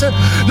dispenser.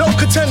 No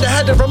contender,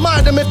 had to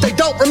remind them if they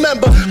don't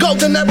remember.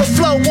 Golden era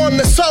flow on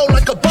the soul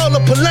like a bowl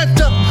of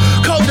polenta.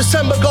 Cold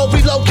December, go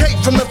relocate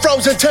from the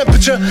frozen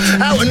temperature.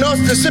 Out in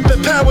Austin,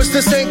 sipping powers,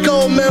 this ain't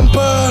gold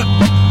member.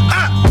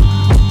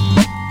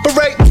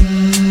 Beret.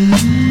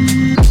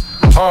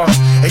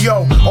 Hey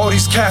yo, all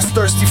these cats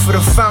thirsty for the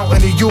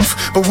fountain of youth,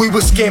 but we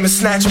was scamming,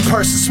 snatching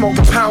purses,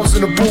 smoking pounds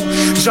in the boot.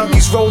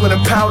 Junkies rolling in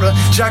powder,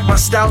 jack my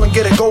style and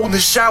get a golden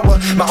shower.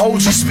 My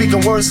OG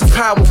speaking words of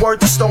power,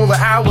 worth of stolen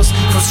hours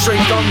from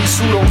straight dummies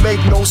who don't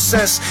make no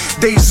sense.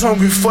 Days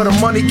hungry for the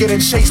money,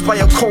 getting chased by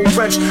a cold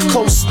wrench.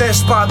 Close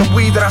stench by the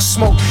weed that I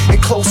smoke in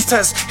close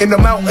tents. In the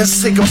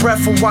mountains, take a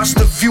breath and watch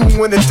the view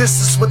in the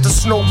distance with the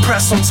snow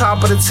press on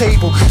top of the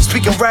table.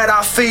 Speaking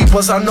red-eye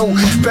fevers, I know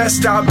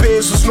best out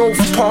beers was known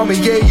for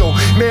Palmiero.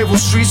 Marvel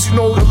streets, you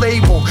know the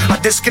label. I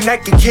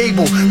disconnect the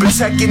cable,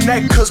 protect your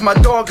neck, cause my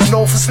dog is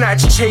known for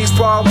snatching chains.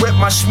 Bro, I ripped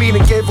my schmeat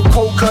and gave a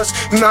cold cuss.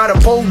 Not a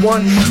bold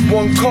one,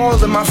 one call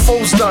and my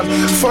phone's done.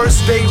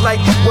 First day, like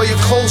where your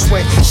clothes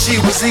went. She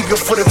was eager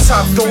for the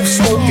top, don't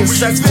smoke and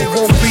sex, but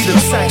won't be the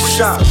sex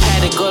shop.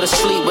 Had to go to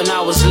sleep when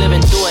I was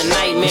living through a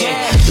nightmare.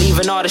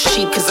 Leaving all the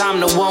sheep, cause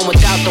I'm the one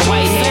without the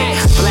white hair.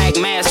 Black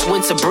mask,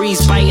 winter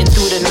breeze biting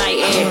through the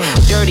night air.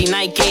 Dirty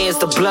night airs,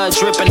 the blood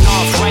dripping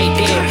off right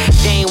there.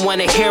 They ain't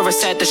wanna hear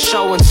us at the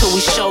show until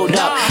we showed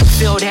up.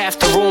 Filled half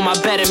the room, I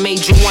bet it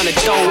made you wanna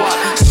throw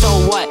up. So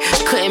what?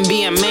 Couldn't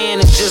be a man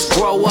and just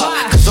grow up.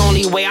 Cause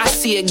only way I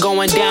see it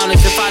going down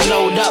is if I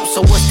load up.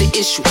 So what's the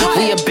issue?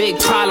 We a big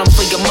problem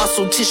for your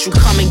muscle tissue.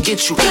 Come and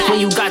get you. When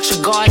you got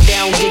your guard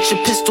down, get your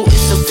pistol,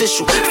 it's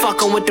official.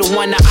 Fucking with the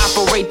one that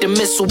operate the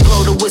missile,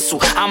 blow the whistle.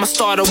 I'ma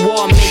start a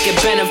war, make it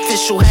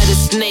beneficial. Head of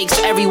snakes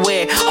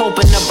everywhere,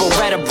 hoping the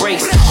Beretta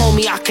breaks.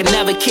 Homie, I could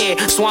never care,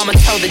 so I'ma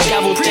tell the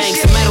devil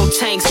thanks. Metal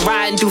tanks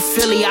riding through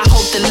Philly, I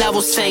hope the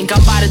level sink.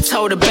 I'm about to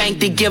tell the bank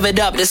to give it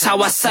up, that's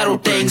how I settle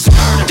things.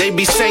 They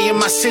be saying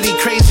my city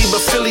crazy,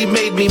 but Philly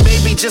made me.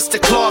 Maybe just the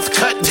cloth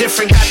cut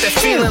different, got that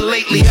feeling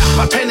lately.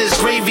 My pen is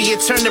gravy,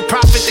 it turned to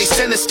profit, they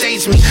center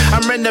stage me.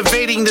 I'm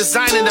renovating,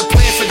 designing a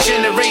plan for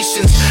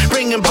generations.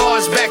 Bringing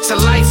bars back to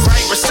life,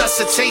 right?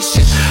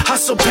 Resuscitation.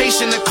 Hustle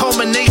patient, a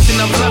culmination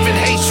of love and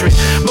hatred.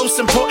 Most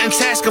important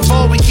task of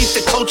all, we keep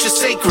the culture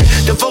sacred.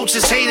 The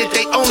vultures hate it,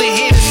 they only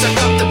here to suck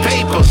up the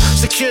paper.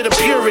 Secure the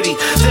purity,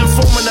 then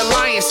form an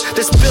alliance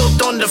that's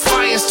built on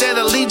defiance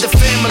that'll lead the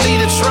family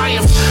to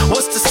triumph.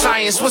 What's the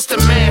science? What's the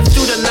math?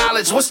 Through the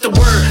knowledge, what's the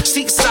word?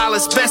 Seek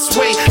solace, best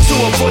way to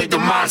avoid the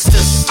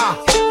monsters.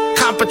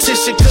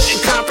 Competition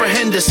couldn't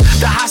comprehend us.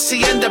 The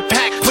hacienda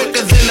pack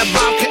quicker than the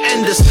bomb can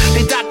end us.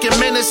 They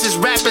document us as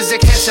rappers that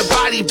catch a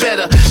body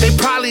better. They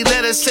probably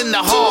let us in the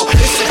hall.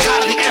 It's a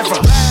godly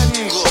era.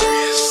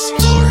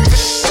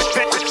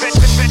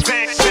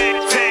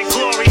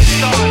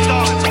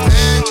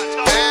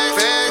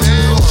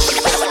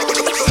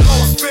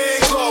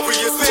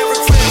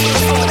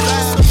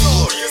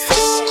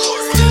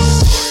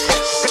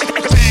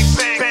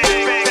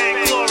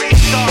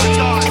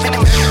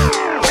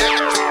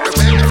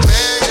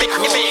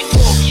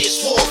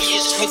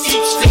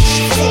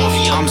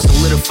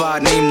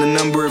 Name the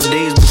number of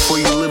days before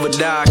you live or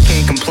die. I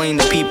can't complain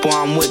to people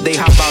I'm with, they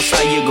hop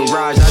outside your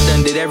garage. I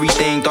done did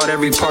everything, thought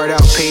every part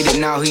out, paid it,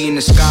 now he in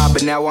the sky.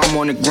 But now I'm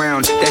on the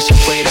ground, that shit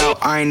played out,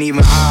 I ain't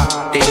even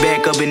high. They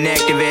back up and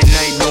active at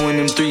night, doing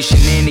them 3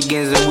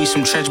 shenanigans. And we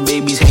some trench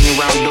babies hanging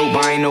around dope.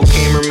 I ain't no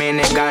cameraman,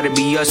 that gotta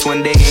be us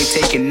one day. Ain't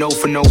taking no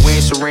for no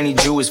answer. Any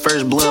drew his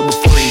first blood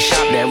before he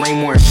shot that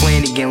Raymore and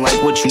Flanagan.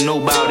 Like what you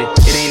know about it,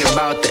 it ain't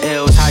about the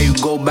L's, how you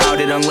go about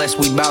it. Unless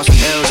we bout some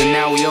L's, and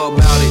now we all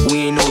about it.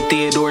 We ain't no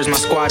Theodores, my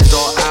squad is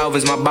all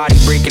Alvins. My body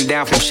breaking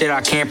down from shit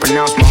I can't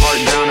pronounce. My heart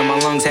drowning, my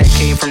lungs had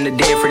came from the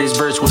dead. For this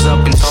verse was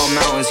up in tall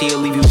mountains, he'll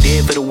leave you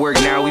dead for the work.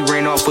 Now we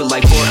ran off with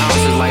like 4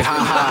 ounces, like ha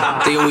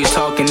ha. They always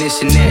talking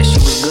this and that, she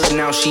was good,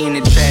 now she in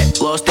the trap.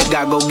 Lost it,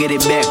 gotta go get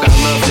it back. Got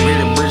love from here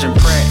to Bridge and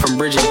Pratt, from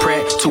Bridge and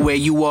Pratt to where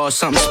you all.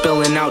 Something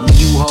spilling out the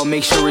U-Haul,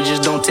 make sure it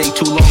just don't take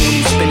too long when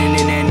you spinning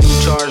in that new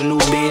charge. New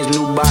Benz,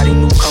 new body,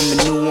 new coming,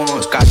 new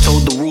ones. Got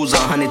told the rules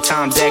 100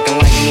 times, acting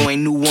like you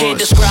ain't new ones. Can't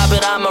describe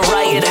it, I'm a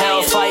riot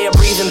hell. Fire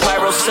breathing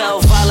pyro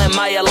cell, violent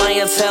my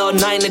alliance hell.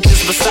 9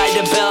 inches beside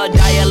the bell,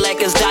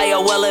 dialect is dire,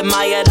 well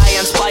admired, I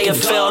inspire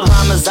filled.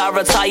 Rhymes I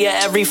retire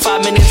every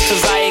 5 minutes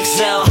cause I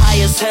excel.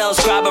 High as hell,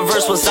 scribe a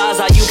verse with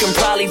Zaza, you can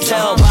probably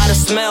tell by the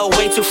smell.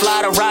 Way too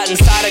fly to rot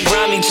inside a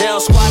grimy jail.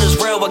 Squad is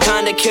real, what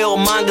kind of kill?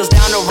 Mangas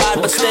down the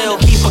ride, but still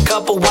keep a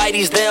couple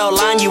whiteys, they'll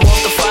line you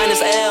off the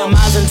finest L.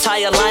 Mine's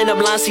entire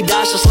lineup, Lancy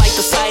Dash just like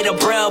the sight of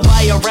Braille.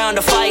 Buy around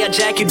the fire,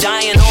 Jack, you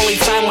dying, only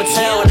time will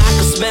tell. And I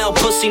can smell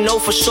pussy, know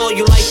for sure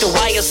you like the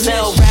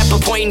YSL. Rapper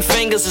pointing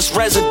fingers, it's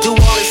residue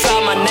all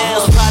inside my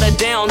nails. Prada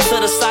down to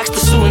the socks, the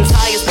suit and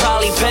tie is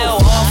probably pale.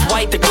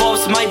 Off-white, the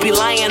corpse might be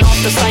lying off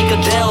the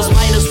psychedels.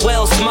 Might as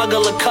well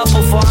smuggle a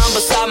couple for I'm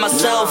beside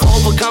myself.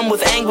 Overcome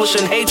with anguish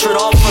and hatred,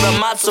 all for the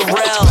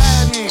mozzarella.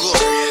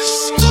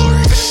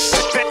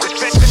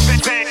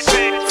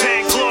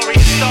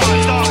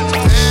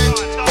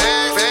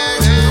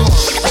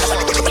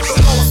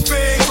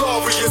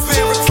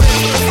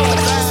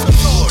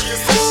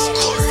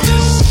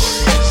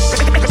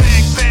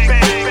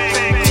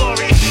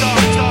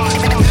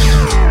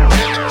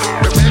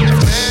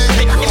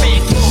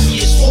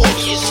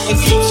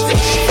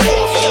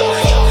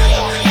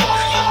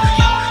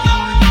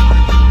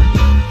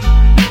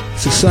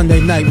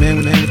 Sunday night, man.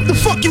 What the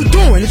fuck you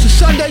doing? It's a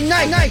Sunday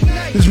night.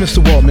 This is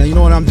Mr. Walt, man. You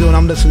know what I'm doing?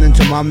 I'm listening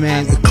to my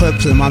man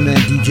Eclipse and my man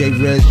DJ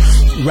Riz.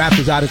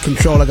 Rappers out of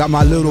control. I got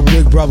my little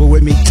big brother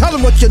with me. Tell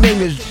him what your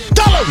name is.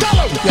 Tell him.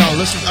 Yo,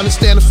 listen,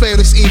 understand the fate of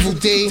this evil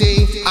D.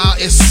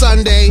 It's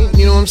Sunday,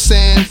 you know what I'm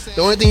saying?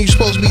 The only thing you're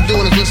supposed to be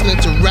doing is listening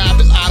to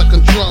Rappers Out of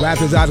Control.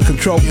 Rappers Out of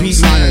Control,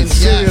 beat miner.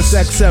 Sirius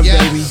XM,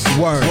 baby.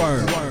 Word.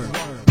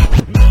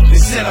 They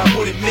said I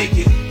wouldn't make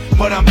it,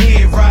 but I'm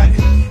here, right?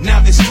 Now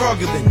they're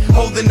struggling,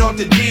 holding on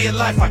to dear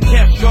life. I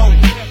kept going.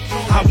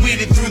 I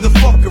weeded through the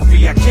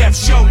fuckery, I kept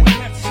showing.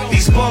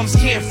 These bums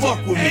can't fuck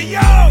with me.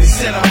 They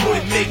said I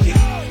wouldn't make it,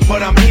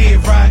 but I'm here,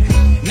 right?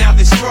 Now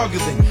they're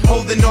struggling,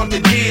 holding on to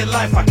dear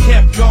life. I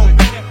kept going.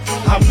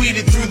 I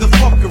weeded through the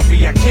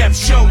fuckery, I kept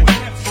showing.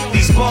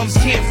 These bums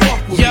can't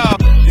fuck with me.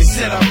 They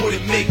said I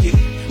wouldn't make it,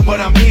 but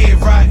I'm here,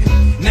 right?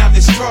 Now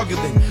they're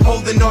struggling,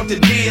 holding on to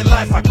dear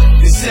life.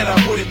 They said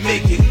I wouldn't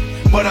make it,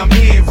 but I'm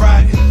here,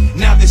 right?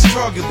 Now they're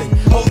struggling,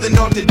 holding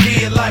on to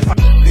dear life.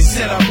 They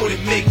said I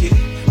wouldn't make it,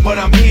 but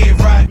I'm here,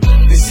 right?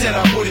 They said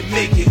I wouldn't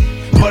make it,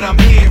 but I'm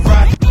here,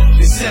 right?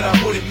 They said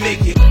I wouldn't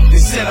make it. They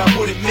said I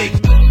wouldn't make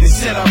it. They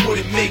said I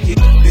wouldn't make it.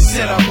 They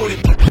said I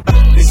wouldn't.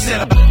 They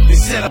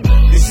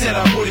said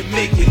I wouldn't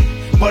make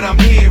it, but I'm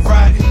here,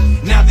 right?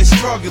 Now they're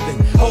struggling,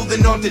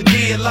 holding on to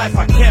dear life.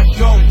 I kept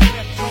going.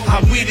 I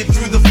weeded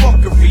through the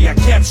fuckery, I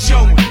kept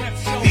showing.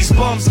 These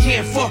bums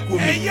can't fuck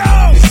with me.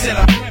 They said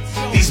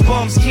these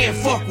bums can't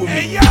fuck with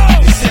me.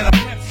 They said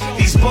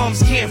these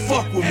bums can't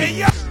fuck with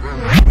me.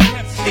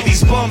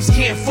 These bums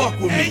can't fuck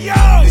with me.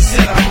 They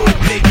said I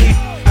wouldn't make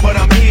it, but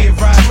I'm here,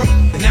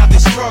 right? Now they're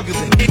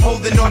struggling,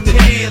 holding on to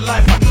dear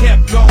life. I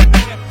kept going.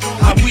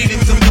 I weeded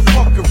through the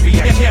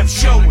fuckery, I kept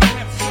showing.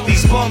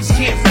 These bums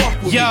can't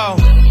fuck with me. Yo,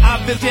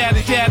 I've been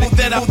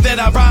that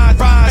I ride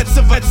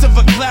Let's of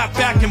a clap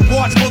back and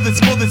watch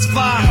bullets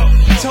fly.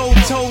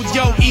 Told,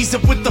 yo, ease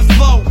up with the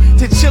flow.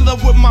 To chill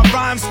up with my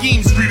rhyme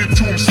schemes, read it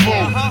to him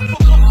slow.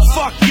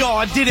 Fuck y'all,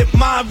 I did it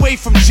my way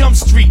from Jump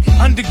Street.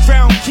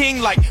 Underground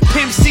king like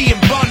Pimp C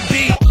and Bun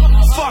B.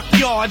 Fuck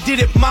y'all, I did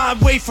it my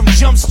way from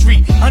Jump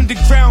Street.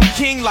 Underground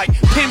king like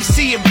Pimp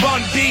C and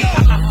Bun B.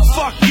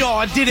 Fuck y'all,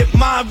 I did it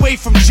my way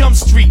from Jump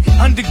Street.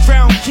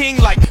 Underground king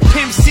like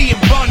Pimp C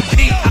and Bun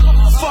B.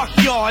 Fuck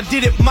y'all, I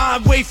did it my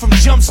way from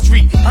Jump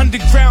Street.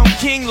 Underground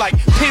king like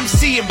Pimp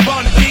C and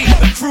Bun B.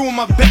 Crew in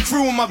my bed,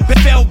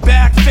 fell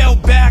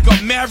back,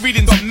 got married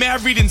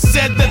and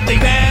said that they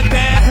bad.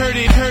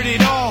 Heard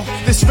it all.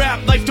 This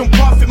rap life don't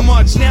profit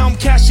much. Now I'm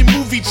cashing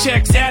movie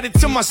checks, added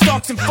to my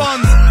stocks and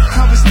funds.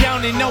 I was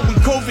down and out when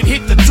COVID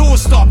hit, the door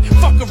stopped.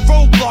 Fuck a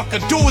roadblock, a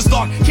door's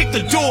locked, kick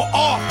the door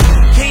off.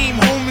 Came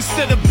home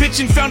instead of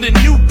bitching, found a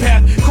new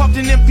path. Copped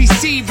an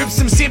MPC, ripped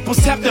some samples,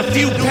 tapped a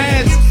few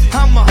pads.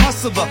 I'm a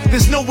hustler,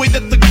 there's no way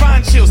that the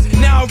grind chills.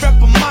 Now I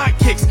rap on my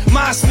kicks,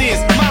 my snares,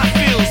 my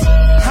feels.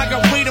 I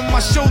got weight on my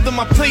shoulder,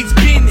 my plate's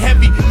been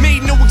heavy.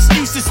 Made no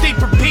excuses, stay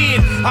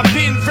prepared, I've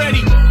been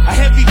ready. A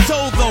heavy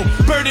toll though,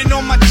 burden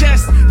on my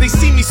chest. They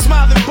see me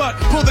smiling but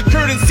pull the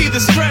curtain, see the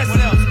stress.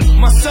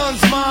 My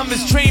son's mom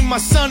has trained my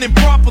son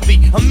improperly.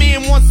 A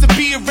man wants to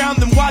be around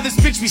them, why this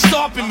bitch be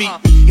stopping me?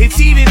 It's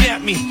eating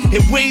at me,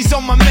 it weighs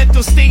on my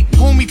mental state.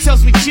 Homie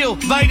tells me chill,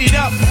 light it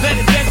up, let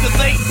it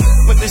ventilate.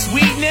 But this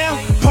weed now,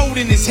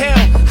 potent as hell.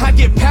 I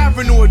get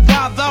paranoid,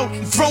 wild out,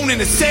 and thrown in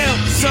a cell.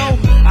 So,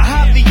 I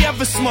hardly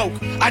ever smoke,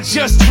 I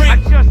just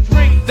drink.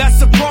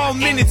 That's a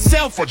problem in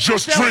itself, I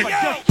just drink.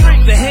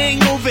 The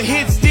hangover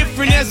hits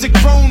different as a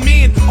grown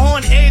man.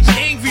 On edge,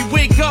 angry,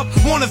 wake up,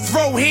 wanna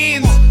throw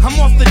hands. I'm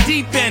off the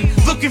deep end,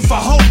 looking for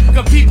hope.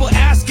 Got people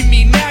asking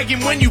me,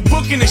 nagging, when you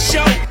booking a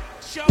show?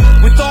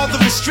 With all the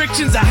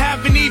restrictions, I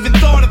haven't even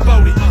thought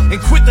about it. And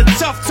quit the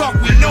tough talk,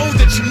 we know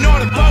that you're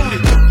not about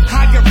it.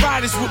 I got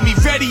riders with me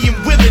ready and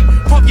willing.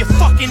 Pop your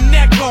fucking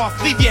neck off,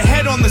 leave your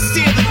head on the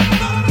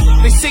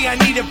ceiling. They say I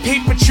need a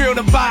paper trail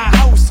to buy a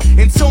house,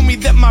 and told me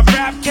that my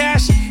rap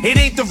cash, it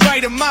ain't the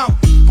right amount.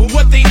 But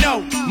what they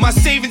know, my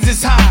savings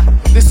is high.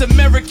 This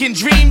American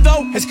dream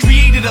though, has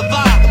created a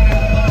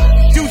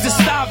lie. Dudes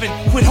are starving,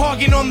 quit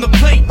hogging on the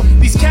plate.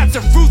 These cats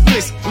are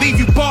ruthless, leave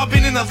you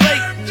bobbing in the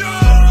lake.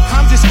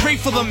 I'm just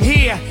grateful I'm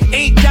here,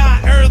 ain't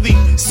die early.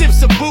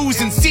 Sips of booze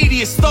and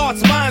seediest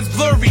thoughts, mind's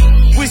blurry.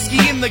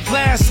 Whiskey in the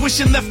glass,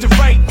 swishing left to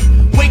right.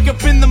 Wake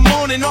up in the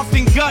morning,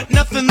 often got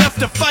nothing left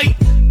to fight.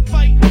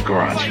 Look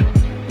around you.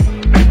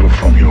 People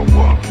from your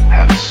world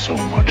have so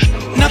much to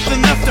lose.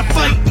 Nothing left to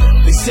fight.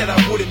 They said I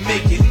wouldn't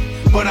make it,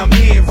 but I'm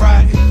here,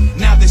 right?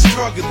 Now they're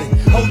struggling,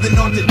 holding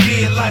on to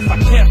dear life. I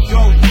kept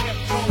going.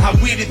 I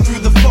weeded through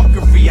the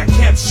fuckery, I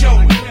kept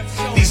showing.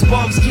 These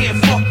bums can't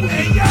fuck with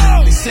me.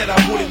 They said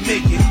I wouldn't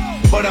make it,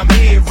 but I'm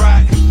here,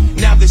 right?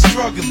 Now they're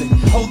struggling,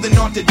 holding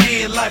on to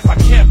dear life. I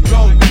kept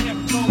going.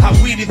 I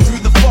weeded through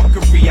the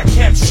fuckery, I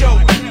kept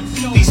showing.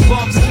 These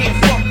bums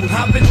can't fuck with me.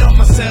 I've been on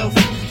myself,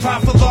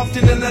 prideful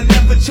often, and I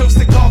never chose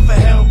to call for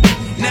help.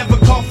 Never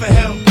call for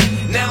help.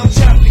 Now I'm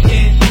trapped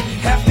again.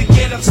 Have to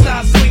get up,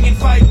 start swinging,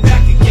 fight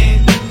back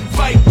again.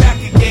 Fight back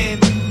again.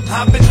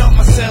 I've been on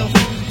myself,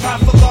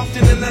 prideful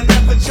often, and I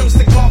never chose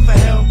to call for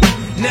help.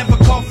 Never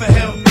call for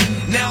help.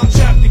 Now I'm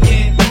trapped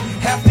again.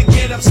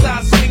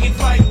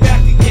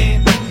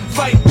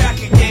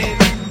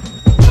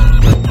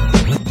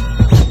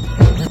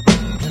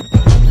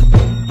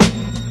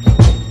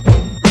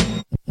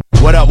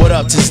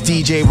 up? This is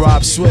DJ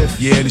Rob Swift.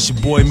 Yeah, this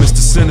your boy Mr.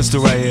 Sinister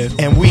right here.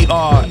 And we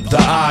are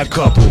The Odd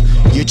Couple.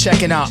 You're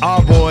checking out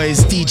our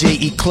boys,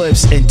 DJ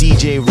Eclipse and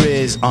DJ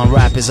Riz on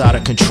Rap is Out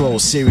of Control,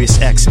 Sirius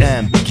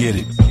XM. Get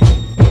it.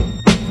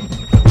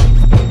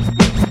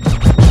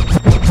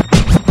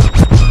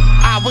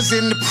 I was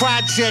in the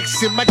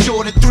projects in my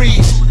Jordan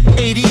 3s.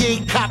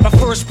 88 caught my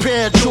first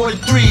pair of Jordan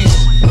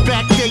 3s.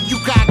 Back then you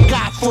got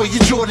for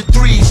your Jordan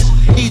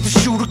 3s. Either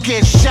shoot or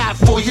get shot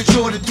for your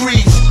Jordan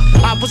 3s.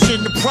 I was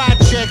in the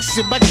projects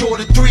in my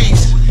Jordan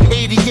 3s.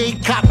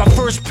 88 caught my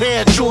first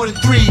pair of Jordan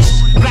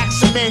 3s. Black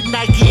cement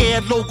Nike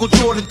Air logo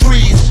Jordan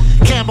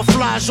 3s.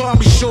 Camouflage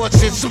army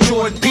shorts and some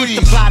Jordan 3s. Beat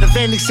the plot of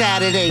any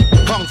Saturday,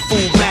 Kung Fu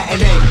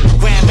matinee.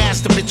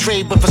 Grandmaster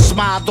betrayed with a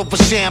smile over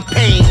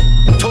champagne.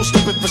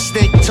 Toasted with a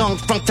snake tongue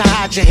front to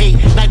hide your hate.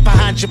 Night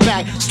behind your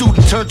back,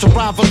 student turned to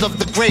rival of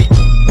the great.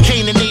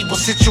 Cain and Abel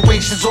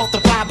situations off the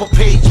Bible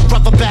page.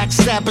 Brother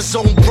backstab his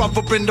own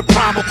brother in the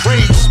primal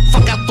craze.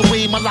 Fuck out the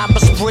way, my llama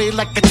spray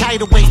like a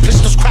tidal wave.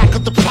 Pistols crack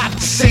of the pop,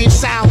 the same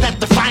sound that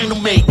the final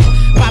make.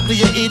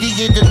 Probably an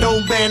idiot and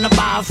no man am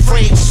I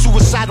afraid.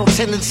 Suicidal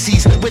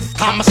tendencies with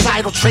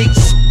homicidal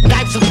traits.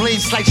 Knives and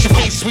blades slice your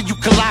face when you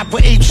collide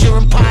with apes. Your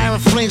empire in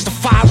flames, the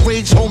fire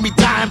rage, homie,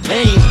 die in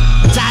pain.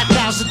 Died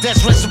 1,000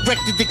 deaths,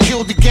 resurrected and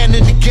killed again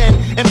and again.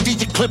 Empty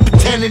your clip and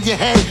 10 in your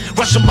head.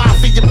 Russian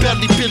mafia, your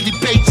belly, Billy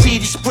Bates,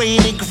 CD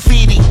spraying in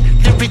graffiti.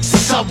 Lyrics,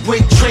 subway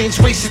trains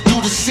racing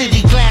through the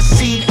city. Glass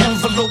seed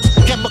envelopes,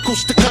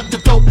 chemicals to cut the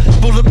dope.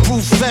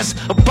 Bulletproof vest,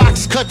 a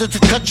box cutter to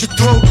cut your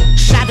throat.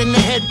 Shot in the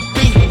head,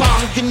 big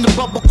bong in the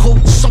bubble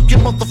coat. Sunk your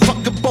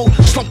motherfucking boat,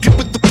 slump you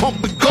with the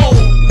pump and go.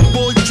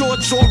 Boy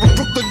George or a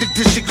Brooklyn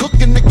edition. Cook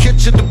in the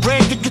kitchen, the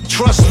brand you can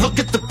trust. Look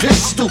at the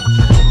pistol.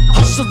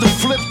 Hustle the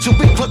flip till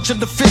we clutching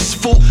the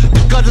fistful.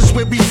 The gutters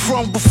where we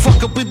from, but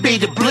fuck it, we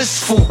made it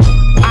blissful.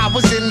 I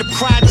was in the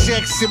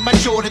projects in my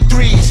Jordan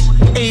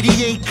 3s.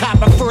 88 caught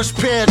my first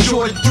pair of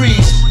Jordan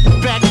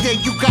 3s. Back then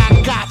you got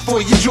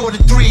for your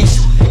Jordan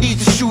 3s.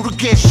 Either shoot or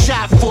get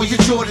shot for your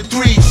Jordan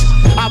 3s.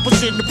 I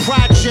was in the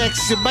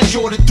projects in my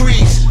Jordan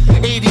 3s.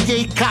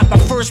 88 caught my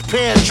first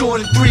pair of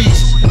Jordan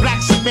 3s.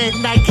 Black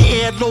cement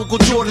Nike Air logo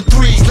Jordan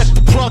 3s. Let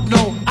the plug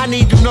know I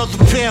need another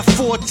pair of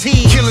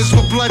 14. Killers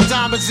with blood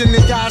diamonds in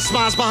their eyes,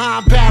 smiles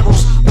behind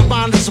barrels. The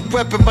mind is a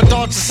weapon, my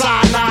darts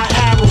are cyanide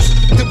arrows.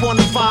 They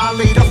wanna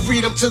violate our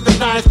freedom to the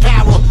ninth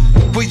power.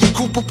 Where you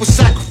coop up with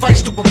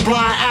sacrifice to a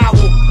blind owl.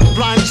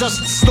 Blind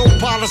justice, no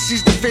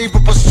policies to favor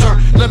us, sir.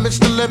 Lemons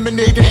to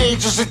lemonade, the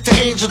angels into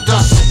angel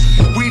dust.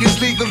 Weed is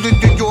legal in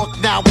New York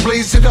now,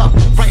 blaze it up.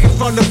 Right in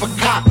front of a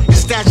cop,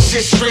 is that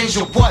shit strange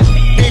or what?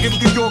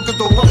 Native New Yorker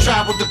though, I've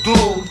traveled the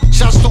globe.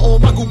 Shouts to all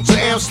my goons in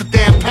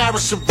Amsterdam,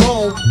 Paris and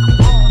Rome.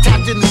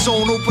 Tapped in the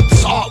zone with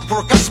this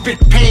artwork, I spit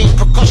pain.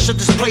 Percussion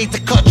is blade to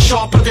cut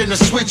sharper than a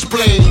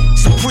switchblade.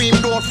 Supreme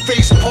North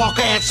Face,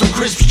 Parker and some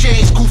crisp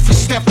chains. Goofy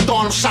stepped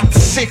on him, shot the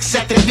 6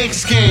 at the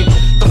Knicks game.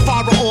 The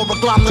father aura,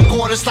 glom the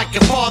gorgeous like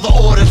your father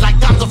ordered. Like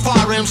Dr.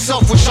 Farah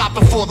himself was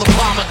shopping for the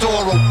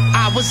Pomodoro.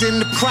 I was in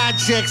the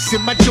projects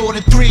in my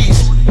Jordan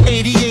 3s.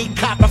 88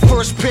 caught my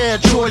first pair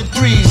of Jordan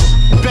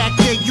 3s. Back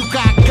then you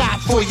got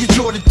for your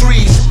Jordan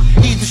 3s.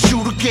 Either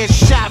shoot or get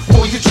shot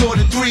for your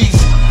Jordan 3s.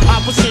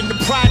 I was in the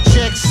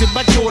projects in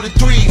my Jordan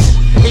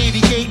 3s.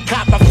 88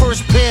 caught my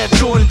first pair of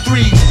Jordan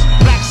 3s.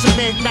 Black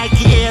cement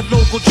Nike Air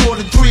logo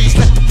Jordan 3s.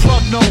 Let the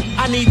plug know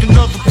I need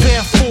another pair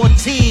of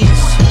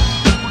 14s.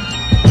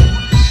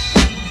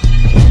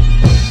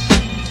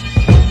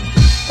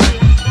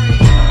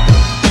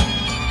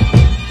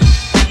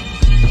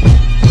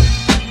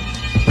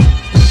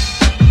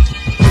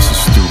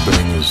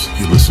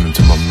 You're listening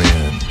to my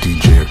man,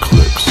 DJ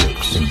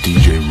Eclipse and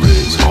DJ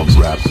Riz on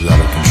Rap is Out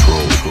of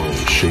Control.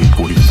 Shade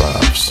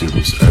 45,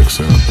 Sirius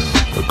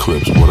XM.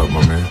 Eclipse, what up,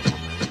 my man?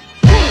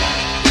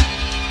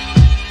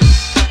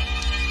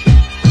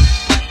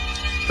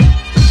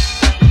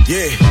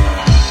 Yeah.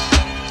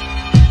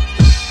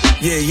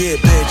 Yeah,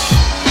 bitch.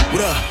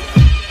 What up?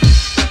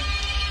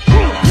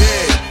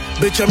 Yeah,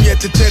 bitch, I'm yet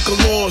to take a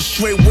loss.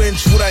 Straight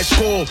wins, what I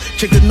score.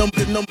 Check the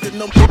number.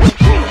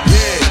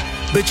 Yeah.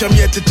 Bitch, I'm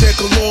yet to take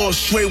a loss.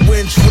 Straight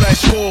wins, what I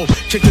score.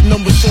 Check the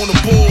numbers on the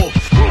board.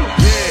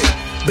 Yeah.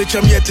 Bitch,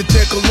 I'm yet to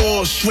take a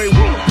loss. Straight.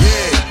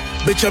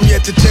 Yeah. Bitch, I'm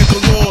yet to take a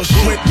loss.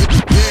 Straight.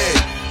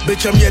 Yeah.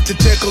 Bitch, I'm yet to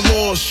take a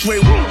loss.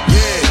 Straight.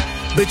 Yeah.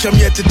 Bitch, I'm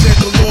yet to take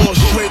a loss.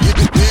 Straight.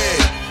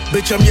 Yeah.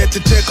 Bitch, I'm yet to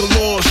take a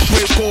loss.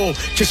 Straight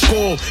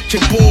score,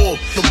 check ball,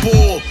 the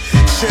ball.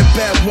 Sit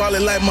back while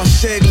it like my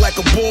seg like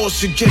a ball.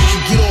 Suggest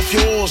you get off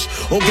your horse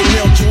or get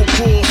nailed to a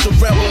cross. A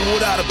rebel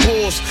without a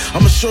cause.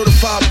 I'm a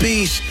certified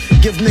beast.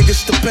 Give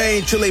niggas the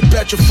pain till they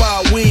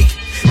petrify weak.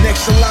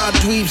 Next to line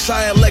dweeps,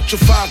 I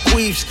electrify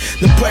queefs.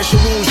 The pressure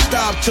won't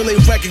stop till they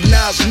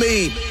recognize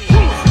me.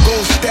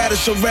 Gold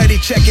status already,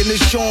 checking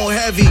this Sean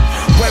heavy.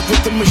 Work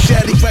with the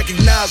machete,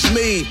 recognize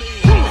me.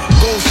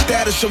 Gold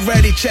status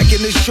already,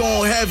 checking this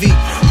Sean heavy.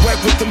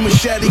 Work with the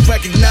machete,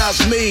 recognize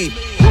me.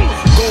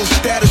 Gold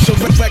status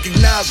already,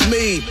 recognize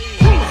me.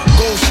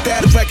 Gold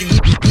status,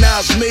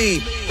 recognize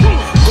me.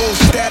 Gold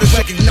status,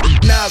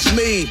 recognize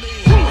me.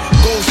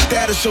 Gold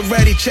status. status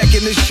already,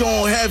 checking this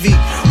Sean heavy.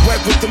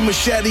 Work with the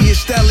machete,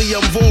 it's Stelly,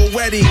 I'm raw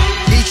ready.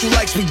 Eat you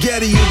like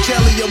spaghetti, you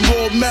jelly, I'm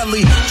raw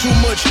melly. Too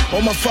much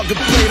on my fucking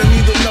plate, I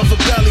need another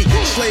belly.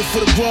 Slave for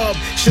the grub,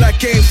 shit I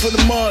came for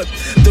the mud.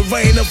 The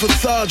reign of a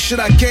thug, shit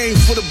I came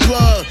for the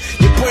blood.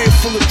 Your brain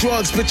full of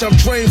drugs, bitch, I'm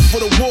trained for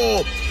the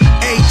war.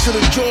 A to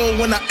the jaw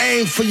when I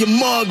aim for your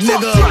mug,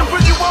 nigga.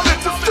 Stopping you, I'm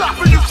into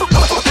stopping you.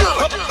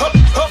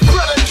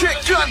 Better kick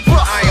gun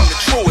bust. I am the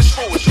truest.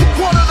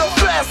 One of the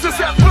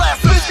fastest at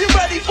blasters. You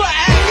ready for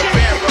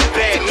action?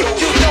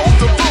 You know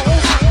the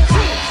rules.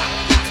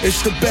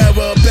 It's the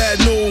bearer of bad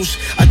news.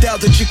 I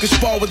doubt that you can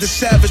spar with the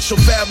savage, so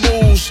bad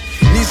moves.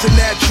 Sneezing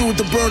at you,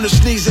 the burner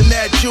sneezing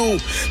at you.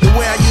 The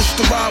way I used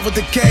to ride with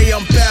the K,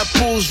 I'm bad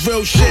fools,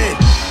 real shit.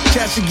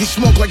 Catching you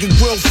smoke like a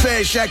grilled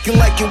fish, acting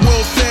like you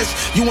will fish.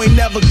 You ain't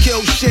never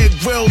killed shit,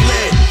 grill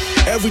lit.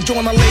 Every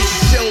joint I lace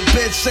is still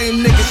bitch.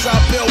 Same niggas I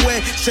build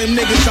with, same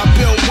niggas I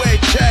build with.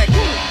 Check.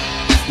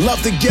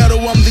 Love the ghetto,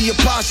 I'm the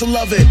apostle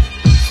of it.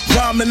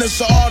 Rhyming is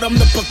the art, I'm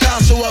the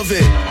Picasso of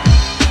it.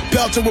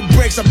 Belted with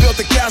bricks, I built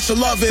the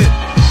castle of it.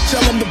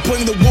 Tell them to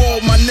bring the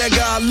wall, my nigga,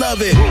 I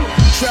love it.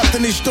 Trapped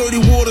in these dirty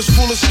waters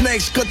full of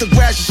snakes. Cut the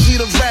grass, you see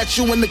the rat,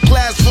 you in the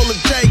class full of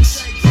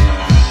cakes.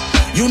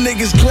 You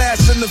niggas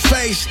glass in the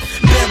face.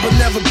 Bend but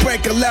never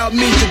break, allow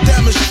me to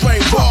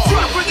demonstrate. Raw.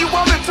 Stopping you,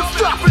 I'm into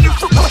stopping you.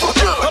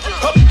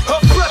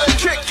 Better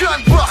kick gun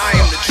bust. I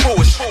am the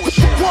truest.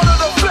 One of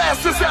the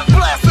fastest at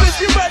blasters.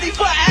 You ready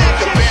for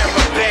action? The bearer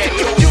of bad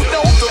news. You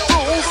know the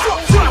rules.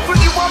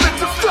 Stopping you, I'm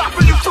into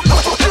stopping you.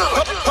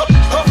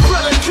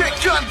 Better kick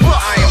gun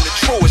bust. I am the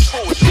truest.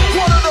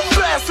 One of the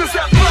fastest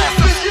at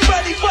blasters. You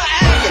ready for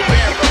action? The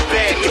bearer of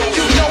bad news.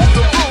 You know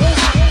the rules.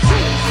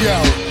 Yo,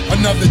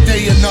 another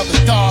day, another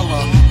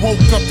dollar. Woke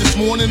up this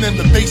morning and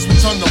the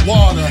basement's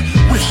underwater.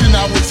 Wishing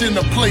I was in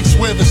a place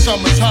where the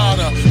summer's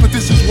hotter. But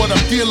this is what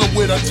I'm dealing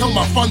with until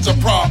my funds are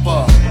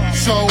proper.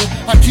 So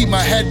I keep my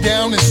head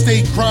down and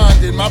stay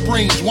grinding. My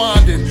brain's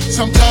winding.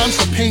 Sometimes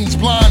the pain's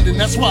blinding.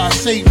 That's why I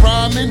say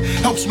rhyming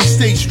helps me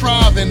stay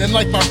striving. And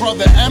like my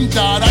brother M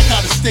died, I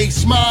gotta stay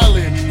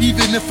smiling.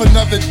 Even if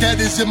another debt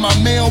is in my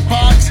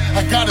mailbox,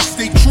 I gotta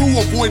stay true,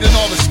 avoiding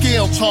all the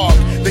scale talk.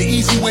 The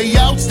easy way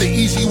out's the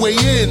easy way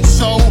in.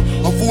 So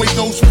avoid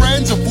those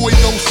friends, avoid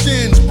those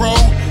sins, bro.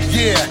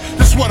 Yeah,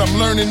 that's what I'm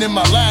learning in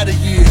my latter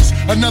years.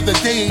 Another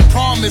day ain't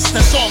promised,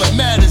 that's all that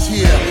matters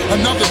here.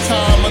 Another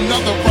time,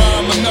 another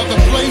rhyme, another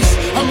place.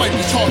 I might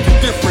be talking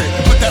different,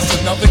 but that's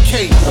another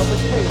case.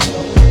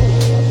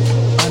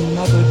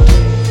 Another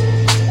day,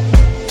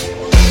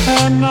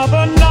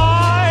 another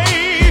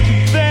night,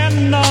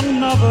 then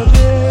another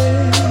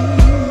day.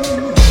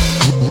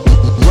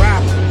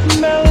 Rap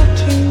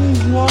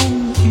melting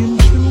one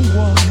into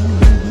one,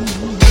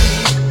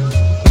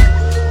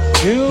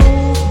 till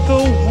the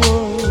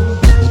world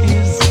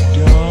is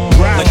done.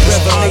 Like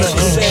Revelation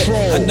said,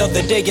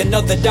 another day,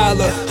 another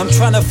dollar. I'm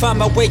trying to find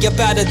my way up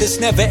out of this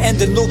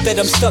never-ending loop that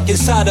I'm stuck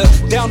inside of.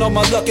 Down on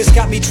my luck, it's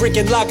got me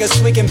drinking lager,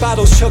 swinging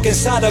bottles, chugging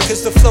cider.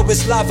 Cause the flow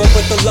is lava,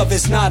 but the love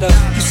is nada.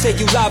 You say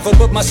you lava,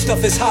 but my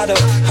stuff is hotter.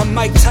 I'm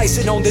Mike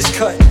Tyson on this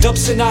cut, Dub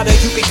Sonata,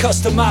 you be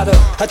customata.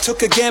 I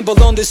took a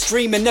gamble on this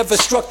dream and never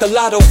struck the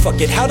lotto. Fuck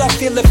it, how'd I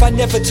feel if I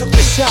never took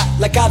the shot?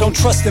 Like I don't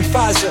trust in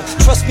Pfizer.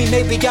 Trust me,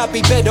 maybe I'd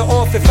be better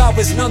off if I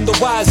was none the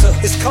wiser.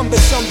 It's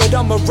cumbersome, but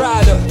I'm a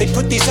rider. They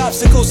put these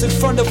obstacles in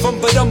front of them,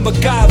 but I'm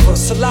MacGyver.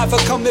 Saliva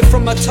coming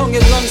from my tongue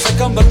and lungs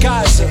like I'm a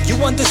geyser. You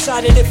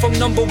undecided if I'm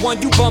number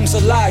one, you bums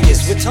are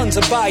liars with tons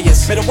of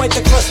bias. Better wipe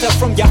the crust out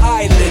from your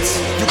eyelids.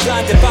 You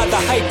blinded by the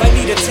hype, I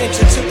need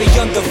attention to be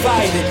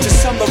undivided. To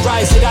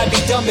summarize it, I'd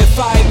be dumb if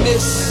I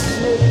miss.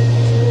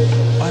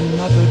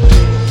 Another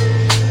day,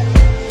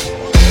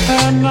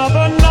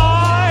 another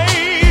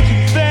night,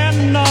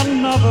 then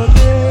another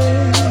day.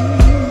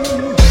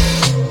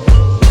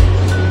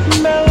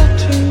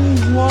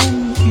 Melting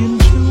one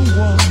into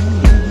one,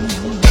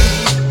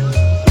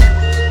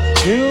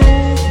 till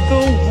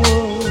the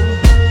world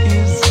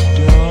is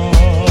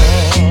done.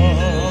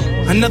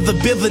 Another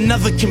bill,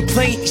 another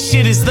complaint.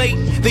 Shit is late.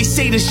 They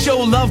say to show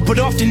love, but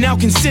often now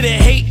consider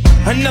hate.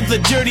 Another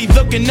dirty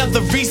look,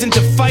 another reason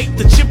to fight.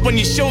 The chip on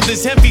your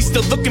shoulder's heavy,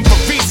 still looking for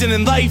reason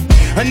in life.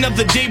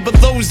 Another day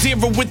below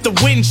zero with the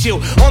wind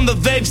chill. On the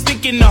ledge,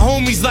 thinking the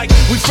homies like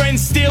we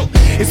friends still.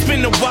 It's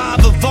been a while,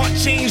 the thought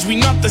changed, we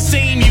not the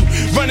same. You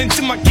run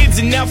into my kids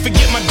and now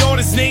forget my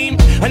daughter's name.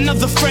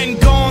 Another friend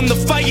gone, the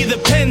fire, the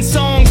pen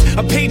songs.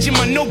 A page in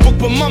my notebook,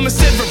 but mama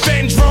said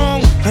revenge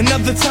wrong.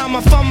 Another time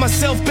I found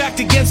myself backed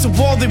against the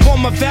wall. They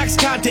want my vax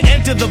card to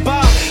enter the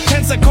bar.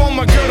 Tense, I call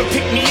my girl to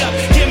pick me up.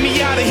 Get me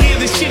out of here,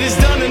 this shit is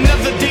done.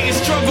 Another day of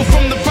struggle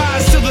from the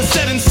rise till the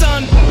setting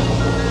sun.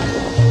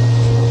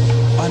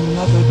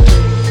 Another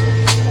day,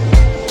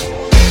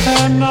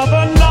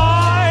 another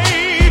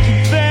night,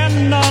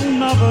 then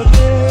another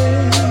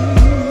day.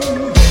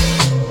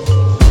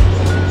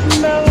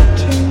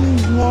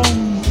 Melting one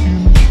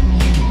into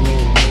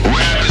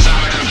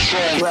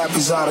one. Rap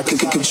is out of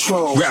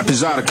control. Rap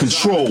is out of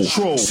control.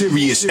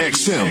 Sirius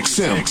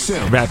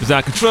XM. Rap is out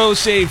of control.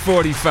 Shade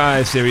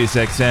 45. Sirius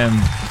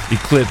XM.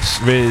 Eclipse.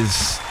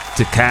 Riz.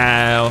 to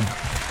Kyle,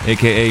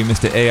 aka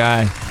Mr.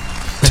 AI.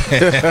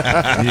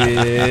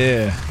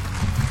 Yeah.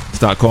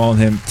 Start calling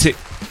him Tick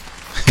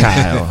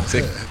Kyle.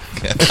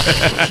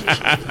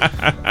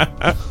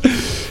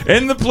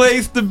 In the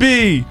place to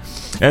be,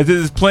 as it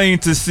is plain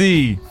to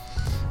see,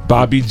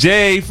 Bobby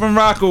J from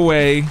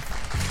Rockaway,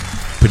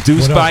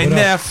 produced by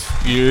Neff.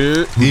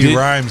 Yeah, he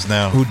rhymes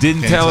now. Who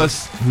didn't tell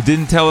us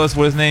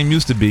what his name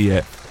used to be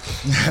yet?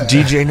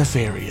 DJ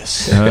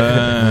Nefarious.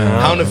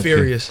 How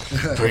nefarious?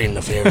 Pretty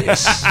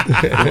nefarious.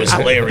 It was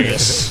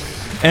hilarious.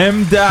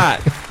 M.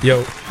 Dot.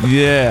 Yo.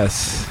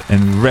 Yes.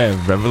 And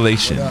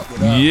Revelation. What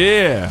up?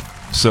 Yeah.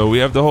 So we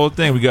have the whole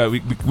thing.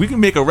 We can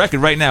make a record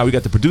right now. We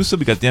got the producer,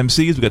 we got the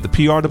MCs, we got the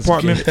PR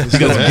department, we got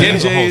some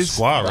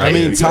DJs. I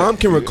mean, Tom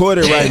can record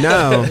it right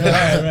now.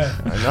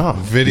 I know.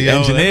 Video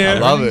engineer. I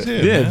love it.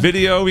 Yeah,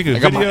 video. We can I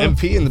got video. my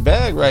MP in the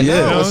bag right Yeah, now.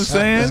 you know what I'm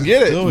saying? Let's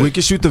get it. We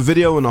can shoot the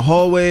video in the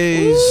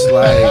hallways.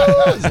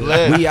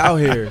 Like, we out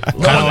here.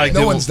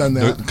 No one's done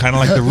that. Kind of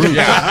like the Roots.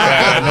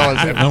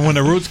 And when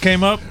the Roots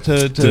came up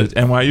to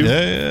NYU,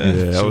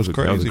 yeah, that was a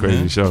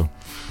crazy show.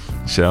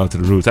 Shout out to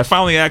the Roots. I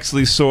finally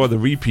actually saw the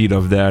repeat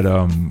of that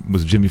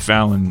was Jimmy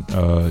Fallon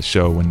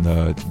show when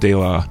De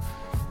La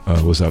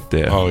was up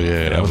there. Oh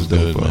yeah, that was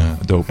dope. good, man.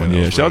 A dope one.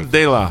 Yeah, shout out to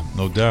De La.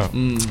 No doubt.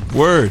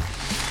 Word.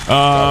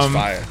 That was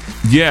fire.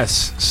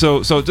 Yes. So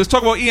let's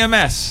talk about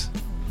EMS.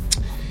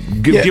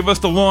 Give us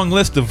the long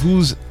list of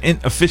who's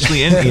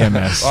officially in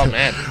EMS. Oh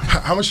man,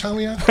 how much time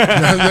we have?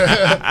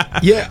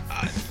 Yeah,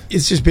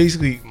 it's just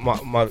basically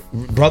my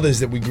brothers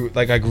that we grew.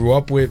 Like I grew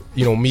up with.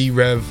 You know, me,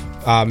 Rev,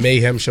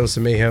 Mayhem, shows to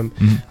Mayhem,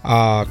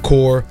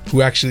 Core,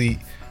 who actually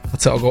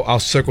I'll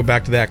circle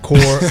back to that.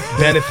 Core,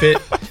 Benefit,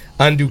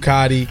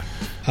 Unducati.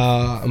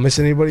 I'm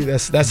missing anybody?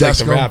 That's like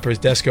the rappers.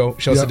 Desco,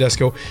 shows to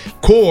Desco.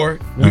 Core,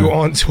 we were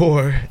on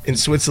tour in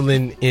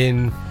Switzerland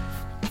in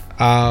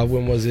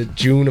when was it?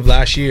 June of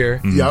last year.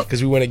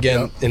 Because we went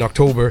again in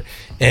October,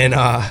 and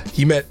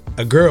he met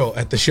a girl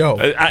at the show.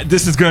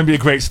 This is going to be a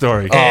great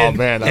story. Oh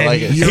man, I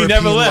like it. He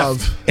never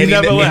left. He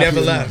never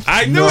left.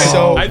 I knew it.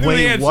 So, I knew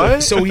the answer.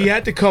 What? So he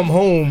had to come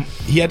home.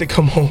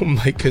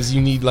 Like, because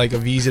you need like a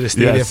visa to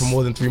stay there for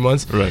more than 3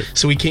 months. Right.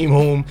 So he came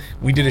home.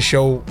 We did a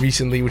show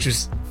recently, which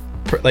was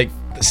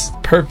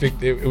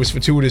perfect. It was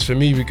fortuitous for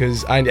me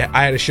because I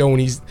had a show and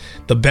he's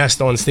the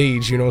best on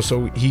stage, you know.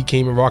 So he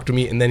came and rocked with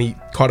me, and then he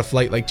caught a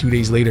flight like 2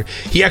 days later.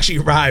 He actually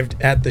arrived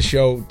at the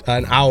show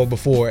an hour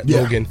before at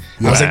Logan.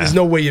 I was like, "There's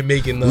no way you're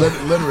making the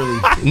literally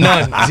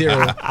none,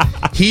 zero."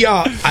 He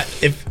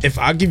if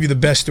I'll give you the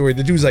best story,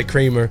 the dude's like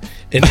Kramer,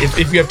 and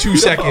if you have 2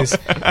 seconds,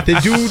 the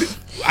dude.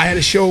 I had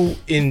a show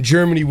in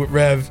Germany with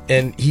Rev,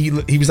 and he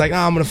was like,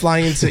 I'm gonna fly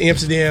into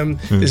Amsterdam.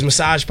 There's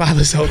massage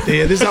parlors out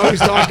there. This is how he was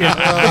talking.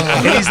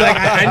 And he's like,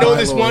 I know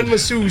this one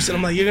masseuse, and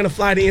I'm like, you're gonna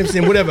fly to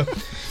Amsterdam, whatever.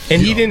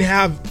 And he didn't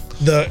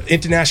have the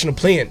international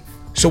plan.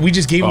 So we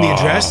just gave him the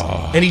address,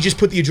 and he just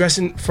put the address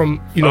in from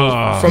he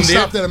there.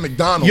 stopped at a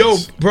McDonald's. Yo,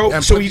 bro.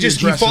 and So put he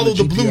the followed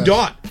the blue GPS.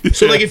 dot.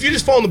 So like, if you're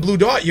just following the blue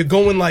dot, you're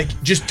going like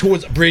just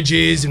towards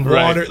bridges and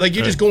water. Like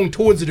you're just going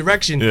towards the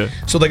direction. Yeah.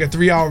 So like a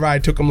 3-hour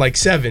ride took him like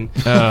 7,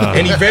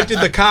 and he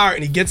rented the car,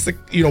 and he gets the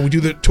we do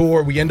the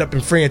tour. We end up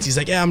in France. He's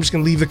like, yeah, I'm just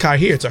gonna leave the car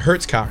here. It's a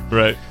Hertz car.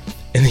 Right.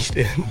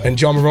 And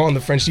John Moran, the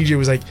French DJ,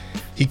 was like,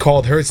 he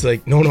called Hertz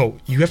like, no,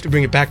 you have to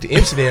bring it back to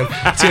Amsterdam.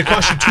 It's gonna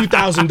cost you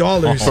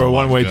 $2,000 for a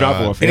one-way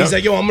drop off. And he's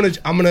like, yo, I'm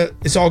gonna,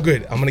 it's all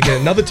good. I'm gonna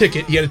get another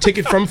ticket. He had a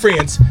ticket from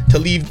France to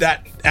leave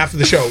that after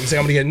the show. He's like,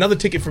 I'm gonna get another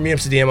ticket from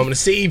Amsterdam. I'm gonna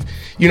save,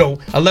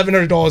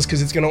 $1,100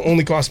 because it's gonna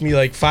only cost me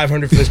like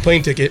 $500 for this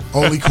plane ticket.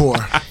 Only Core.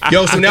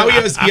 Yo, so now he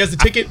has the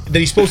ticket that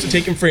he's supposed to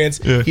take in France.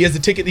 Yeah. He has the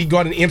ticket that he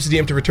got in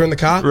Amsterdam to return the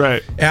car.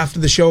 Right. After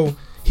the show,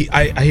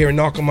 I hear a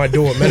knock on my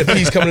door.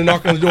 Menifee's coming to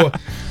knock on the door.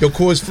 Yo,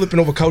 Core's flipping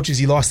over couches.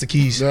 He lost the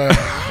keys. Yo,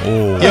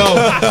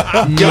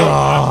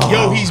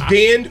 he's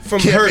banned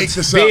from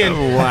Hertz. Banned.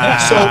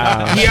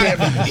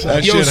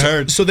 That shit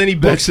hurts. So then he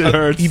books a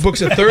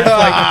third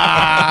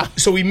flight.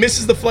 So he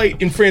misses the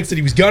flight in France that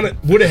he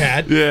would have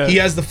had. Yeah. He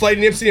has the flight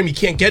in Amsterdam he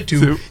can't get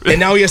to, and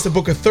now he has to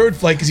book a third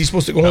flight because he's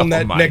supposed to go home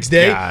that next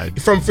day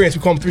from France.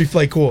 We call him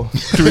 3-flight Core.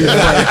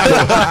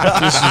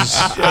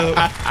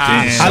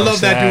 I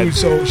love that dude.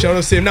 So shout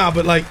out to him.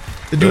 But like,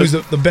 the dude is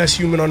the best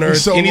human on earth,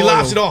 so and he loyal.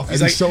 laughs it off.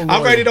 He's And like, he's so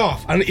I'll write it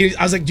off. I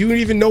was like, do you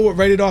even know what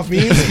write it off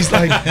means? He's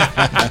like, like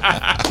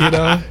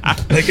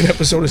an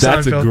episode of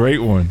That's Seinfeld. a great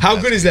one. How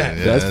good is that?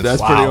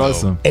 That's pretty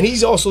awesome. And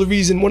he's also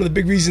one of the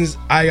big reasons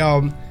I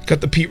got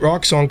the Pete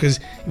Rock song, because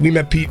we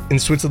met Pete in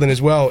Switzerland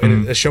as well,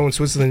 in a show in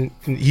Switzerland.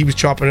 And he was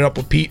chopping it up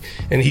with Pete,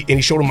 and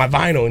he showed him my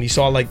vinyl, and he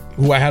saw like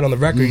who I had on the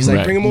record. He's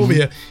like, bring him over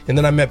here. And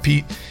then I met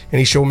Pete, and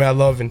he showed me I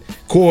love. And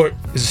Core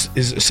is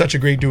such a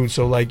great dude.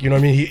 So like, you know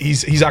what I mean?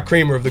 He's our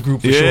Kramer of the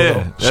group for sure.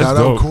 Though. Shout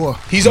out Core.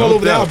 He's all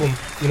over the album.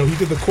 He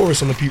did the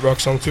chorus on the Pete Rock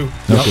song too.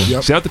 Okay.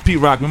 Shout out to Pete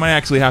Rock. We might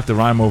actually have to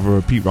rhyme over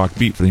a Pete Rock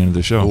beat for the end of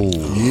the show.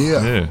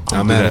 Yeah.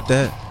 I'm mad at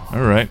that.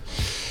 All right.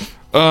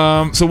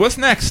 So what's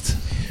next?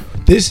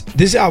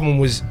 This album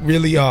was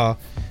really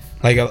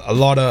like a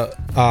lot of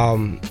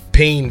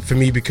pain for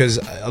me, because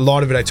a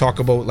lot of it I talk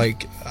about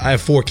like I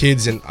have 4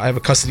 kids and I have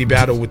a custody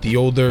battle with the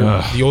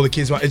older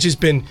kids. It's just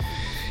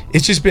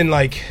been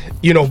like,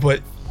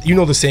 but you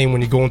know the same,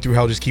 when you're going through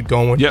hell, just keep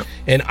going. Yep.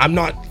 And I'm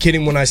not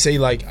kidding when I say,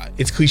 like,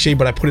 it's cliche,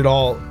 but I put it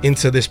all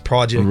into this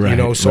project,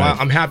 so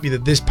I'm happy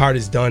that this part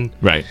is done.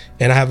 Right.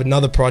 And I have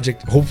another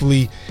project,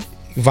 hopefully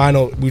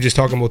vinyl, we were just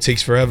talking about,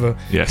 takes forever.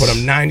 Yes. But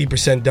I'm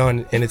 90%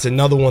 done, and it's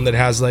another one that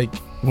has like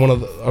one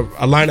of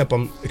a lineup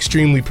I'm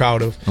extremely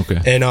proud of.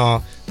 Okay. And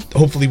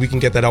hopefully we can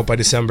get that out by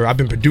December. I've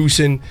been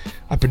producing.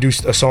 I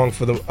produced a song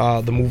for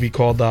the movie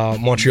called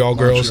Montreal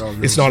Girls.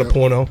 It's not a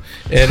porno.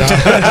 And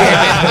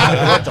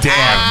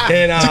damn.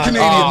 And It's a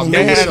Canadian movie.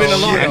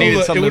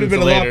 It would have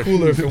been a lot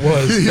cooler if it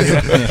was.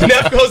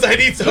 Neff goes, I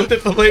need something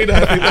for later.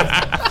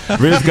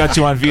 Riz got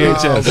you on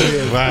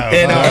VHS. Wow.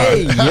 And,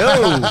 hey,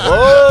 yo.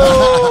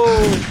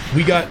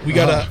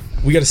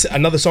 We got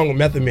another song with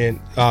Method Man.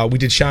 We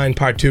did Shine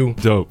Part 2.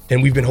 Dope.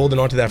 And we've been holding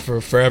on to that for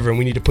forever, and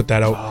we need to put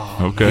that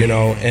out. Okay.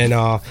 And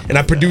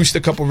I produced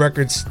a couple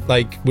records,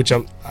 like, which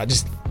I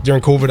just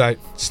during COVID I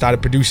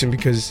started producing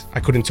because I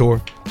couldn't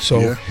tour.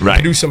 So Right.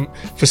 produced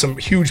for some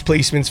huge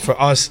placements for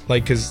us,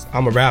 like, because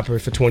I'm a rapper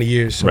for 20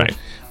 years. So, Right.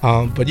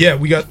 But yeah,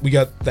 we got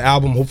the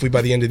album. Hopefully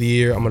by the end of the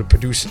year, I'm gonna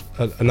produce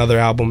another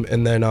album,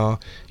 and then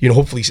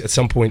hopefully at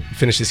some point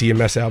finish this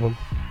EMS album.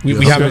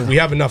 We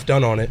have enough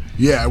done on it.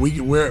 Yeah,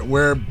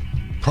 we're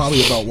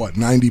probably about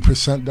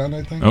 90% done,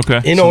 I think. Okay.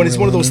 And it's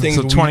one of those things.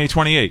 So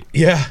 2028.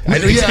 Yeah.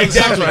 That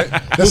sounds right.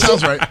 That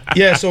sounds right.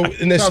 Yeah, so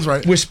Sounds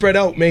right. we're spread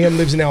out. Mayhem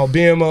lives in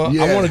Alabama.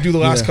 I want to do the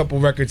last couple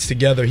records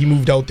together. He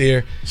moved out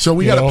there. So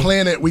we got to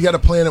plan it. We got to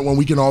plan it when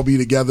we can all be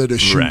together to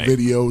shoot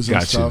videos and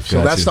Got you, stuff. So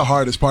got that's you. the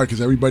hardest part, because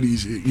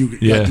everybody's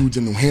got dudes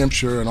in New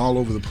Hampshire and all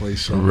over the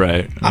place. So.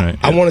 Right.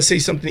 I want to say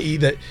something to E,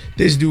 that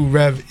this dude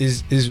Rev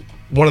is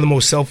one of the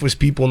most selfless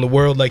people in the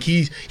world. Like,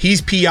 he's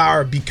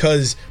PR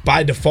because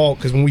by default,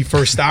 because when we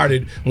first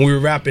started, when we were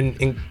rapping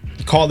in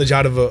college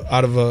out of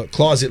a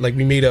closet, like,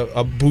 we made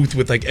a booth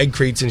with like egg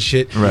crates and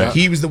shit. Right.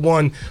 He was the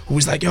one who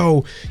was like,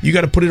 yo, you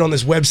got to put it on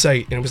this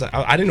website. And it was like,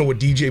 I didn't know what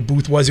DJ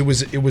booth was. It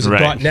was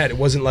Right. a .net. It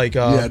wasn't like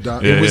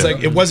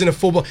it wasn't a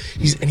full.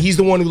 He's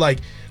the one who like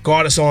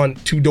got us on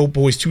Two Dope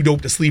Boys, Too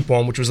Dope to Sleep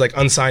On, which was like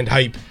unsigned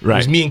hype. Right. It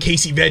was me and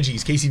Casey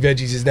Veggies. Casey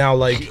Veggies is now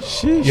like,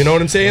 you know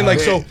what I'm saying? Like,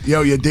 so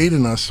Yo, you're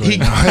dating us right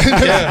now.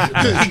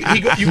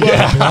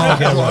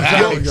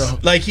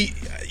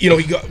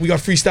 We got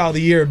Freestyle of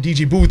the Year of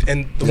DJ Booth,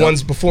 and the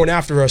ones before and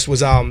after us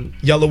was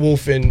Yellow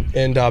Wolf and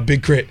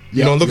Big Crit.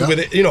 Look with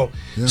it.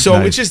 So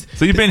Nice. it's just.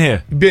 So you've been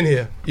here. Been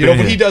here.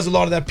 But he does a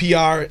lot of that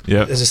PR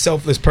Yep. as a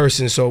selfless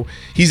person. So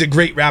he's a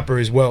great rapper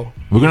as well.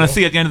 We're going to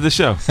see at the end of the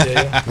show.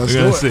 Yeah. We're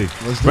going to see.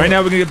 Right now,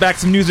 we're going to get back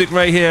some music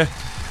right here.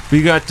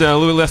 We got a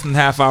little less than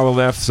half hour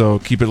left, so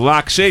keep it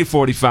locked. Shade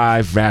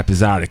 45, rap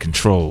is out of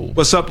control.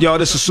 What's up, y'all?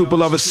 This is Super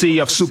Lover C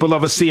of Super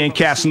Lover C and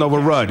Casanova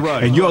Rudd.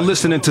 And you're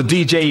listening to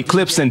DJ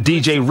Eclipse and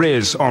DJ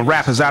Riz on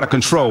Rap is Out of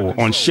Control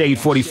on Shade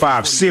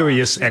 45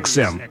 Sirius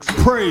XM.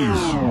 Praise.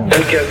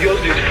 El que a Dios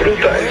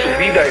disfruta en su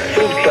vida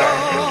exulta.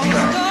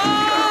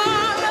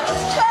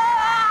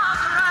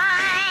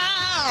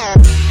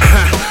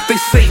 They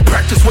say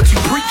practice what you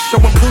preach,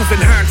 show improve in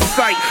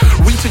hindsight.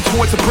 Reaching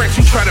towards a branch,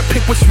 you try to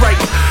pick what's right.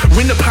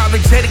 When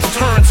apologetics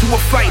turn to a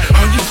fight,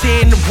 are you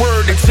saying the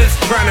word and just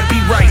trying to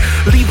be right?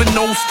 Leaving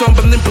no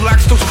stumbling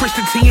blocks, those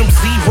Christian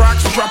TMZ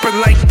rocks dropping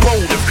like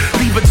boulders.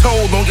 Leave a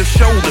toll on your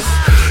shoulders.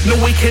 No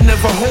one can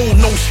ever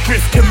hold no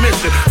strength can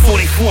measure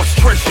 44's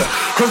treasure.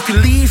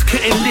 Hercules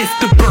couldn't lift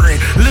the burden.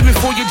 Living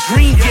for your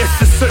dream, yes,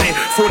 it's certain.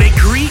 For they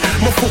greed,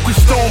 more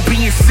focused on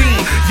being seen.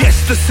 Yes,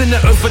 the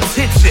center of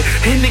attention.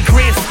 In the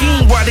grand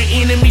scheme, while the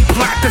enemy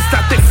plot to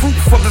stop that fruit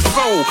for the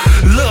soul.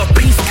 Love,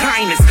 peace,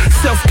 kindness,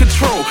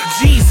 self-control.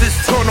 Jesus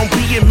taught on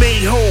being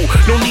made whole.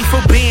 No need for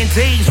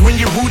band-aids when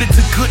you're rooted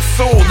to good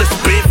soul. Let's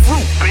bear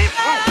fruit.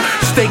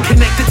 Stay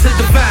connected to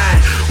the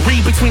vine.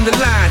 Read between the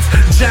lines.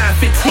 John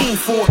 15,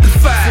 4-5.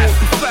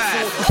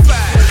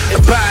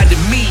 Abide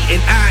in me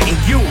and I in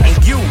you.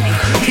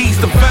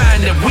 He's the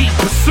vine that we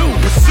pursue.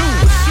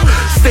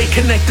 Stay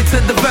connected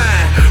to the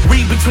vine.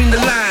 Read between the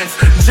lines.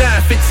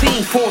 John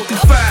 15,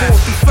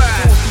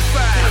 4-5.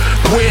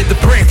 Where the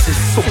branches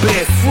so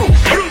bear fruit.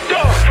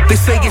 They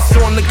say it's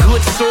on the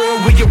good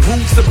soil where your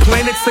roots are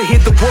planted. So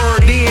hear the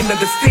word in,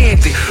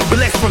 understand it.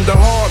 Blessed from the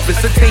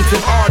harvest, a tainted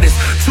artist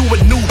to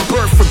a new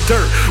birth from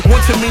dirt.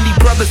 One too many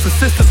brothers and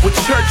sisters with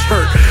church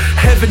hurt.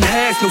 Heaven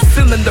has no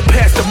ceiling to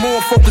pass. The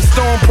more focused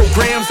on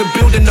programs and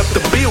building up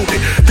the building.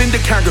 Then the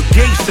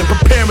congregation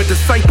preparing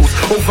disciples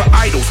over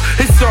idols.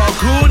 It's all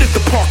good if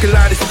the parking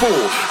lot is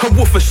full. A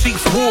wolf of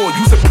sheep's wool,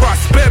 using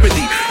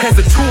prosperity as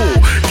a tool.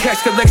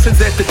 Cash collections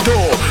at the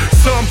door.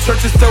 Some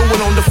churches throw it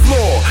on the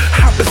floor.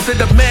 Opposite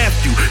of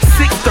Matthew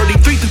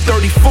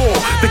 6:33-34.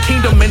 The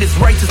kingdom and its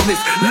righteousness.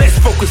 Let's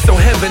focus on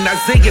heaven.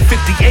 Isaiah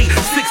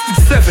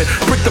 58:6-7.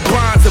 Break the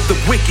bonds of the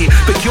wicked,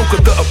 the yoke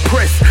of the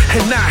oppressed,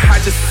 and not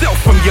hide yourself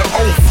from your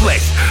own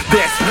flesh.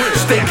 That's real.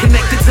 Stay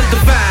connected to the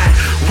vine.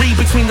 Read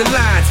between the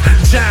lines.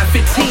 John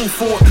 15,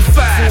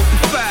 4-5.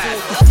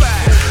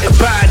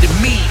 Abide in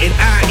me and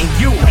I in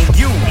you.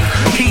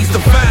 He's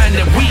the vine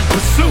that we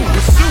pursue.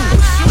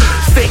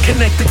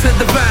 stick to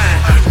the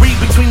vine. Read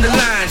between the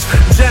lines.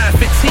 John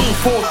 15,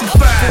 4-5.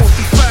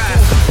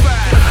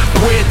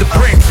 Where the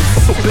branches,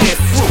 so bear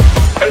fruit.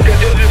 El que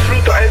Dios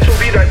disfruta en su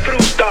vida es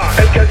fruta.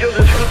 El que Dios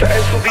disfruta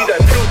en su vida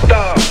es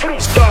fruta.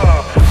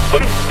 Fruta,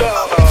 fruta.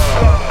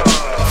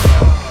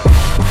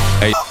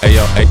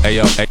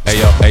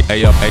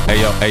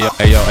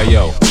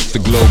 Ayo. It's the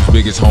globe's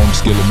biggest home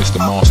skiller, Mr.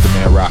 Monster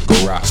Man Rocco,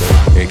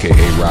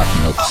 aka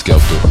Rockin' Up the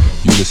Skelter.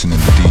 You listening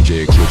to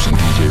DJ Eclipse and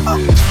DJ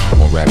Riz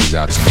on Rap Is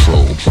Out of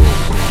Control.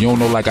 You don't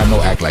know like I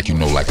know, act like you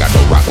know like I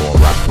know. Rock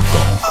on, rock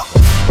on.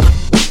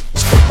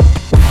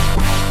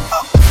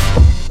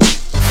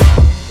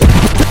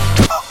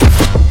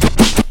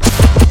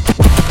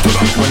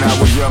 When I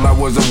was young, I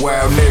was a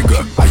wild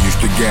nigga. I used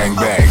to gang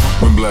bang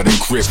when blood and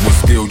crip was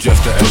still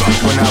just a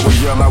When I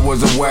was young, I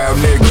was a wild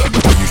nigga.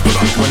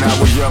 When I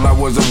was young, I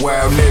was a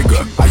wild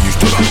nigga.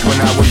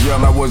 When I was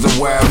young, I was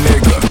a wild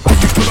nigga.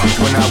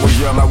 When I was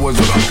young, I was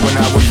when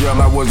I was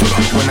young, I was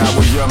when I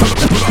was young,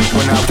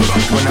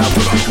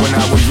 when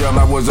I was young,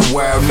 I was a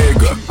wild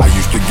nigga. I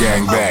used to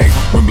gang bang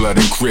when blood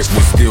and crip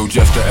was still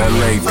just a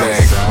LA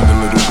thing. When the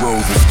little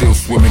bros were still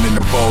swimming in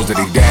the balls of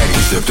their daddy.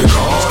 Except the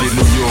cars, did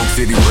New York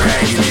City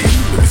raggedy.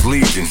 It was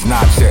legions,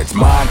 not sets,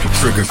 mine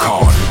trigger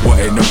card.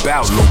 Wasn't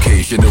about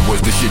location, it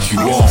was the shit you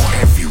want.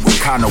 Everywhere.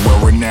 Kinda well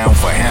renowned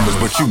for hammers,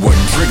 but you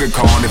wasn't trigger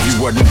con if you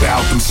wasn't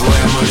about them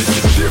slammers.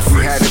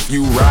 We had a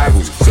few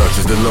rivals, such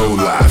as the low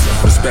lives.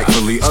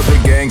 Respectfully, other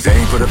gangs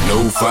ain't put up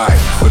no fight.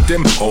 But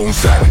them on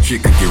side,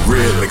 shit could get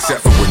real,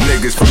 except for when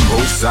niggas from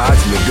both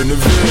sides lived in the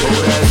ville.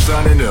 Oh, that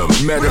son in them,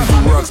 met him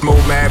through Ruxmo,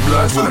 Mad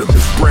Bloods with them.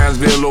 It's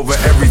Brownsville over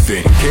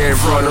everything, can't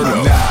front of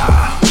them.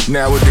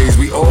 Nowadays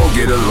we all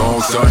get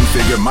along, son.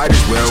 Figure might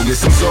as well get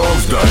some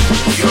songs done.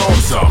 Show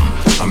 'em something.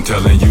 I'm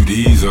telling you,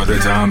 these are the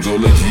times. All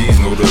the G's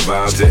know the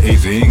vibes. The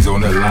things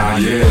on the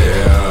line,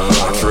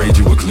 yeah. I trade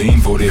you a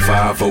clean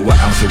 45 for an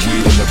ounce of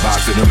weed in the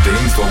box of them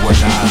things for a 9,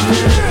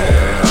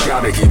 yeah.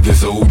 Gotta keep the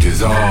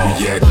soldiers on.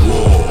 We at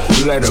war.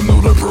 Let them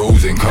know the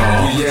pros and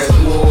cons. We at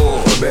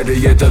war. Better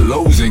yet the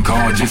lows and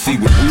cons. You see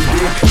what we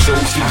did? So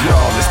should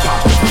y'all. Let's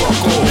pop the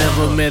fuck off.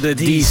 Never met a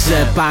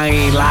D-Sep I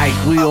ain't like.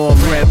 We all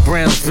red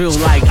Brownsville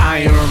like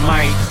Iron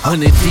Mike.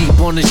 100 deep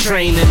on the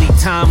train any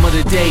time of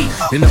the day.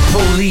 And the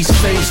police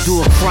face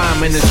do a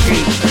crime and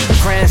escape.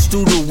 Crash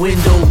through the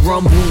window,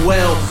 rumble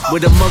well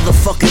with a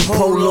motherfucking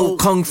polo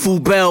kung fu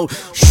belt.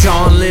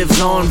 Sean lives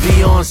on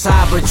beyond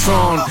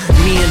Cybertron.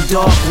 Me and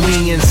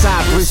Darkwing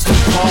inside Bristol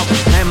Park.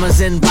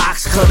 Hammers and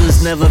box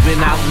cutters never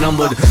been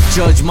outnumbered.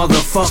 Judge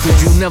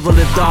motherfuckers, you never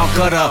lived dark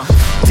gutter.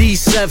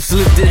 D-Seps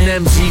lived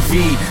in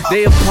MGV.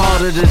 They a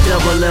part of the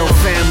Double L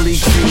family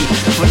tree.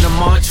 From the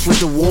march with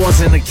the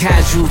wars and the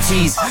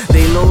casualties.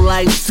 They low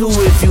lives too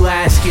if you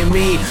asking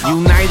me.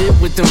 United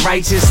with the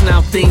righteous,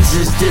 now things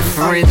is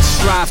different.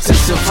 Strive to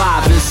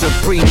survive in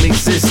supreme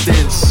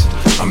existence.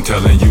 I'm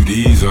telling you,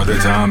 these are the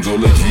times. All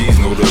the G's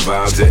know the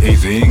vibes. The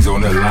things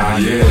on the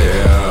line,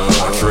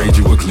 yeah. I trade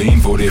you a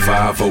clean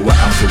 45 for an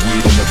ounce of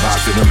weed in the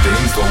box of them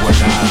things for a 9,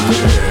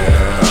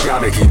 yeah.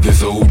 Gotta keep the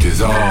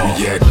soldiers on.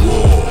 We at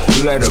war.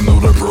 Let them know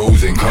the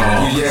pros and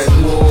cons. We at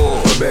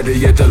war. Better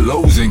yet the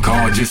lows and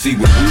cons. You see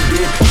what we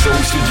did? So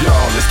should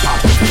y'all. Let's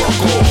pop the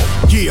fuck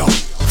off. Yeah.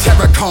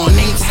 Terracon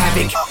names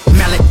havoc.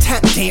 Mallet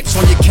tap dance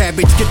on your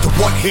cabbage. Get to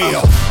what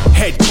here?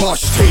 Head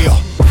bust here.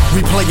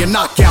 We playin'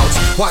 knockouts.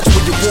 Watch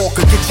where you walk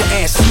or get your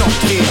ass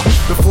snuffed here.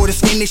 Before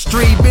this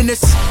industry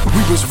business,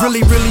 we was really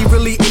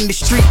in the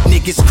street.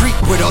 Niggas creep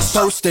with us,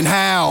 thirstin'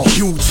 how.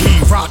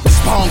 UG rock is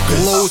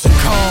bonkers. Lows and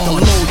cons. The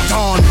low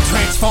dawn,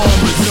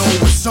 Transformers know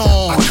what's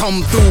on. I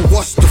come through,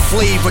 what's the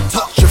flavor?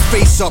 Touch your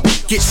face up,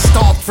 get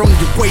stomped from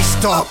your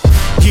waist up.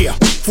 Yeah,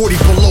 40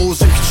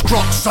 belows and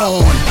constructs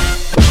on.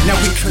 Now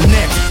we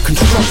connect,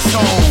 construct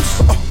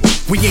songs.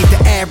 We ain't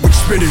the average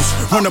spitters.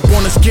 Run up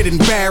on us, get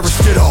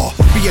embarrassed at all.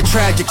 Be a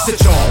tragic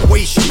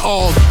situation,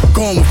 all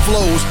going with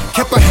flows.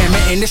 Kept a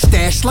hammer in the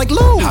stash like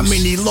lows. How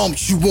many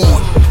lumps you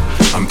want?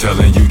 I'm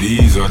telling you,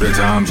 these are the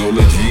times. All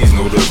the G's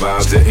know the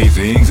vibes. The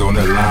things on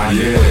the line,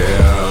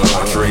 yeah.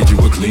 I trade you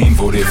a clean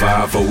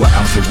 45 for an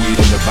ounce of weed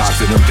in the box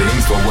of them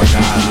things for a 9,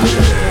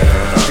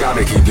 yeah.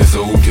 Gotta keep the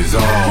soldiers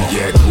on. We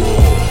at war.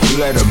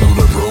 Let them know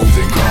the pros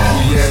and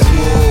cons. We at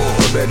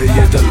war. Better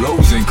yet the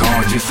lows and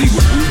cons. You see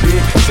what we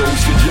did? So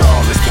should y'all.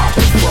 Let's pop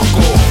the fuck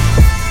off.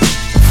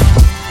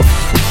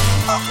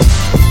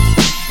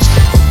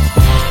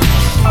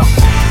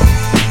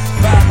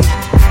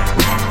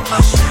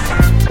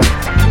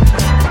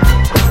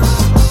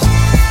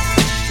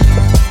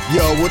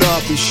 Yo, what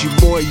up? It's your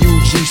boy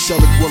UG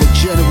Celebrate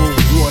General.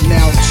 You are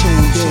now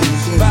tuned in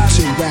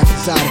to Rap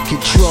Is Out of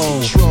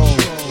Control.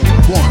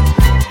 One.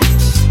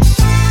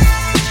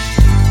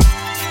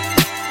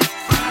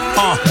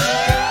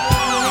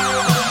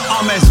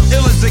 I'm as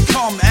ill as they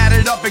come, add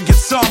it up and get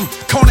some.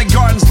 Conant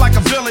Gardens like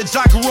a village,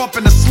 I grew up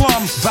in the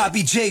slums.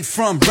 Bobby J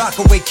from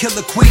Rockaway,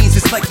 Killer Queens,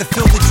 it's like the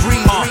Field of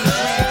Dreams.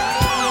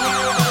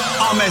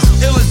 I'm as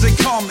ill as they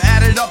come,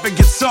 add it up and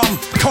get some.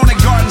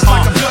 Conant Gardens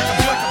like a village.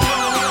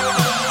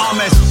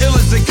 I'm as ill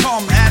as they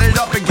come, add it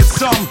up and get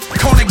some.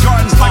 Conant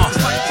Gardens like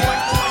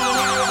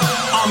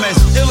I'm as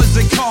ill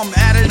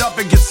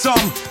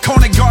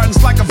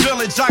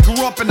college, I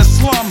grew up in the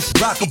slums.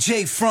 Rocky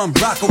J from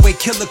Rockaway,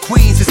 Killer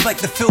Queens. It's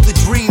like the field of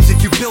dreams.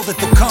 If you build it,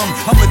 they'll come.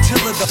 I'm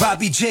Attila, the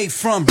Bobby J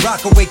from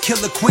Rockaway,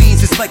 Killer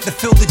Queens. It's like the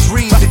field of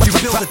dreams. If you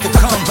build it, they'll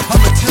come.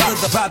 I'm Attila,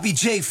 the Bobby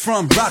J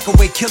from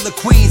Rockaway, Killer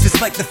Queens. It's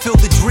like the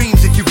field of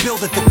dreams. If you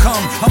build it, they'll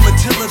come. I'm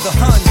Attila, the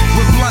Hun.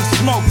 With blunt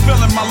smoke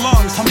filling my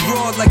lungs. I'm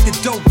raw like the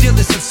dope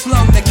dealers of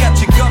slum that got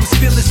your gums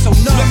feeling so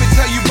numb. Let me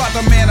tell you about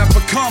the man I've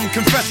become.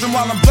 Confessing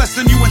while I'm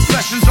blessing you in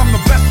sessions. I'm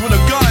the best with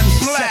a gun.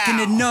 Second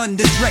to none,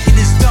 this record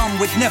is dumb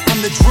with Neff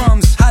on the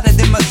drums. Hotter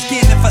than my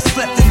skin if I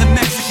slept in the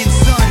Mexican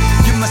sun.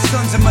 You're my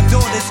sons and my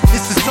daughters.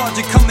 It's the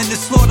sergeant coming to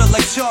slaughter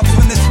like sharks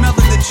when they're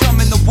smelling the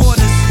chum in the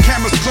waters.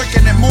 Cameras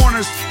clicking at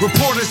mourners.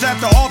 Reporters at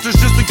the altars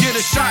just to get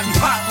a shot and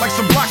pop like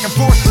some black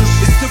enforcers.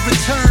 It's the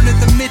return of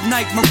the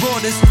midnight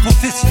marauders. We'll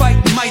fist fight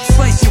and might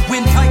slice your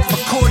windpipe for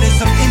quarters.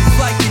 I'm in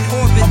flight in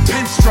orbit. I'm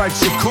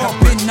pinstripes your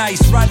corporate. Been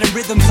nice, riding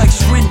rhythms like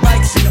Schwinn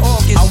bikes in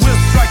August. I will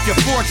strike your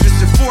fortress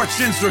and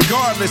fortunes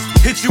regardless.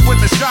 Hit you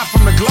with a shot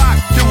from the Glock,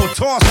 then we'll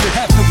toss it.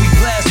 After we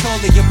blast all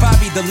of your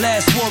Bobby, the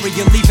last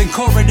warrior, leaving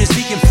corridors,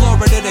 eating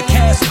Florida, the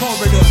cast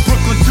corridor.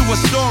 Brooklyn to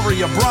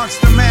Astoria, Bronx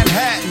to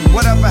Manhattan.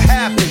 Whatever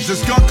happens,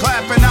 it's gun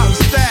clapping out in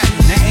Staten.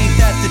 Now ain't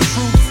that the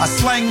truth? I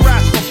slang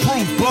raps for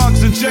proof,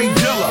 Bugs and J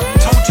Dilla.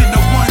 Told you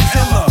no one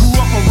iller. Grew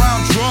up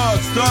around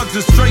drugs, thugs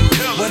and straight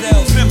killers. What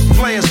else? Pimps,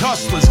 players,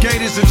 hustlers,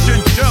 gators and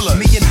chinchillas.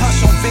 Me and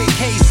Hush on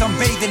vacay, I'm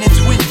bathing in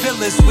twin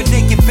villas with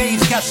naked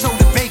babes, got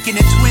soda bacon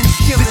and twin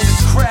skillets. This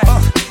is crack.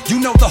 You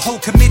know the whole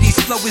committee's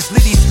flow is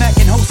litty,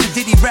 smacking hosts of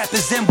Diddy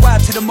rappers, NY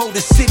to the Motor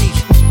City.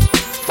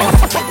 Talk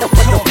to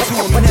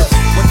him, what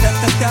that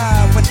da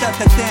da, what that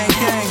da dang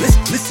dang.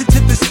 Listen to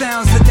the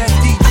sounds of that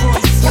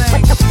Detroit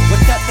slang.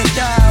 What that da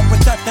da,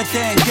 what that da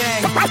dang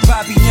dang.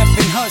 Bobby, Neff,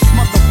 and Hush,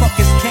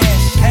 motherfuckers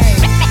can't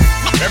hang.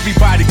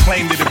 Everybody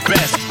claim they're the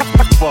best.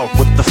 Fuck,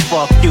 what the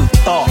fuck you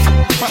thought?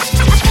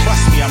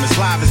 Trust me, I'm as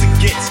live as it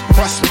gets.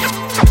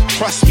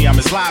 Trust me, I'm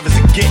as live as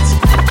it gets.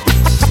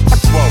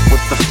 Fuck,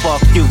 what the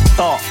fuck you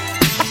thought?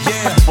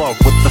 Yeah. Fuck,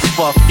 what the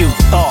fuck you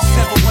thought?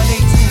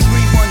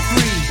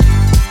 7182313.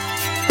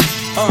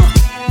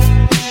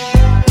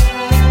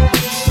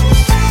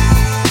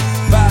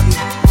 Bobby.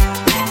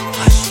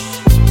 Hush.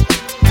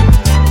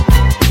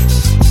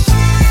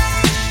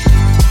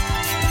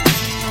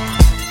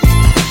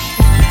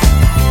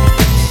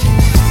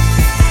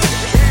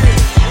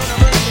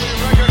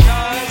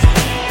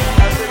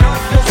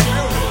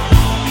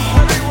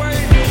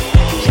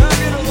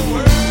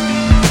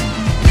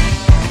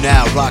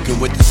 Now rocking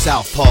with the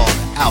Southpaw,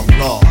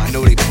 outlaw. I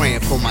know they praying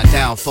for my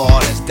downfall,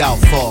 that's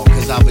doubtful.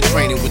 Cause I've been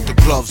training with the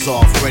gloves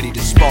off, ready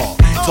to spar.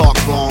 Talk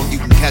wrong, you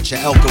can catch an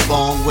El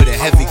Capone with a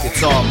heavy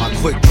guitar. My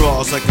quick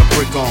draws like a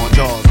brick on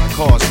jaws, I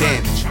cause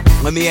damage.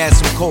 Let me add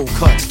some cold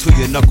cuts to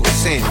your knuckle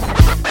sandwich.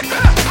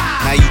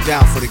 Now you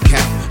down for the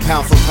count,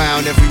 pound for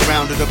pound, every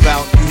round of the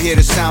bout. You hear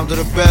the sound of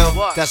the bell?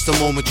 That's the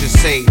moment you're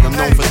saved. I'm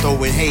known for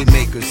throwing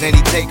haymakers.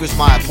 Any takers,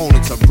 my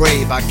opponents are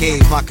brave. I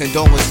gave my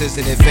condolences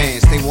in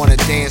advance. They wanna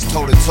dance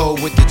toe to toe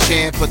with the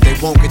champ, but they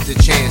won't get the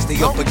chance.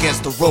 They up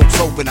against the ropes,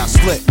 hoping I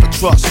slip. But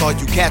trust, all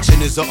you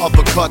catching is an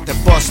uppercut that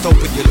bust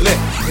open your lip.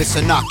 It's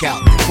a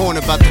knockout. The corner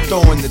about to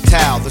throw in the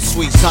towel. The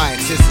sweet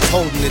scientist is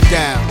holding it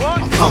down.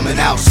 I'm coming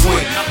out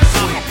swinging.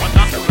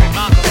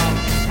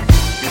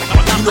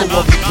 You know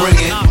what we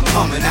bringin', I'm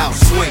coming out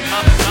swinging.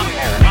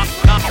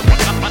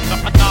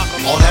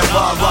 All that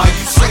rah-rah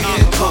you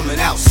singin', coming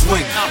out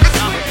swinging.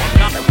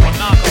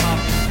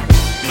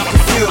 You can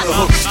feel the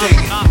hook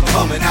stinging,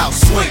 coming out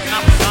swinging.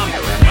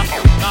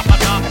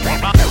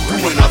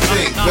 Doing our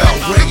thing, bell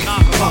ringing,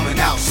 coming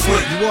out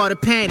swinging. You ought to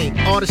panic,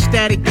 all the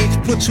static gets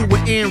put to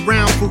an end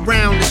round for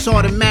round, it's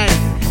automatic.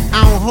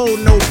 I don't hold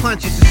no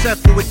punches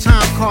except for a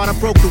time card I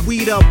broke the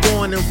weed up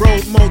on and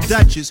rolled more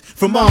Dutches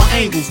from all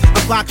angles.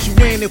 I box you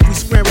in if we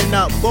squaring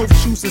up. Both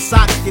shoes and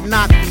socks get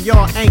knocked from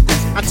your ankles.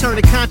 I turn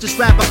a conscious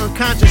rapper,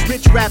 unconscious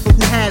rich rapper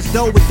who has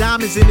dough with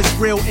diamonds in his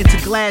grill into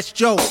Glass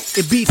Joe.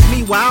 It beats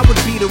me while I would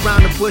beat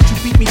around the bush. You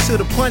beat me to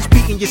the punch,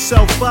 beating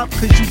yourself up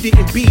cause you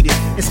didn't beat it.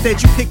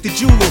 Instead you pick the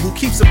jeweler who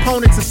keeps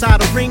opponents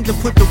inside a ring to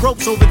put the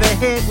ropes over their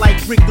head like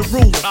Rick the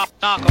Ruler.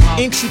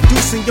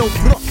 Introducing your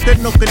bro, that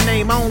no good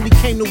name. I only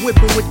came to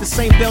whip it with the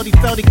same belt he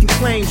felt he can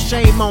claim.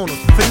 Shame on him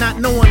for not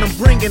knowing I'm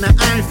bringing an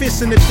iron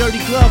fist and a dirty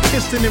glove,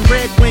 piston and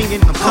red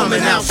winging. I'm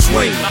coming out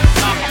swinging.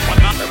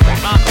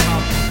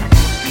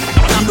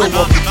 You know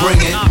what we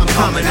bringin', I'm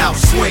coming out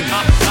swinging.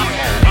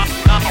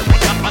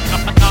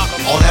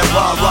 All that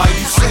rah-rah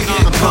you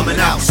singing, I'm coming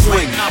out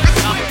swinging.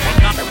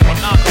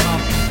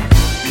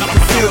 You can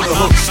feel the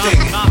hook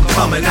stinging, I'm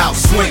coming out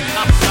swinging.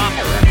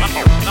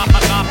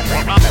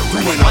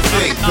 Doing our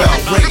thing, bell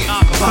ringing,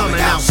 coming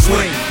out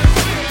swinging.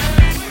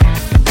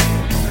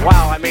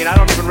 Wow, I mean, I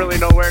don't even really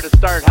know where to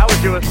start. How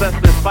would you assess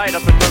this fight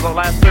up until the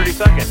last 30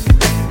 seconds?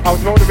 I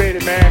was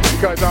motivated, man,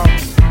 because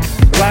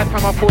the last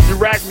time I fought you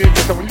ragged me,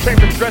 so when you came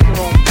to the dressing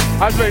room,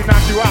 I was ready to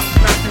knock you out,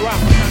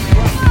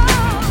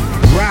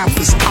 Rap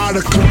is out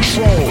of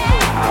control.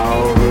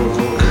 Out of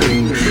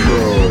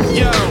control.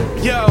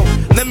 Yo,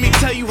 let me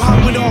tell you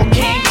how it all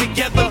came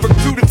together.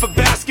 Recruited for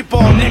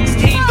basketball, next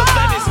came the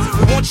lettuce.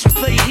 We want you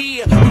play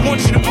here, we want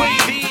you to play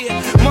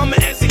there. Mama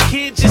as a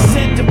kid just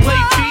said to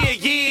play fair,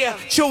 yeah.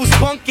 Chose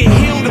Bunker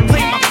Hill to play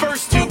my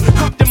first two.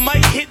 Cup the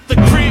mic, hit the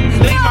crib,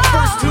 lay my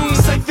first tune.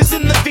 Cyphers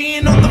in the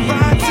van on the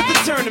ride to the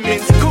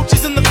tournaments.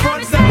 Coaches in the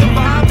front stop the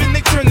vibe and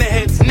they turn their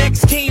heads.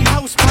 Next came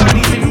house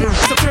parties and who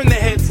wants to turn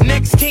their heads.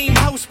 Next came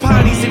house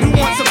parties and who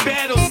wants a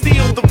battle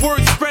still. The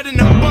word spreading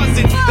and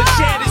buzzing. The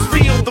chat is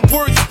real. The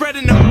word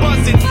spreading and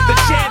buzzing. The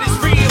chat is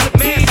real. The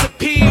man's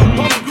appeal.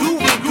 Bum guru.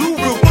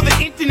 For the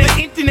internet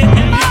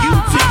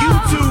after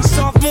YouTube.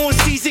 Sophomore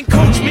season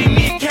coach made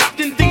me a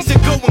captain. Things are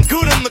going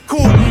good on the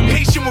court.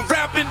 Patient with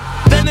rapping.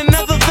 Then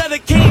another letter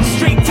came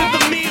straight to the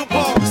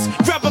mailbox.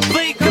 Grab a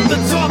blade, cut the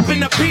top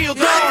and I peeled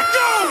off.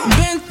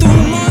 Been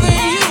through more than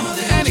you,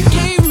 and it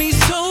gave me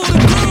soul to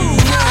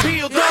groove.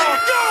 Peeled off.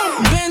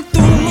 Been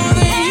through more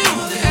than you,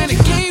 and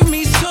it gave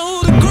me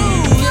soul to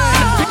groove.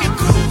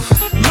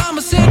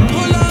 Mama said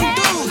pull on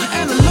through,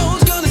 and the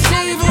Lord's gonna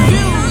save a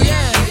view.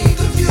 Yeah.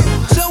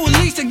 So at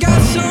least I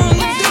got something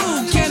to do.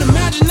 Can't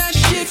imagine that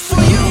shit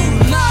for you.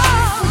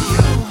 Nah.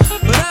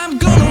 But I'm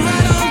gonna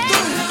ride on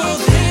through.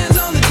 Both hands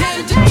on the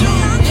 10 to 2.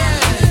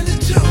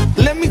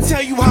 Yeah. Let me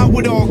tell you how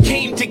it all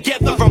came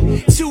together.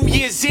 I'm 2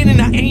 years in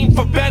and I aim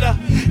for better.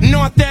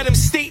 Not that I'm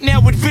state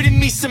now with fitting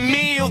me some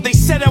meal. They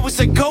said I was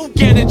a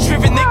go-getter,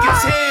 driven they could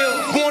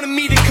tell. Wanted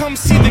me to come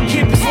see the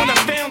campus when I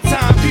found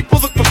time. People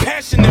look for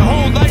passion their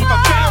whole life,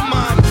 I found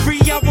mine.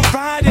 3 hour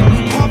riding,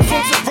 pops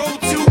on the road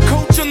to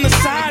coach on the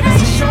side as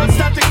the shots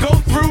start to go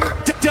through.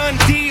 Done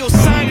deal,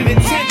 signed an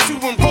intent to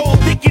enroll.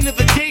 Thinking of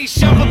the days,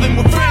 shoveling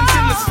with friends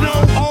in the snow.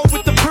 All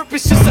with the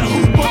purpose, just a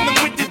hoop on them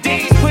with the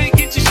days. Play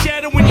against your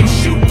shadow when you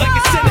shoot like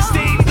a center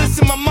stage.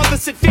 Listen, my mother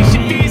said face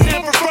your fears,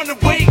 never run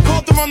away.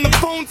 Called her on the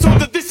phone, told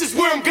her this is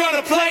where I'm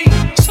gonna play.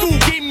 School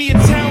gave me a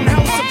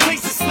townhouse, a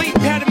place to sleep.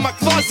 Had in my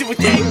closet with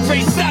egg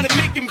trays, started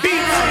making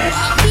beats.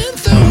 Been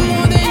through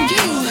more than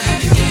you,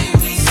 and it gave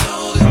me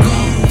soul to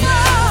groove.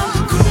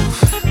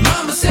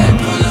 Mama said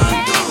pull on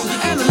through,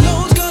 and the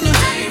Lord's gonna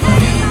save a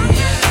view.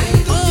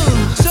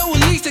 So at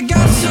least I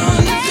got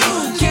something to do.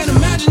 Can't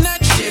imagine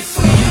that shit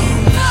for you.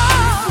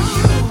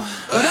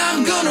 But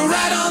I'm gonna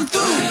ride on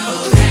through.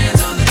 Both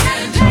hands on the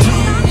 10 to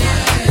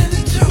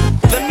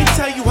 2. Let me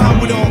tell you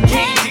how it all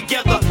came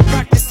together.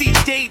 Practice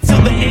each day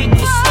till the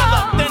ankles swell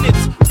up. Then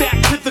it's back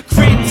to the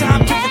crib,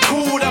 time to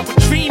record. I would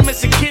dream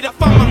as a kid, I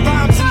found my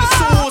rhymes in the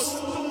source.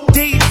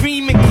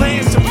 Daydreaming,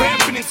 class of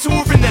rapping and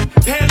touring. That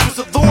pad was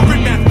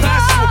alluring, math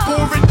classes were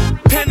boring.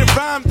 Pen and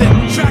rhyme, then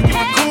track and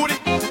recorded.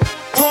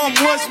 Prom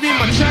was me and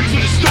my tracks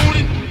were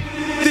distorted.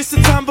 This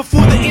the time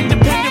before the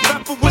independent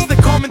rapper was the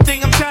common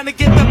thing. I'm trying to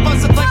get that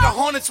buzz up like a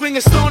hornet swing,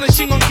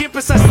 astonishing on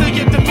campus. I still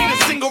yet to meet a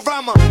single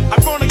rhymer.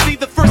 Ironically,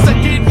 the first I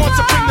did once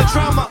I bring the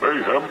drama.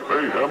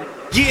 Mayhem.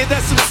 Yeah,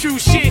 that's some true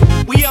shit.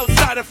 We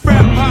outside a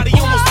frat party,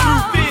 almost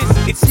through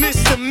this. It's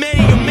Mr.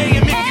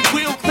 Mayhem, if you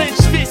will. Clench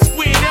fists,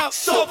 squared up.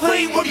 Stop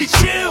playing with me,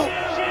 chill.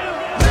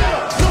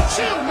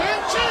 Chill, man,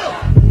 chill.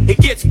 It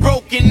gets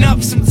broken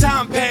up, some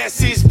time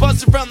passes.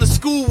 Buzz around the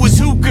school was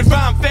who could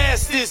rhyme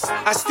fastest.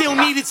 I still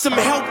needed some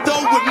help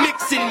though with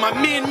mixing. My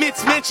man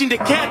Mitz mentioned a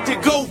cat to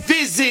go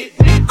visit.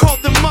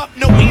 Called them up,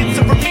 no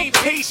answer, remain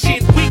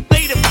patient. Week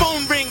later,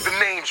 phone rings. The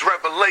name's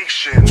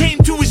Revelation. Came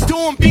to his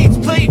dorm, beats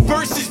played,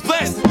 verses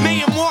blessed.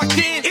 Mayhem walked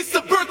in, it's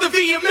the birth of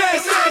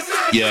EMS.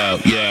 Yo,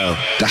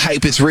 the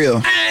hype is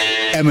real.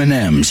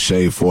 Eminem,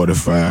 Shade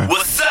 45.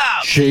 What's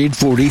up? Shade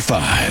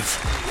 45.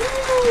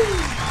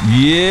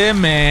 Yeah,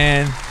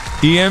 man.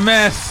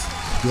 EMS.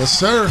 Yes,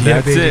 sir.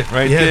 That's it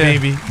right there.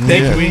 Baby.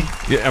 Thank you.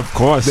 Yeah, of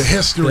course. The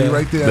history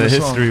right there. The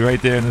history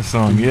right there in the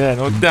song. Yeah,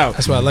 no doubt.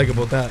 That's what I like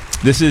about that.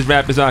 This is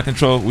Rappers Out of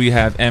Control. We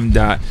have M.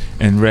 Dot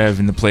and Rev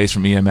in the place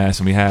from EMS,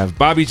 and we have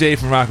Bobby J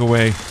from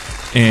Rockaway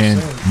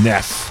and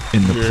Neff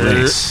in the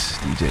place.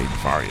 DJ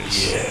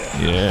Nefarious.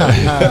 Yeah.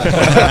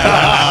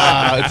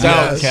 It's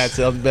out, cats.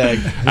 Out the bag.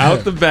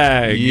 Out the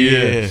bag.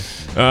 Yeah.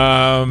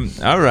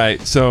 All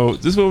right. So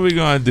this is what we're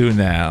gonna do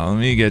now. Let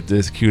me get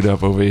this queued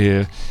up over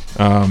here.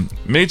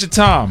 Major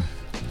Tom,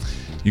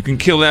 you can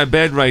kill that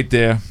bed right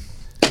there.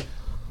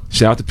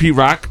 Shout out to Pete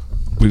Rock.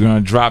 We're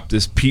gonna drop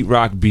this Pete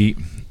Rock beat,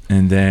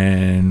 and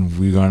then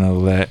we're gonna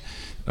let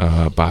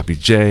Bobby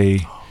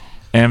J,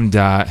 M.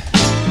 Dot,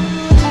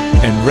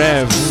 and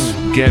Rev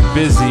get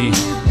busy.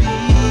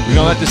 We're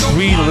gonna let this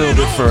breathe a little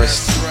bit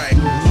first.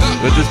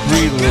 Let this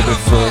breathe a little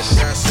bit first.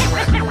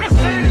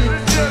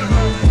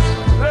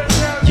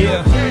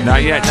 Yeah.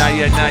 Not yet.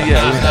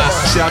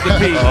 Shout to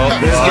Pete.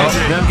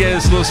 Them get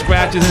his little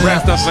scratches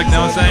and stuff like that.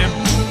 Know what I'm saying?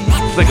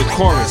 It's like a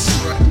chorus.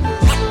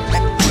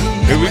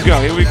 Here we go.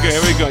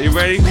 You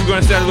ready? We're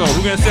gonna set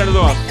it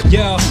off.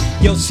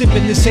 Yo,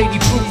 sipping this 80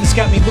 proof that's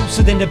got me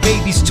looser than the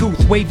baby's tooth.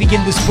 Wavy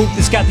in this booth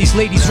that's got these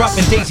ladies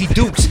dropping Daisy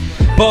Dukes.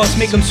 Bars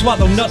make them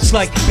swallow nuts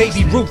like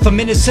Baby Ruth. I'm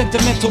in a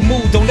sentimental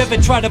mood, don't ever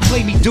try to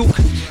play me Duke.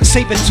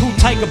 Saber-tooth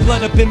tiger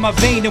blood up in my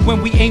vein, and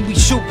when we aim we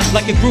shoot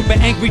like a group of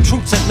angry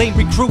troops at lame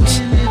recruits.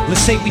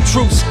 Let's say we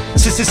truce,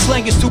 since this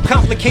slang is too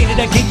complicated,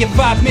 I give you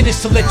 5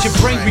 minutes to let your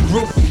brain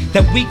regroup.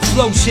 That weak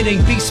flow shit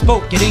ain't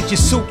bespoke, it ain't your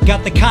suit.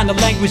 Got the kind of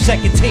language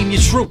that can tame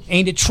your shrew,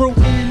 ain't it true?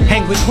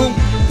 Hang with who?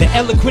 The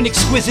eloquent,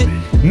 exquisite,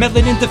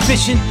 melanin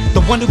deficient,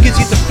 the one who gives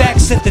you the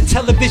facts that the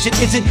television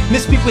isn't.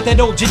 Miss me with that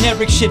old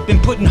generic shit.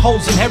 Been putting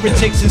holes in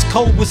heretics since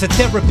Cole was a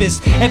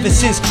therapist. Ever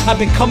since I've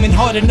been coming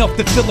hard enough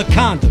to fill a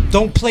condom.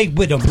 Don't play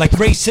with them like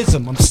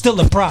racism. I'm still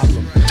a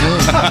problem.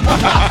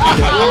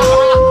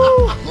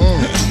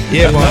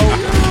 Yeah,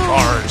 man.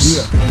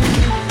 Bars.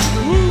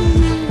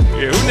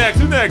 Yeah,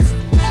 who next?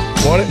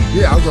 Want it?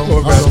 Yeah, I'll go.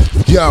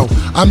 Yo,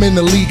 I'm in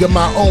the league of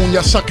my own.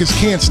 Y'all suckers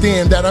can't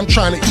stand that. I'm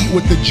trying to eat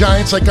with the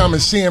Giants like I'm in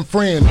San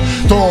Fran.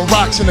 Throwing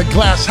rocks in a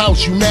glass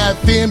house. You mad,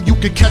 fam? You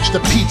could catch the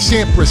Pete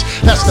Sampras.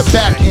 That's the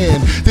back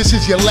end. This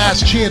is your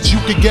last chance. You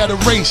could get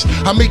erased.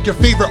 I make your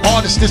favorite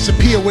artist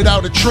disappear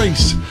without a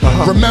trace.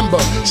 Remember,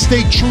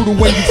 stay true to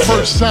when you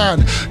first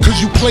signed. Cause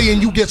you play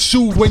and you get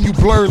sued when you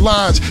blur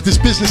lines. This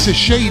business is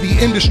shady.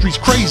 Industry's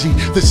crazy.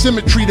 The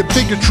symmetry, the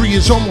bigotry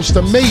is almost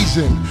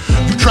amazing.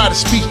 You try to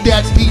speak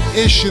that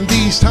deep-ish in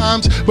these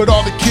times, but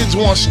all the kids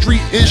want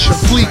street-ish or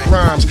fleet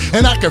rhymes.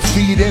 And I can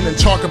feed in and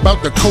talk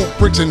about the coke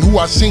bricks and who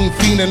I seen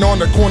fiending on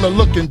the corner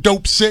looking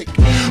dope sick.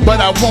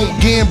 But I won't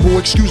gamble,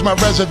 excuse my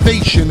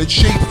reservation. It's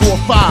Shade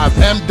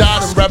 4-5, M.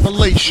 Dot and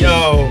Revelation.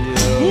 Yo.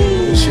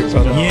 This shit,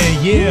 brother.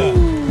 Yeah.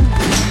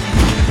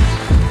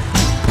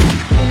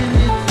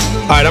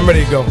 Alright, I'm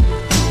ready to go.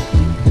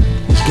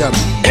 Let's get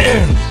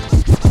it.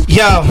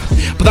 Yo,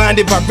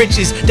 blinded by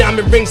riches,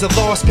 diamond rings, a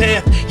lost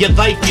path. Your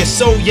life, your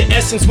soul, your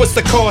essence, what's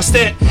the cost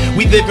that?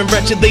 We live in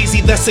wretched,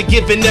 lazy, that's a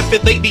given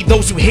effort lately.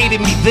 Those who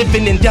hated me,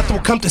 living in death will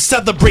come to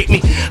celebrate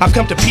me. I've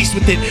come to peace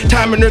with it,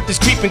 time on earth is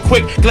creeping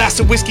quick. Glass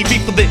of whiskey,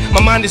 refill it,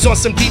 my mind is on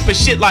some deeper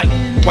shit like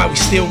why we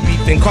still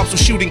beefing, cops will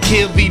shoot and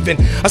kill leaving.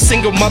 A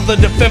single mother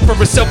to fend for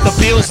herself, the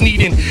bills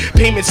needing.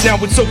 Payments now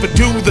it's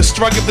overdue, the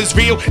struggle is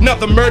real.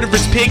 Another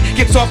murderous pig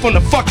gets off on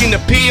a fucking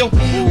appeal.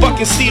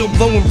 Fucking steel,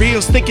 blowing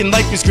reels, thinking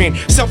life is green.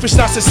 Selfish,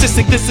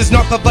 narcissistic, this is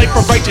not the life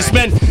of righteous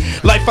men.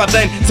 Life I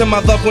lend to my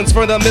loved ones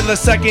for the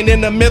millisecond.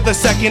 In a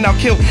millisecond, I'll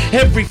kill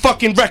every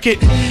fucking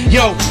record.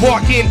 Yo,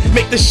 walk in,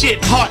 make the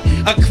shit hot.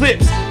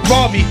 Eclipse,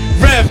 Robbie,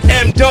 Rev,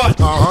 M. Dot.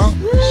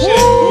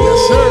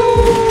 Yes, sir.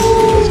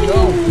 Let's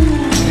go.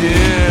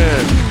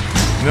 Yeah,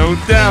 no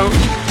doubt.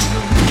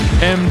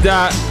 M.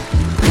 Dot,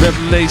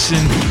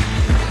 Revelation,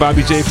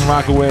 Bobby J from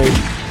Rockaway,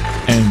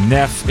 and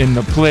Neff in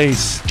the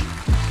place.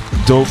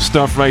 Dope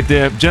stuff right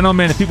there.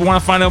 Gentlemen, if people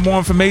want to find out more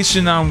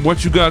information on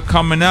what you got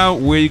coming out,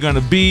 where you're going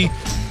to be,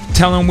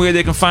 tell them where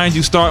they can find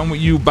you, starting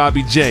with you,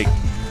 Bobby J.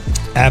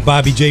 At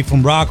Bobby J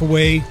from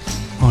Rockaway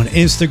on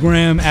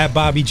Instagram, at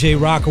Bobby J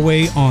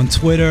Rockaway on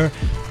Twitter,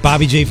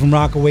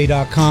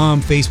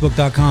 BobbyJFromRockaway.com,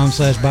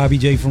 Facebook.com/Bobby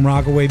J from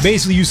Rockaway.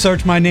 Basically, you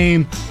search my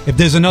name. If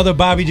there's another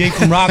Bobby J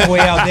from Rockaway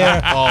out there,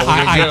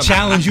 I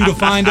challenge you to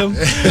find him.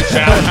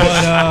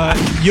 But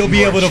you'll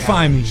be able to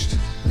find me.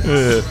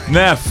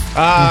 Neff.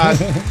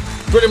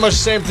 Pretty much the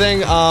same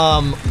thing.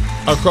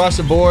 Across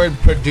the board,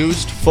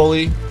 produced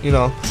fully.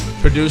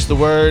 Produced the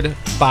word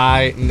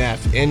by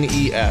Neff.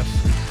 N-E-F.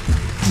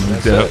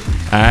 That's it.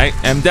 All right,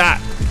 M. Dot.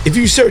 If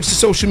you search the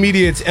social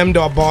media, it's M.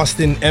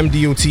 Boston,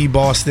 MDOT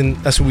Boston.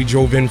 That's where we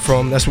drove in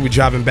from. That's where we're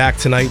driving back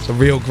tonight. The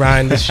real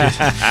grind. This shit's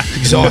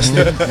exhausting,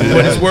 but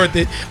it's worth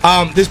it.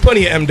 There's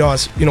plenty of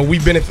M-Dots.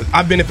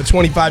 I've been it for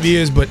 25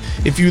 years, but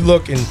if you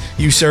look and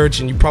you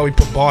search and you probably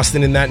put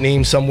Boston in that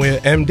name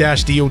somewhere, M-DOT,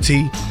 you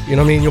know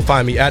what I mean? You'll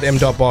find me at M.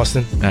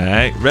 Boston. All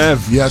right,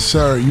 Rev. Yes,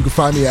 sir. You can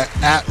find me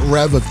at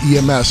Rev of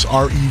EMS,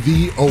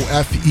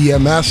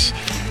 REVOFEMS.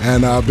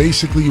 And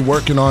basically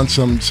working on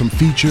some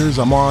features.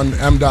 I'm on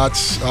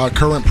M.Dot's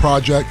current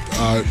project,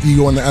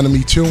 Ego and the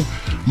Enemy 2.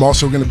 I'm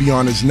also going to be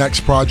on his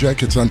next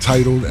project. It's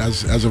untitled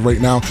as of right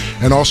now.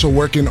 And also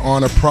working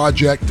on a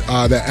project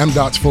that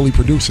M.Dot's fully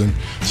producing.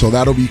 So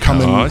that'll be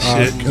coming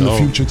in the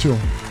future too.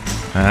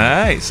 All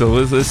right, so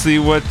let's see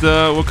what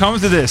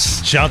comes of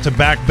this. Shout to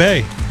Back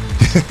Bay.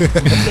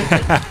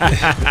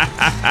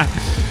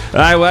 All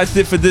right, well, that's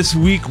it for this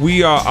week.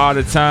 We are out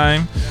of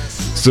time.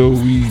 So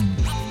we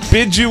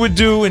bid you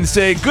adieu and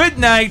say good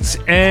night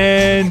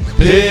and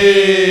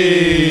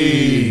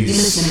peace. You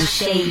listen to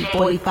Shade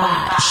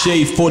 45.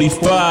 Shade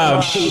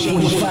 45. Shade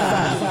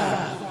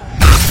 45.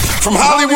 From Hollywood.